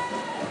behind her.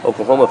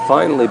 Oklahoma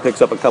finally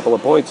picks up a couple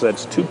of points.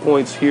 That's 2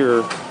 points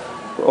here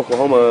for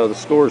Oklahoma. The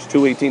score is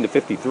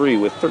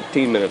 218-53 with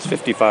 13 minutes,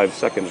 55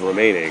 seconds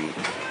remaining.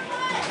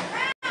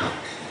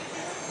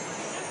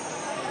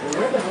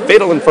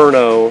 Fatal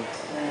Inferno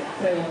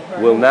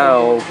will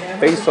now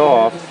face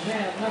off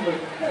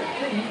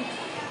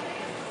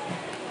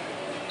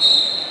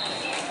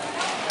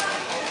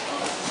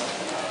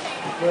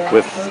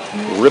with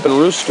Rippin'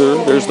 Rooster.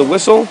 There's the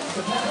whistle.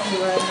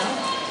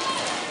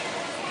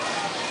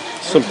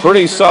 Some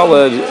pretty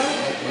solid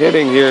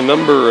hitting here.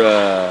 Number,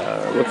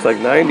 looks like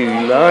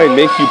 99,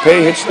 Make You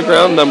Pay, hits the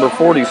ground. Number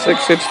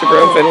 46 hits the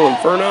ground, Fatal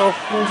Inferno.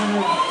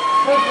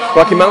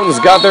 Rocky Mountain's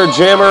got their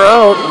jammer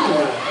out.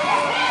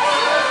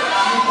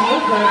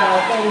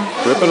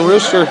 Rippin'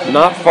 Rooster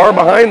not far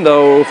behind,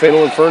 though.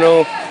 Fatal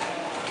Inferno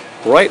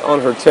right on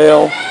her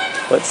tail.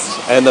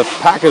 And the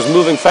pack is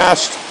moving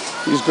fast.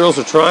 These girls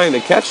are trying to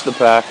catch the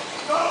pack.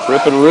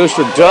 Rippin'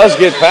 Rooster does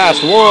get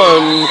past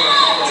 1,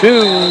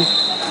 2.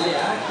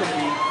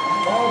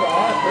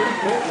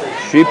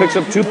 She picks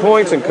up 2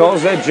 points and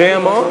calls that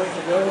jam off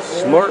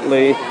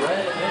smartly,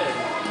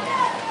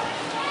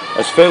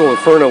 as Fatal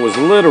Inferno was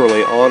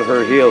literally on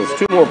her heels.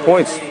 2 more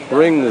points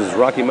brings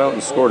Rocky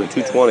Mountain score to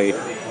 220.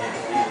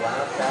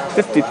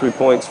 53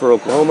 points for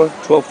Oklahoma,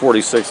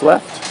 12:46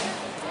 left.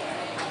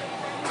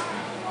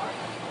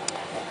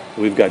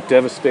 We've got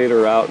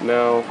Devastator out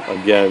now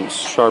against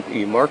Sharp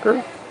E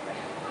Marker.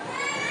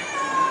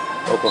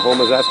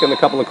 Oklahoma's asking a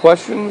couple of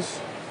questions.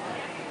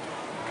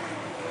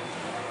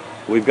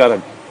 We've got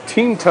a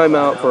team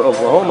timeout for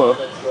Oklahoma.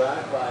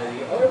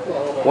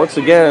 Once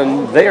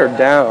again, they are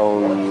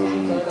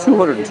down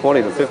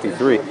 220 to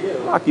 53.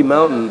 Rocky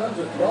Mountain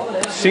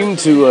seemed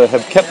to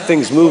have kept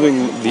things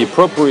moving the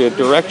appropriate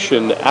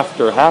direction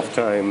after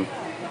halftime.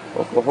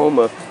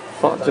 Oklahoma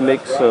thought to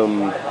make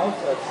some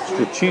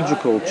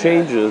strategical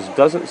changes,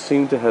 doesn't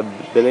seem to have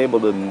been able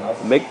to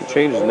make the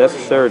changes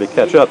necessary to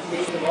catch up.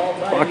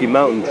 Rocky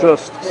Mountain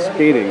just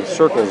skating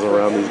circles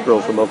around these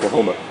girls from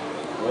Oklahoma.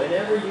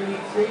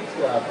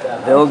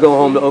 They'll go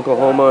home to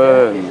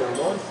Oklahoma and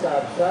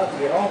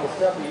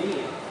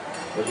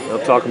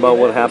they'll talk about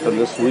what happened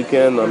this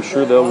weekend. I'm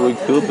sure they'll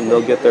recoup and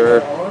they'll get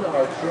their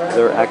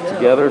act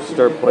together,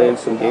 start playing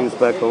some games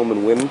back home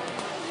and win.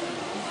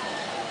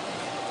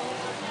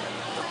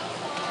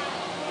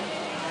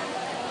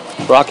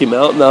 Rocky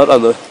Mountain out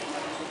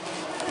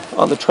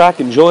on the track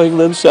enjoying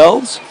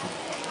themselves.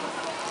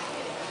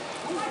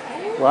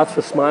 Lots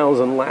of smiles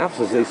and laughs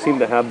as they seem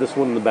to have this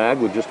one in the bag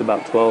with just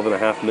about 12 and a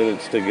half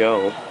minutes to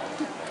go.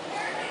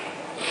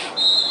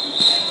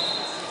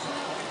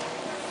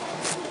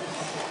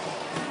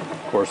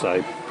 Of course,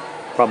 I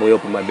probably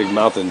opened my big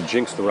mouth and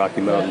jinxed the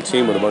Rocky Mountain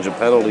team with a bunch of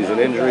penalties and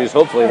injuries.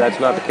 Hopefully that's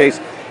not the case.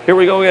 Here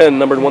we go again,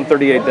 numbered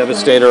 138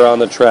 Devastator on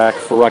the track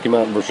for Rocky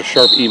Mountain versus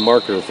Sharp E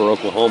Marker for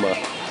Oklahoma.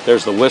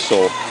 There's the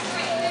whistle.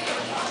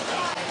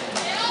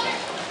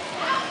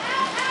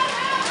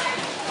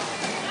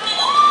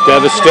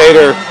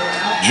 Devastator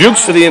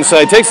jukes to the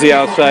inside, takes the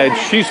outside.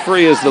 She's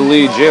free as the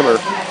lead jammer.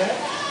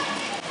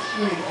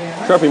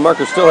 Sharp E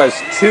Marker still has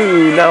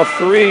 2, now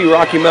 3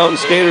 Rocky Mountain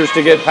skaters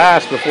to get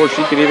past before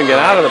she can even get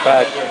out of the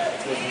pack.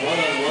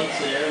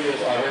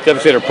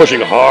 Devastator pushing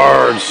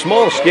hard.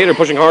 Small skater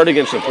pushing hard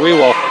against the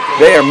 3-wall.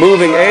 They are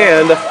moving,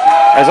 and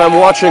as I'm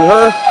watching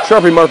her,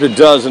 Sharp E Marker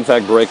does, in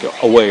fact, break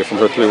away from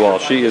her 3-wall.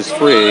 She is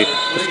free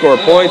to score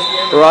points.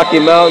 Rocky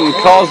Mountain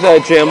calls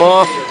that jam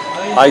off.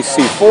 I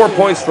see 4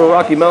 points for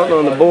Rocky Mountain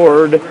on the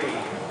board.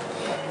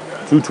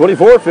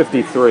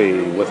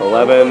 224-53 with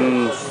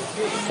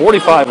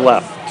 11:45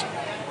 left.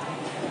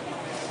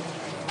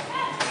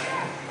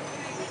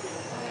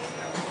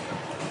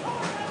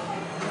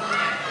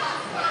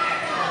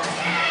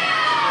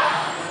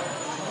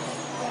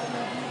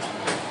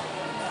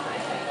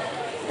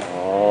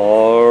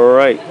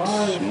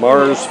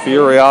 Mars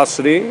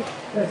Furiosity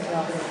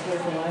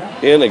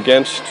in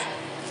against,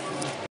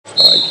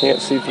 I can't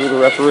see through the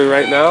referee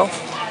right now,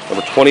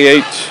 number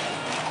 28,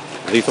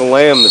 Lethal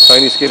Lamb, the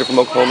tiny skater from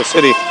Oklahoma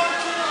City.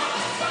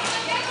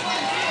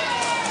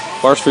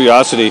 Mars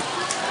Furiosity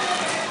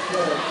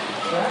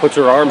puts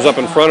her arms up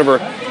in front of her,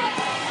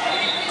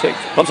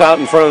 pumps out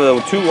in front of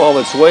the 2-wall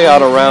that's way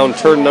out around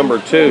turn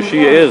number 2.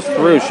 She is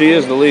through. She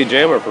is the lead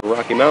jammer for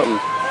Rocky Mountain,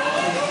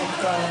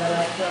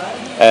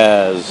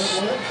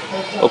 as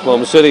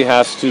Oklahoma City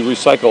has to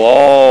recycle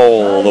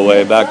all the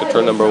way back to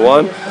turn number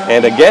 1,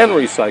 and again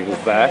recycles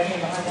back.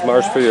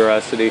 Mars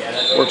Furiosity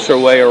works her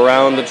way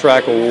around the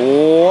track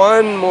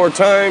one more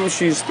time.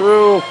 She's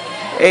through,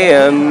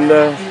 and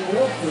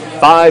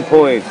 5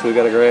 points. We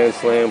got a grand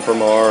slam for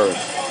Mars.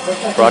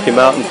 Rocky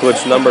Mountain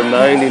puts number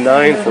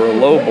 99 for a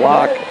low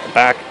block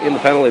back in the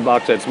penalty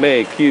box. That's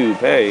May Q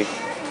Pay.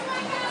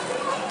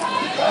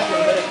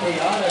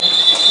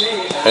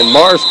 And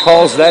Mars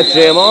calls that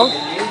jam off,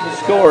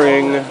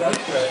 scoring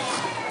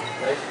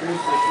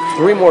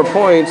 3 more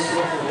points.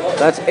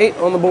 That's 8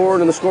 on the board,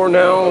 and the score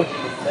now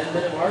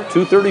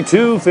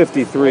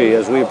 232-53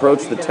 as we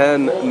approach the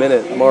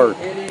 10-minute mark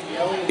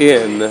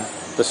in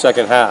the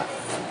second half.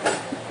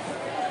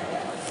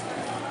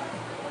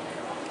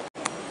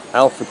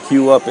 Alpha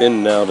Q up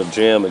in now to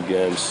jam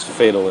against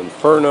Fatal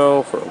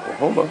Inferno for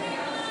Oklahoma.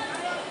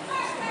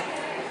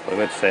 I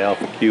meant to say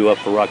Alpha Q up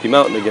for Rocky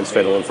Mountain against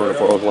Fatal Inferno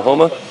for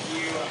Oklahoma.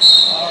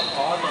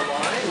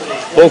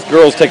 Both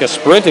girls take a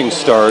sprinting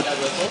start.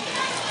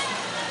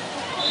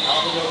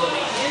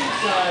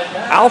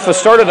 Alpha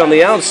started on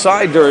the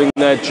outside during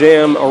that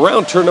jam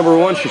around turn number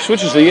 1. She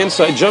switches to the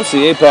inside, jumps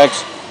the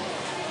apex,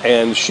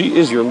 and she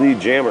is your lead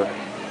jammer.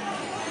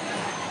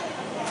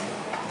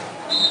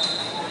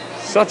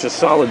 Such a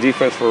solid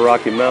defense for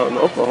Rocky Mountain.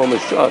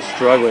 Oklahoma's just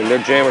struggling. Their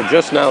jammer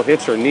just now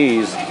hits her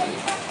knees.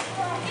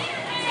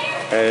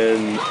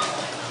 And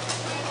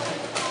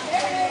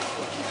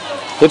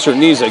hits her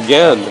knees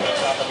again.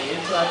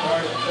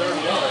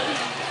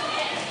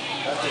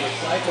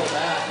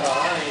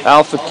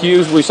 Alpha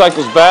Q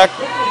recycles back.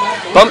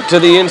 Bump to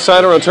the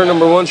insider on turn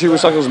number 1. She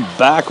recycles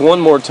back one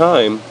more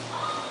time.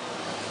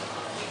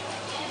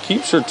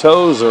 Keeps her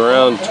toes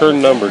around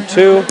turn number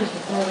 2.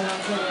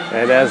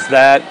 And as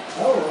that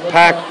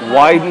pack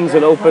widens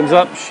and opens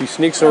up, she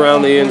sneaks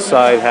around the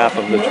inside half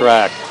of the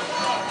track.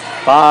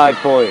 5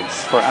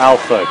 points for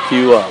Alpha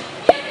Q up.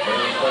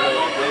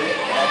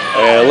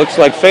 And it looks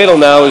like Fatal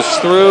now is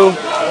through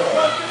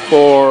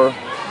for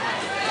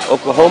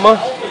Oklahoma.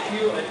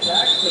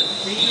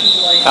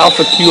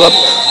 Alpha Q up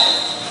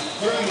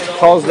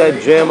calls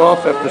that jam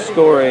off after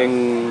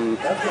scoring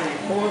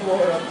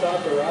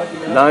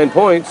 9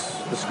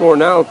 points. The score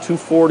now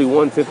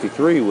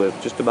 241-53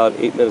 with just about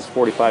 8 minutes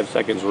 45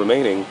 seconds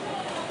remaining.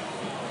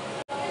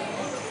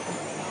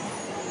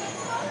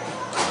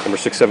 Number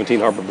 617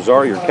 Harper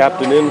Bazaar, your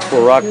captain in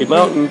for Rocky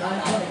Mountain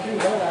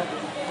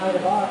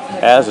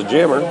as a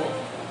jammer.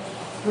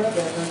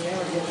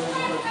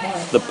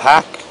 The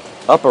pack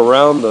up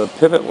around the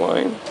pivot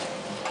line.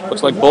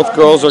 Looks like both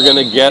girls are going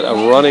to get a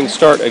running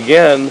start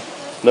again.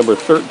 Number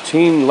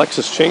 13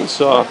 Lexus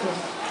Chainsaw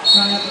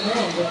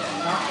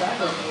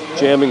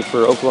jamming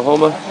for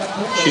Oklahoma.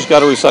 She's got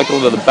to recycle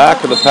to the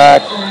back of the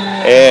pack,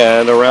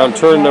 and around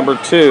turn number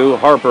 2,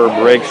 Harper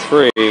breaks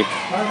free.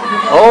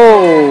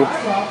 Oh!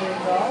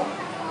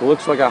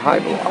 Looks like a high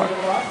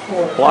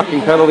block.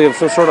 Blocking penalty of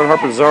some sort on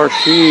Harper Bazaar.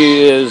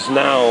 She is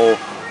now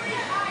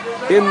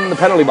in the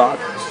penalty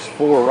box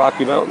for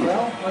Rocky Mountain.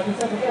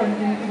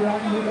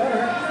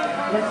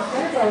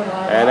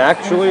 And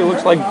actually, it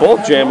looks like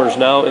both jammers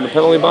now in the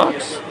penalty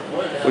box,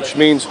 which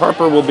means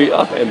Harper will be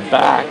up and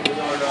back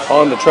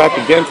on the track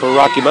again for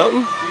Rocky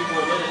Mountain.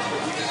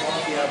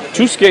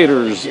 2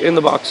 skaters in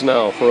the box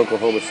now for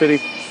Oklahoma City.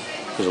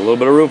 There's a little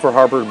bit of room for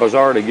Harper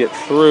Bazaar to get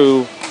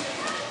through.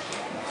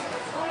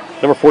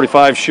 Number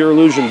 45, Sheer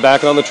Illusion,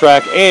 back on the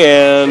track.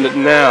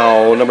 And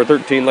now, number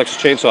 13, Lexus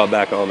Chainsaw,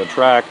 back on the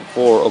track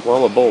for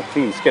Oklahoma. Both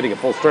teams skating at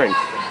full strength.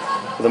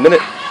 With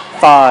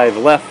 1:05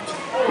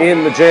 left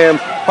in the jam,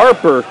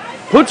 Harper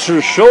puts her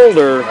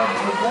shoulder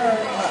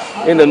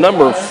into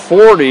number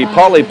 40,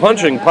 Polly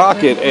Punching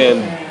Pocket,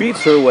 and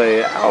beats her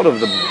way out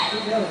of the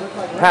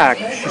pack.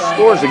 She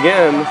scores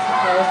again.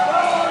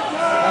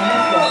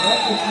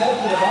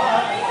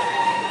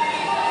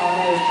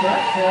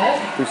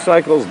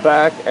 Recycles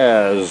back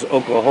as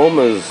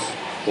Oklahoma's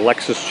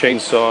Lexus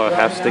Chainsaw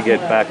has to get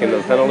back into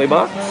the penalty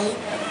box.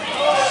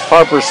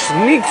 Harper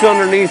sneaks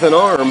underneath an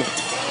arm,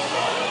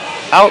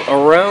 out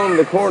around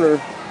the corner.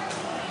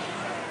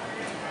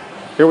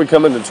 Here we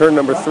come into turn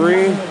number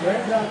 3.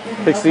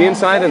 Picks the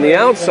inside and the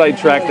outside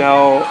track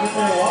now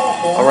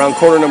around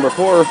corner number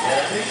 4.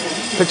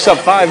 Picks up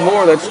 5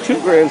 more. That's 2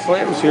 grand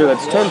slams here.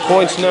 That's 10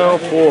 points now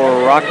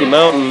for Rocky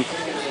Mountain,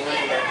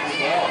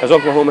 as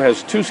Oklahoma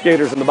has 2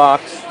 skaters in the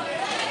box.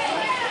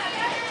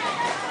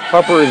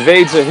 Harper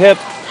evades a hip,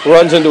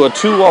 runs into a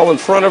 2-wall in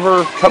front of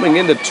her, coming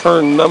into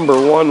turn number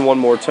 1 one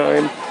more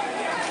time.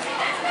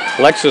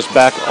 Lexus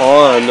back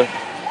on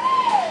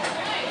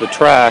the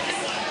track.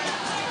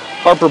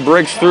 Harper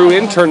breaks through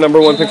in turn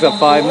number 1, picks up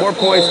 5 more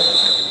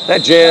points.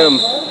 That jam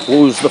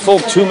was the full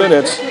 2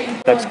 minutes.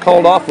 That's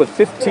called off with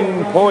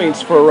 15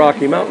 points for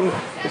Rocky Mountain.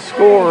 The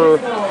score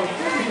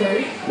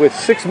with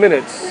 6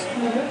 minutes,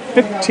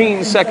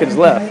 15 seconds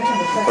left.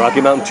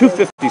 Rocky Mountain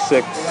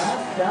 256,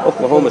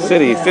 Oklahoma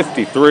City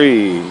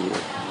 53.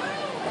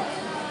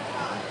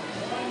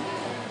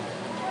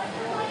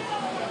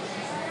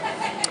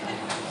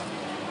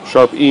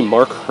 Sharp E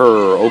mark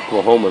her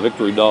Oklahoma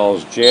Victory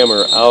Dolls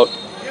jammer out.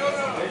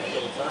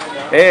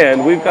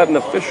 And we've got an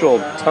official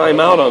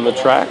timeout on the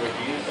track.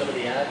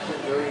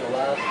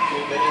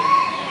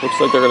 Looks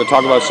like they're going to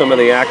talk about some of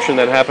the action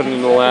that happened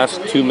in the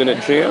last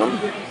 2-minute jam.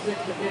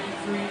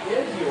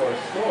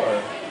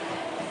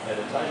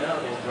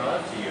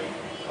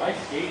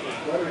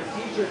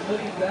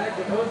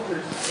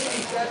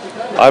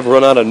 I've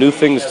run out of new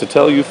things to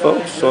tell you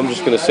folks, so I'm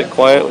just going to sit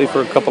quietly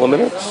for a couple of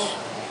minutes.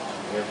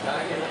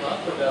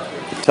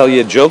 I'll tell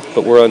you a joke,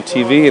 but we're on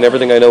TV and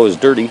everything I know is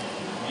dirty.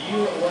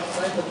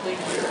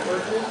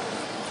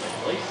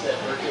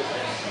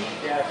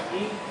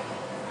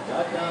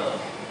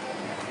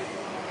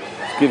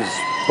 Gives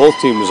both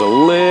teams a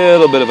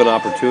little bit of an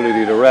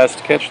opportunity to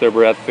rest, catch their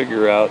breath,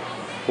 figure out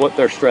what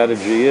their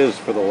strategy is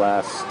for the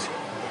last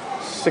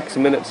 6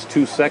 minutes,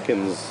 2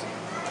 seconds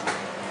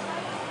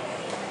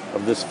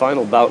of this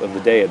final bout of the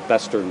day at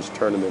Besterns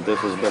tournament. This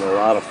has been a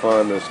lot of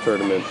fun, this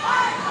tournament.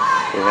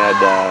 We had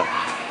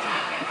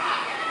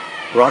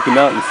Rocky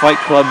Mountain Fight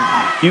Club,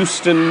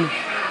 Houston,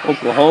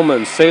 Oklahoma,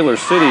 and Sailor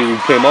City, who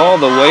came all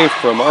the way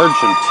from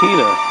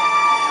Argentina.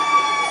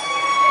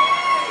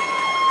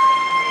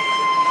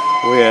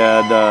 We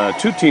had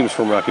 2 teams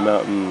from Rocky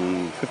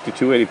Mountain,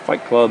 5280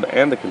 Fight Club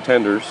and the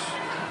Contenders.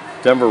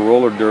 Denver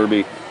Roller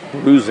Derby,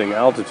 Bruising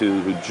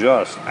Altitude, who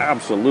just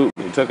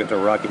absolutely took it to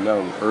Rocky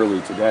Mountain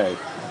early today.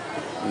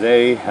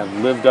 They have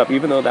lived up,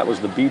 even though that was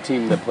the B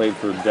team that played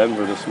for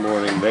Denver this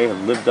morning, they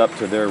have lived up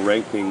to their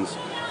rankings.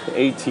 The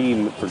A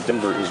team for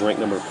Denver is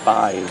ranked number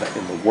 5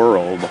 in the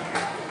world.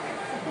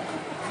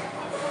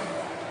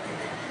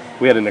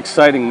 We had an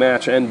exciting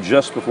match, and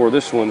just before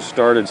this one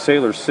started,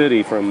 Sailor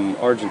City from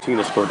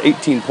Argentina scored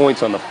 18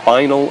 points on the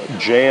final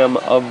jam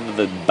of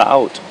the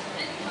bout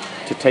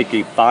to take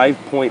a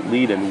 5-point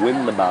lead and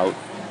win the bout.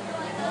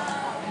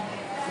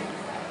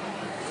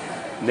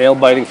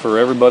 Nail-biting for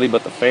everybody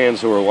but the fans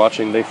who were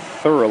watching. They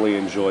thoroughly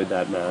enjoyed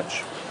that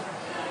match.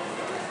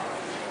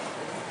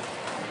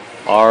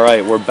 All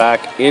right, we're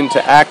back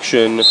into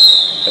action.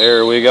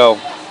 There we go.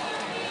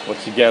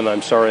 Once again,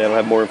 I'm sorry I don't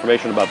have more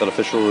information about that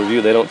official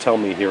review. They don't tell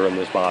me here in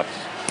this box.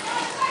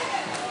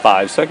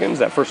 5 seconds.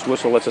 That first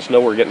whistle lets us know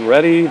we're getting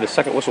ready. The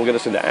second whistle will get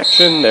us into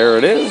action. There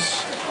it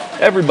is.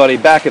 Everybody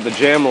back at the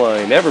jam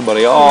line.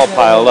 Everybody all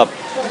piled up,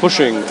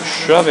 pushing,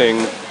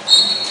 shoving,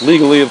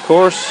 legally, of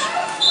course.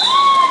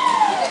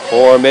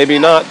 Or maybe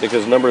not,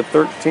 because number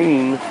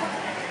 13,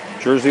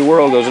 Jersey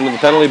World, goes into the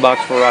penalty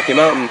box for Rocky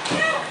Mountain.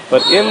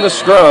 But in the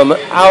scrum,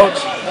 out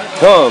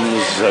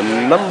comes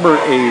number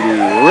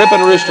 80.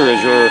 Rippin' Rooster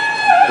is your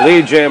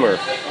lead jammer.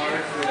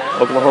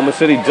 Oklahoma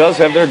City does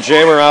have their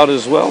jammer out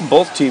as well.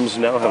 Both teams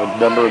now have a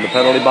number in the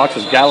penalty box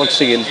as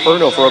Galaxy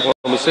Inferno for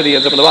Oklahoma City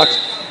ends up in the box.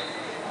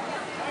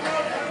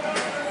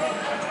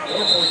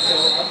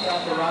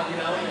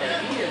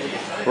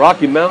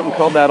 Rocky Mountain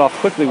called that off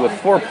quickly with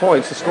 4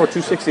 points to score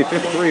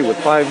 260-53 with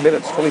 5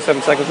 minutes,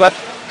 27 seconds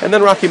left. And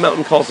then Rocky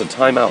Mountain calls a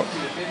timeout.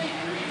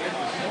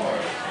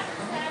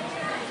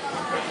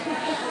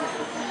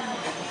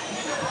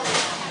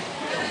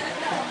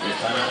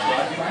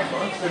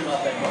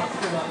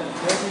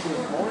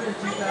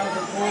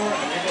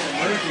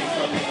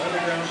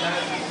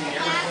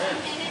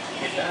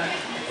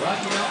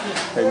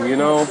 And you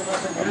know,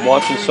 I'm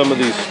watching some of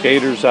these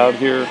skaters out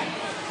here.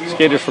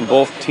 Skaters from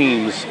both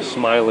teams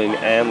smiling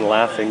and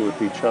laughing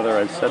with each other.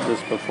 I've said this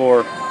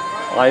before.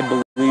 I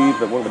believe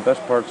that one of the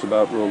best parts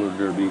about roller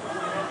derby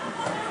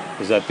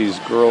is that these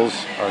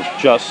girls are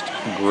just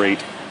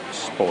great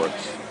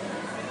sports.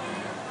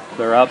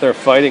 They're out there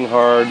fighting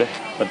hard,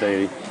 but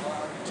they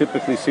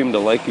typically seem to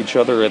like each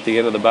other at the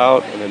end of the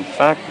bout. And in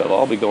fact, they'll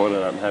all be going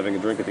out and having a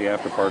drink at the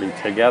after party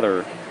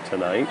together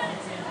tonight.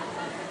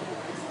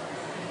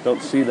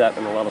 Don't see that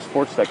in a lot of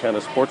sports, that kind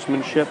of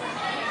sportsmanship.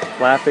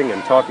 Laughing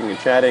and talking and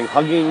chatting,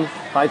 hugging,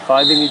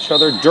 high-fiving each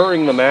other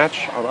during the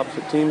match on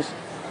opposite teams.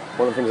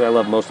 One of the things I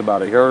love most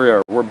about it. Here we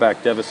are, we're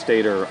back,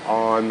 Devastator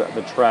on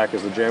the track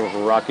as the jammer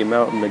for Rocky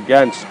Mountain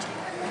against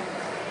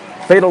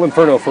Fatal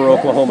Inferno for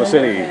Oklahoma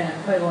City.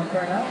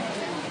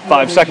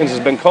 5 seconds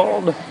has been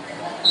called.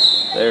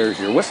 There's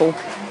your whistle.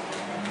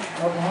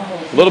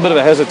 A little bit of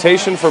a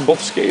hesitation for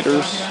both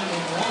skaters.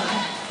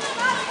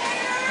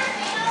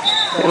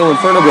 Fatal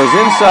Inferno goes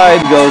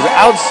inside, goes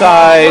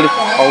outside,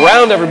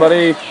 around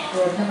everybody,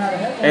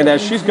 and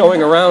as she's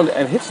going around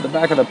and hits the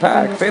back of the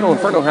pack, Fatal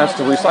Inferno has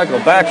to recycle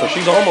back, so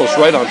she's almost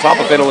right on top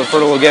of Fatal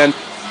Inferno again.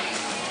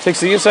 Takes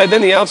the inside,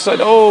 then the outside.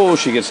 Oh,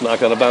 she gets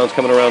knocked out of bounds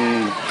coming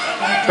around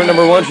turn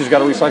number 1. She's got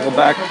to recycle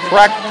back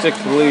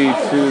practically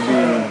to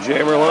the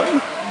jammer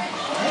line.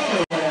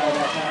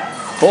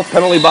 Both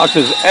penalty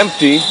boxes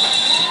empty.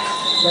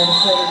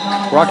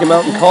 Rocky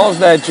Mountain calls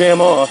that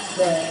jam off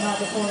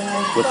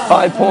with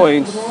 5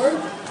 points.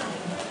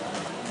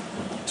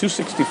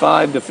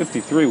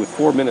 265-53 with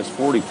 4 minutes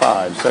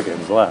 45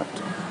 seconds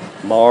left.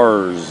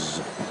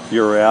 Mars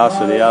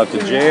Curiosity out to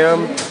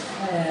jam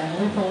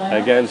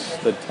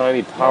against the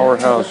tiny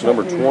powerhouse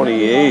number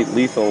 28,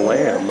 Lethal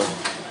Lamb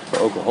for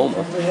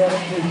Oklahoma.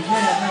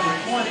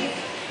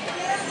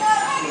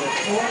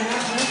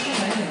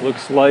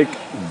 Looks like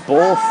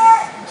both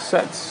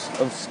sets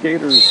of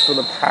skaters for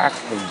the pack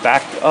have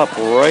backed up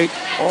right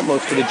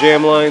almost to the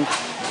jam line.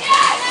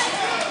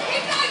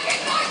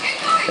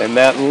 And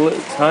that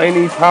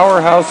tiny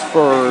powerhouse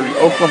for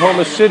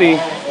Oklahoma City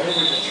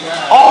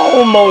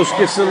almost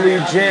gets the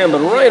lead jam,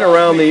 but right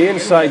around the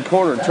inside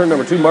corner, turn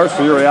number 2, Mars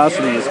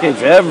Curiosity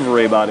escapes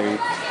everybody.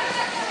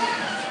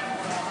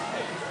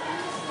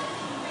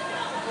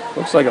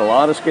 Looks like a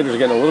lot of skaters are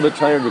getting a little bit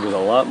tired because a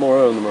lot more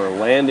of them are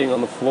landing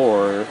on the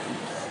floor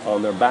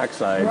on their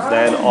backsides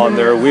than on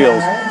their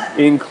wheels,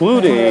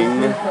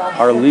 including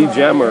our lead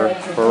jammer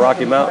for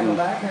Rocky Mountain.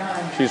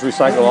 She's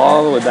recycled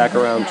all the way back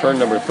around turn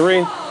number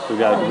 3. We've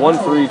got 1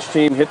 for each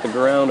team, hit the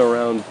ground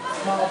around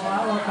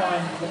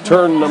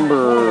turn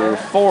number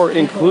 4,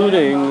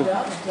 including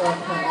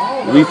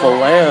Lethal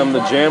Lamb,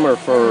 the jammer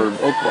for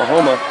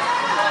Oklahoma.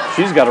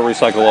 She's got to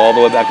recycle all the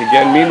way back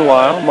again.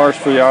 Meanwhile, Mars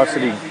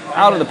Curiosity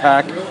out of the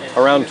pack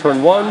around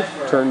turn 1,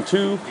 turn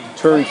 2,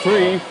 turn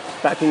 3,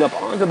 backing up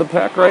onto the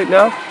pack right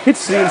now.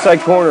 Hits the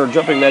inside corner,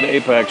 jumping that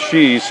apex.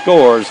 She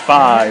scores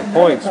 5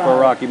 points for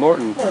Rocky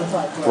Mountain.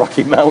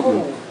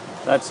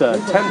 That's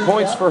 10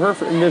 points for her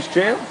in this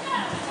jam.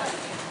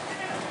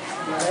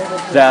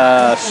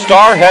 The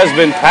star has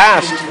been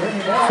passed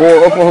for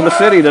Oklahoma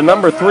City to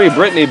number 3,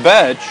 Brittany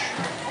Betch.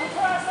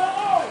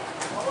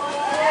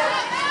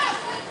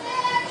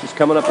 She's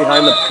coming up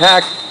behind the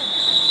pack.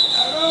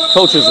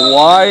 Coaches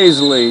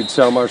wisely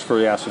tell Mars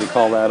Curiosity to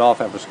call that off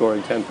after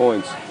scoring 10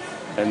 points.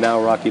 And now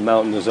Rocky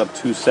Mountain is up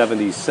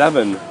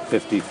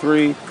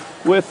 277-53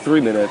 with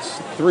 3 minutes,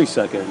 3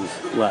 seconds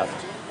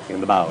left in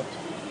the bout.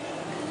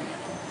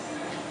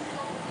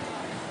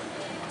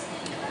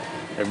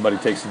 Everybody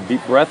takes a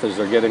deep breath as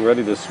they're getting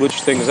ready to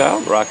switch things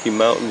out. Rocky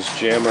Mountain's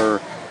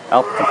jammer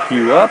out to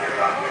queue up.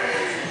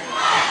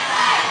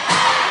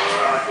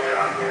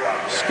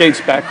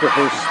 Skates back to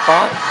her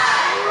spot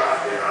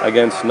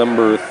against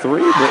number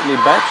 3, Brittany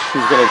Betch.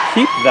 She's going to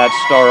keep that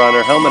star on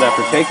her helmet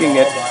after taking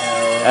it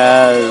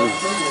as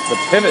the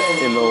pivot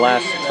in the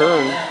last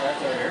turn.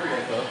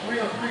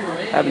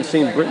 Haven't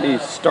seen Brittany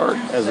start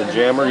as a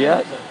jammer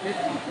yet.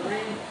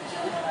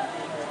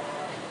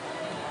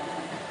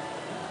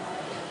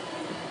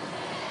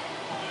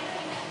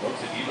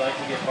 Folks, if you'd like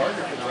to get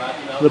partnered for the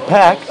Rocky Mountain The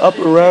pack up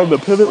around the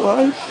pivot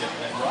line.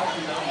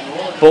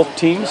 Both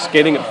teams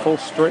skating at full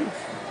strength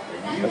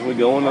as we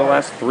go in the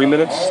last 3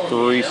 minutes,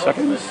 3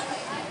 seconds.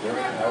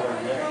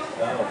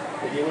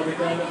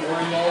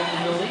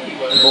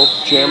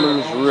 Both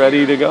jammers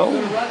ready to go.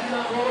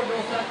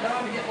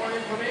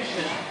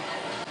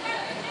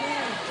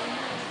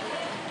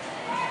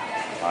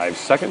 5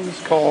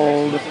 seconds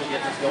called.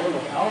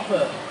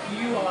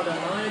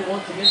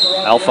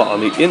 Alpha on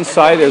the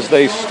inside as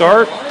they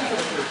start.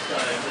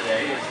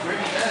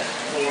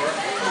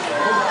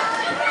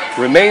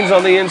 Remains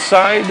on the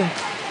inside.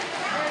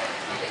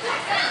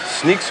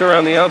 Sneaks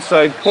around the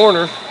outside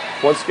corner.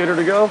 One skater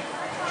to go.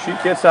 She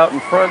gets out in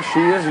front. She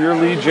is your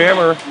lead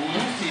jammer.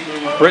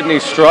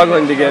 Brittany's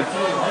struggling to get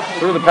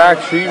through the pack.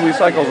 She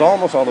recycles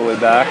almost all the way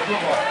back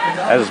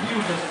as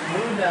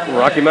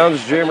Rocky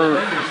Mountain's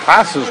jammer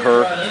passes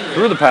her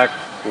through the pack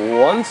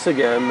once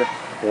again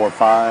for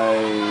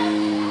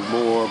 5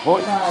 more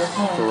points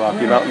for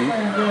Rocky Mountain.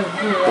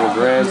 For a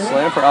grand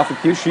slam for Alpha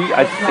Q.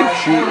 I think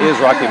she is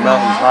Rocky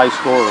Mountain's high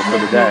scorer for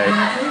the day.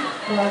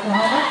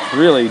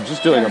 Really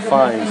just doing a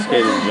fine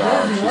skating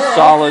job. She's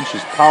solid,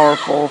 she's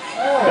powerful,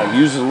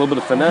 uses a little bit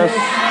of finesse.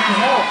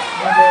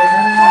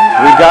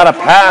 We got a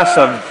pass,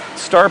 a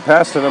star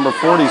pass to number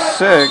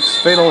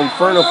 46, Fatal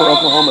Inferno for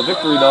Oklahoma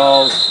Victory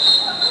Dolls.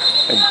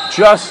 And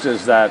just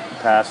as that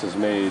pass is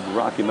made,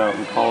 Rocky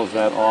Mountain calls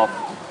that off.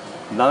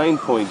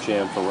 9-point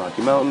jam for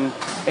Rocky Mountain,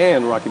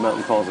 and Rocky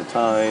Mountain calls a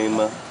time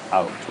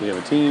out. We have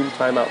a team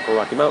timeout for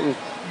Rocky Mountain,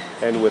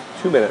 and with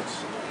 2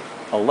 minutes,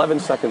 11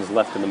 seconds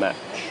left in the match.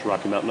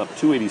 Rocky Mountain up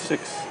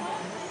 286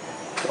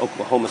 to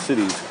Oklahoma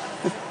City's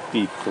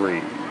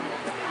 53.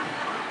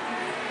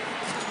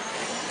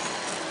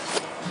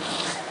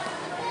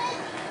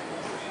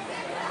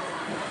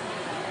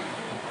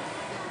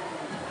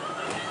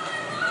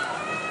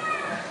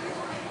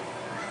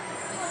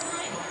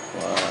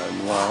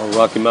 While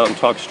Rocky Mountain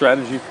talks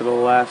strategy for the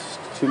last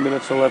 2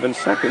 minutes, 11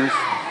 seconds,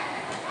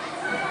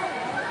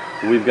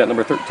 we've got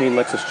number 13,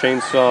 Lexus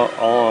Chainsaw,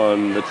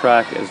 on the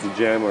track as the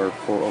jammer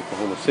for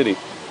Oklahoma City.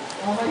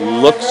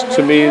 Looks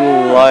to me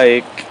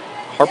like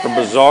Harper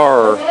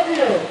Bazaar.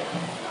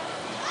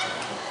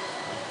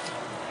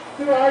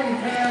 Who are you,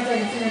 fans? I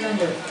can see your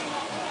number.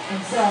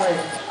 I'm sorry.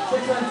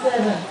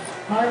 617.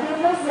 Harper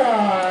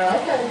Bazaar.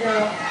 Okay,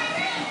 girl.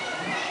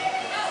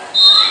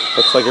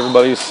 Looks like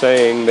everybody's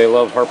saying they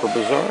love Harper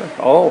Bazaar.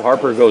 Oh,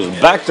 Harper goes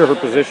back to her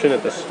position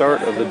at the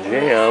start of the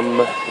jam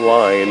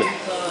line.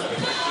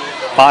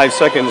 5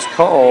 seconds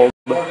called.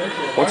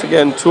 Once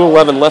again,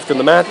 2:11 left in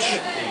the match.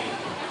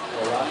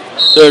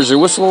 There's your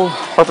whistle.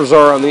 Harper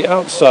Bazaar on the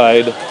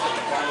outside.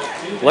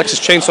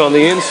 Lexus Chainsaw on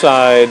the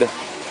inside.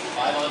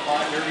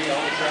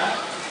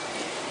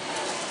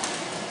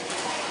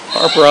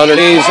 Harper on her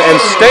knees and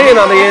staying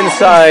on the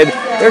inside.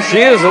 There she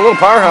is, a little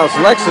powerhouse.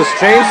 Lexus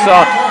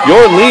Chainsaw,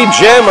 your lead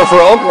jammer for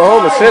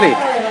Oklahoma City.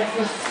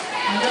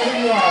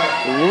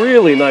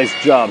 Really nice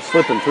job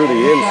slipping through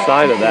the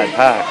inside of that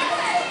pack.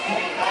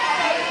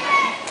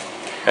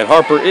 And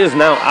Harper is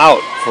now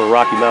out for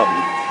Rocky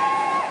Mountain.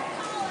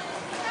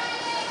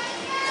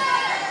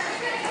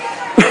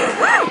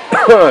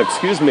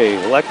 Excuse me.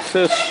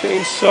 Lexus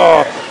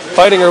Chainsaw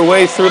fighting her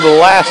way through the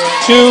last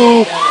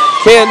 2.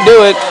 Can't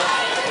do it.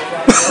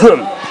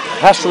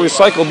 Has to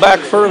recycle back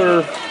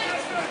further.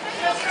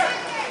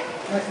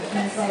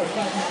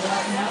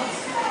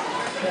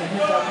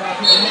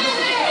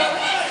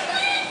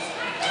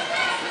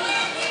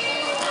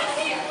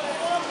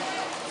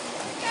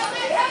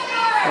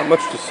 Not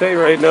much to say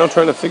right now,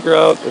 trying to figure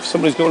out if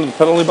somebody's going to the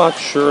penalty box.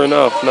 Sure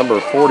enough,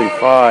 number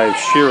 45,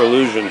 Sheer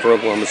Illusion for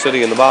Oklahoma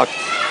City in the box.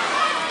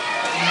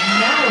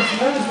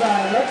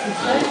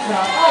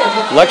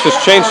 Lexus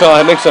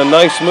Chainsaw makes a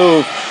nice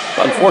move.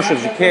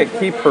 Unfortunately, she can't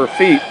keep her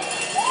feet.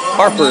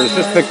 Harper has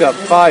just picked up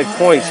 5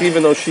 points,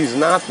 even though she's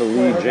not the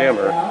lead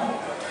jammer.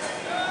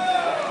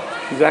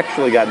 She's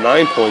actually got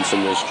 9 points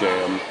in this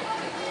jam.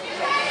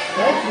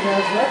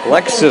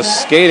 Lexus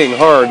skating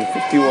hard.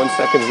 51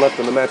 seconds left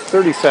in the match.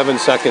 37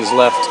 seconds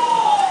left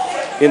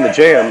in the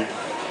jam.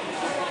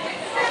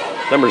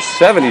 Number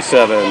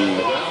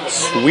 77,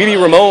 Sweetie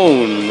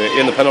Ramone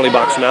in the penalty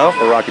box now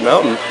for Rocky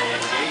Mountain.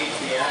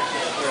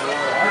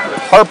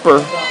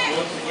 Harper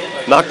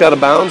knocked out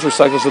of bounds,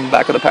 recycles to the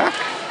back of the pack.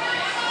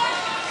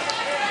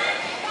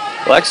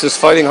 Lexus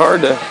fighting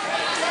hard to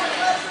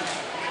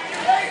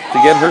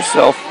get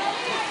herself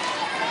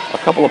a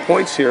couple of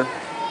points here.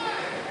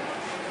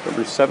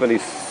 Number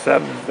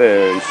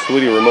 77,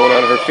 Sweetie Ramone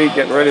on her feet,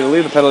 getting ready to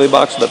leave the penalty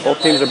box so that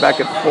both teams are back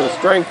at full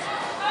strength.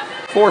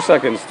 4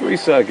 seconds, 3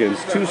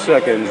 seconds, 2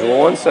 seconds,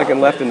 1 second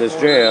left in this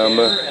jam.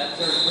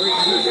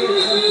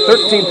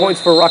 13 points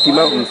for Rocky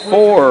Mountain,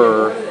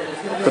 4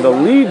 for the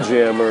lead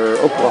jammer,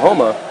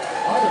 Oklahoma.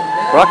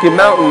 Rocky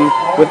Mountain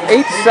with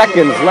 8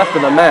 seconds left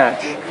in the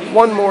match.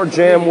 One more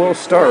jam will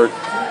start.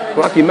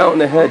 Rocky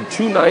Mountain ahead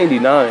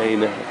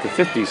 299 to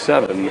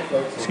 57.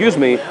 Excuse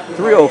me,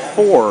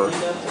 304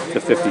 to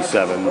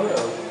 57.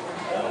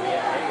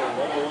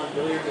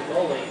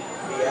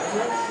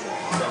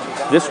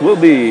 This will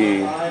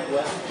be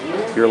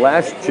your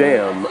last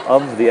jam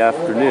of the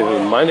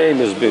afternoon. My name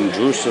has been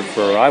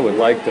Drucifer. I would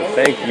like to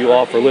thank you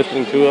all for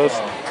listening to us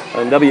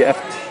on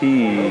WFTDA.TV.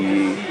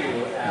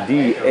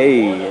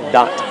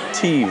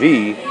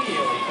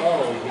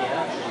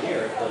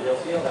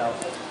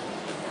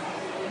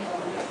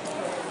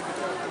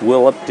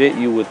 We'll update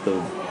you with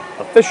the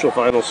official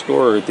final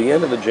score at the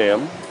end of the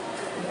jam.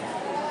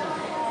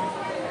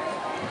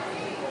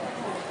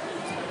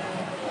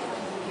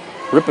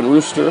 Rip and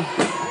Rooster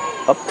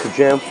up to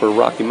jam for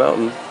Rocky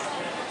Mountain.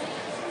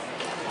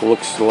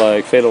 Looks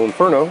like Fatal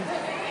Inferno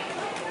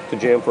to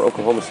jam for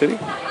Oklahoma City.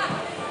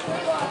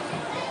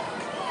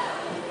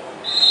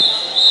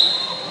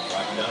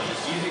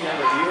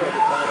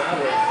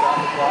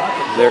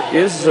 There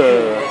is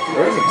a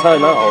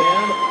timeout.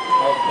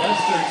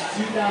 Besterns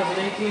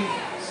 2018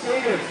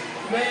 skaters,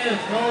 fans,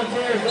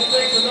 volunteers, let's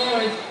make some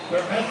noise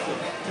for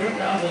Besterns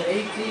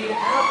 2018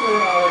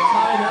 after-hour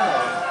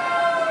timeout.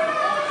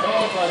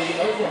 Called by the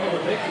Oklahoma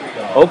Victory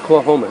Dog.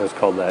 Oklahoma has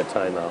called that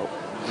timeout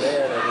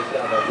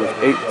with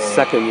 8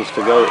 seconds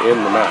to go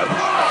in the match.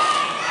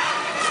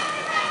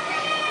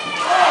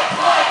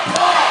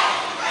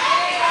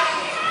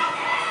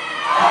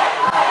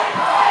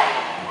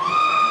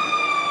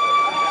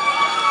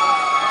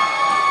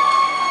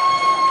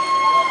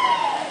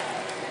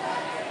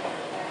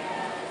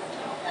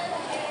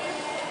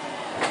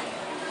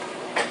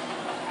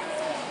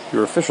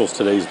 Your officials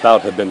today's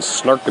bout have been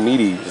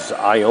Snarkomedes,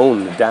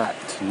 Ione Dat,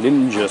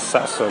 Ninja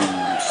Sasson,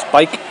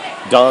 Spike,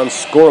 Don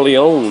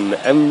Scorleone,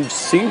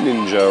 MC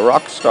Ninja,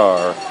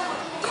 Rockstar,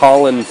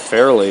 Colin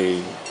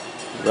Fairley,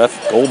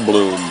 Ref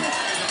Goldblum,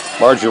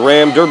 Margie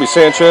Ram, Derby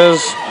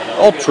Sanchez,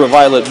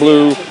 Ultraviolet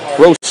Blue,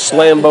 Rose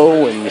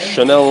Slambo, and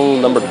Chanel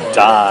Number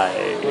Die.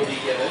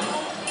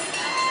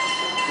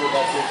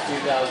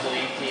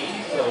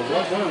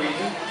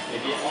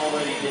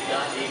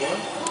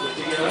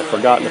 I've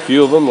forgotten a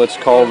few of them. Let's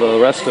call the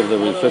rest of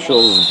the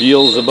officials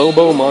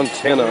Beelzebobo,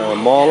 Montana,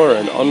 Mauler,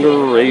 and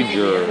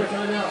Underager.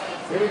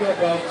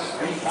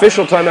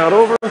 Official timeout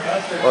over.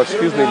 Or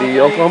excuse me, the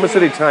Oklahoma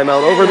City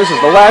timeout over. This is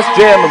the last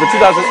jam of the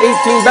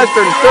 2018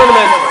 Besterns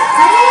tournament.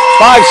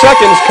 5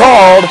 seconds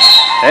called,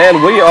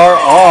 and we are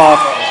off.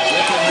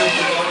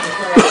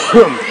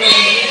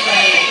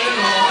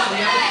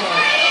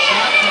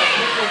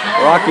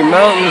 Rocky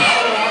Mountain's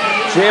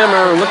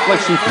jammer looked like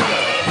she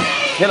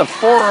hit a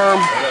forearm.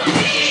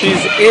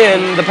 She's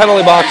in the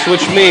penalty box,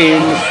 which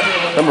means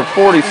number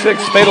 46,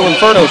 Fatal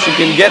Inferno. She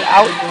can get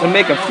out to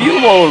make a few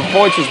more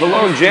points as the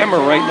lone jammer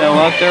right now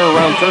out there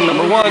around turn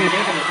number 1.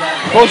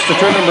 Close to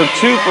turn number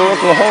 2 for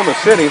Oklahoma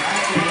City.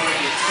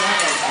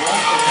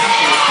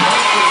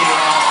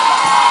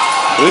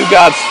 We've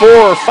got 4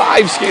 or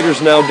 5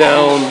 skaters now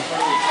down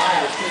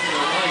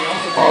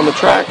on the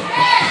track.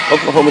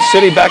 Oklahoma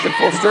City back at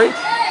full strength.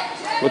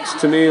 Looks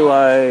to me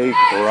like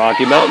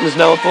Rocky Mountain is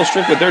now at full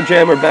strength with their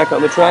jammer back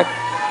on the track.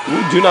 We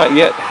do not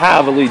yet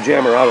have a lead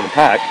jammer out of the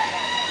pack.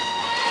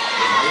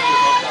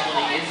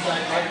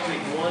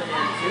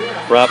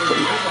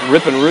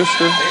 Rip and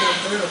Rooster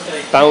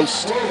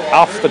bounced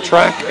off the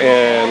track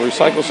and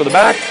recycles to the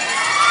back.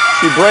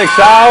 She breaks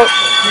out.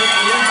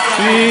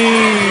 She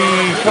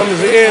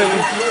comes in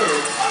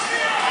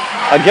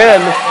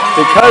again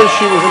because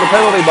she was in the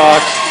penalty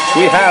box.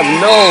 We have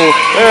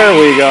there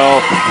we go.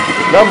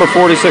 Number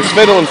 46,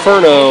 Fatal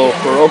Inferno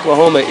for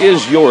Oklahoma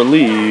is your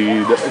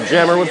lead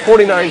jammer with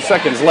 49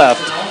 seconds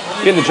left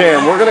in the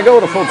jam. We're going to go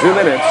the full 2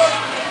 minutes.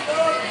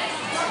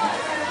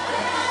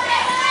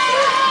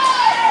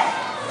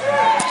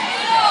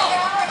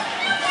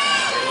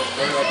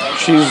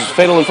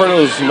 Fatal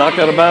Inferno's knocked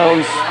out of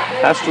bounds,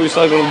 has to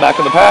recycle in the back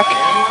of the pack.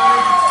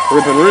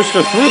 Rip and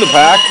Rooster through the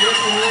pack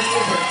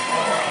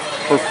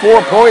for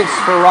 4 points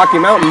for Rocky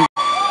Mountain.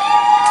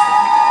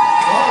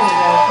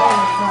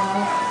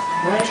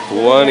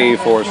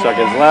 24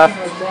 seconds left.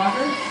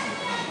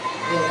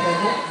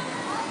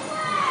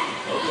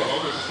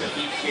 Oklahoma's just going to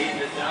keep skating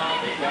this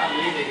out. They've got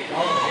lead. They can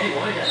call them, hey,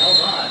 why the hell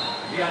not?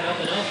 We got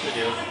nothing else to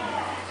do.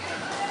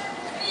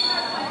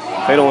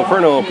 Fatal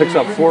Inferno picks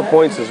up 4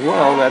 points as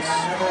well. That's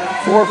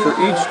 4 for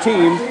each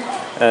team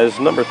as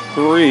number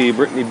 3,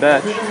 Brittany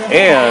Betch,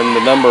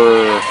 and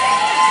number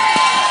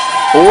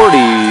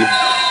 40,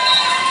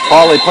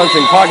 Polly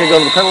Punching Pocket go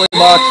to the penalty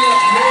box.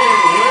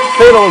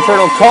 Fatal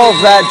Inferno calls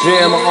that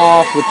jam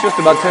off with just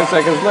about 10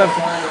 seconds left.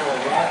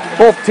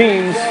 Both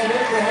teams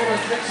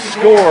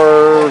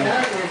score,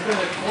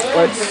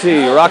 let's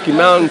see, Rocky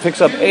Mountain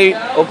picks up 8,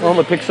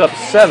 Oklahoma picks up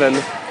 7.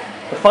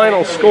 The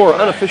final score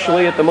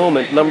unofficially at the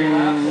moment,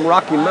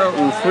 Rocky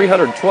Mountain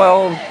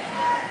 312,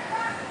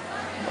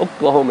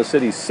 Oklahoma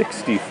City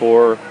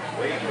 64.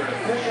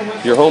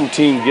 Your home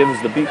team gives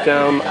the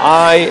beatdown.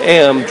 I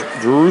am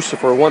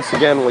Drucifer. Once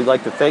again, we'd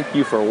like to thank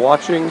you for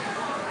watching.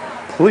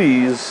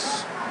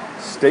 Please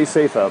stay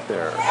safe out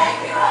there.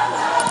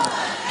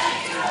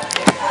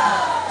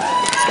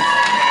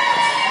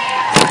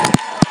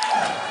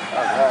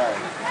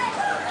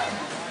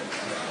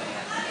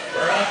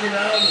 Rocky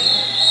Mountain,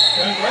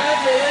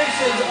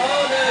 congratulations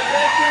on that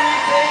victory.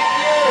 Thank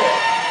you.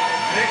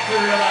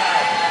 Victory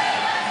alive.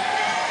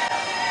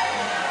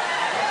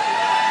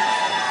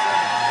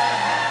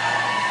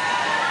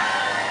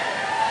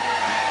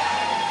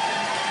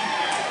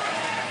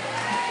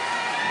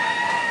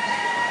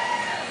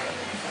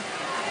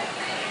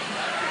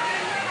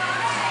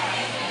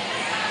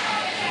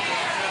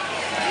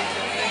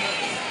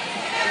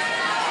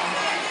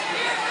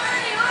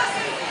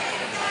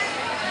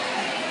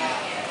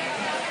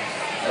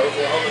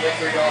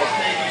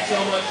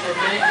 for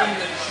making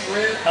the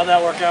trip. How'd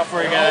that work out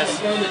for you guys? All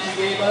the fun that you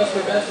gave us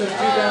for Besterns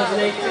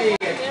 2018.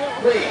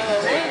 Please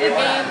take it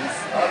back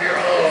of your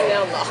own.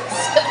 Now lost.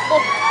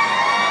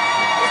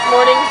 This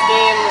morning's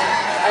game,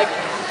 I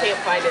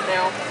can't find it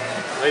now.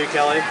 Are you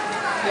Kelly?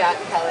 Yeah,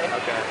 Kelly.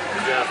 Okay.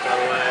 Jeff, by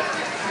the way.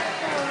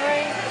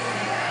 Alright.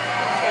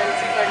 Trying to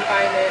see if I can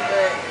find it,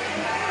 but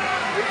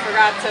we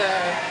forgot to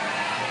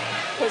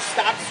push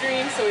stop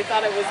stream, so we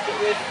thought it was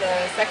with the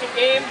second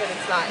game, but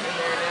it's not in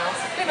there now.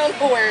 So I don't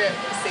know where it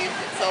saved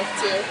itself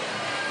to.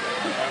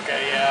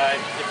 Okay, yeah.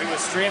 If it was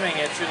streaming,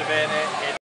 it should have been it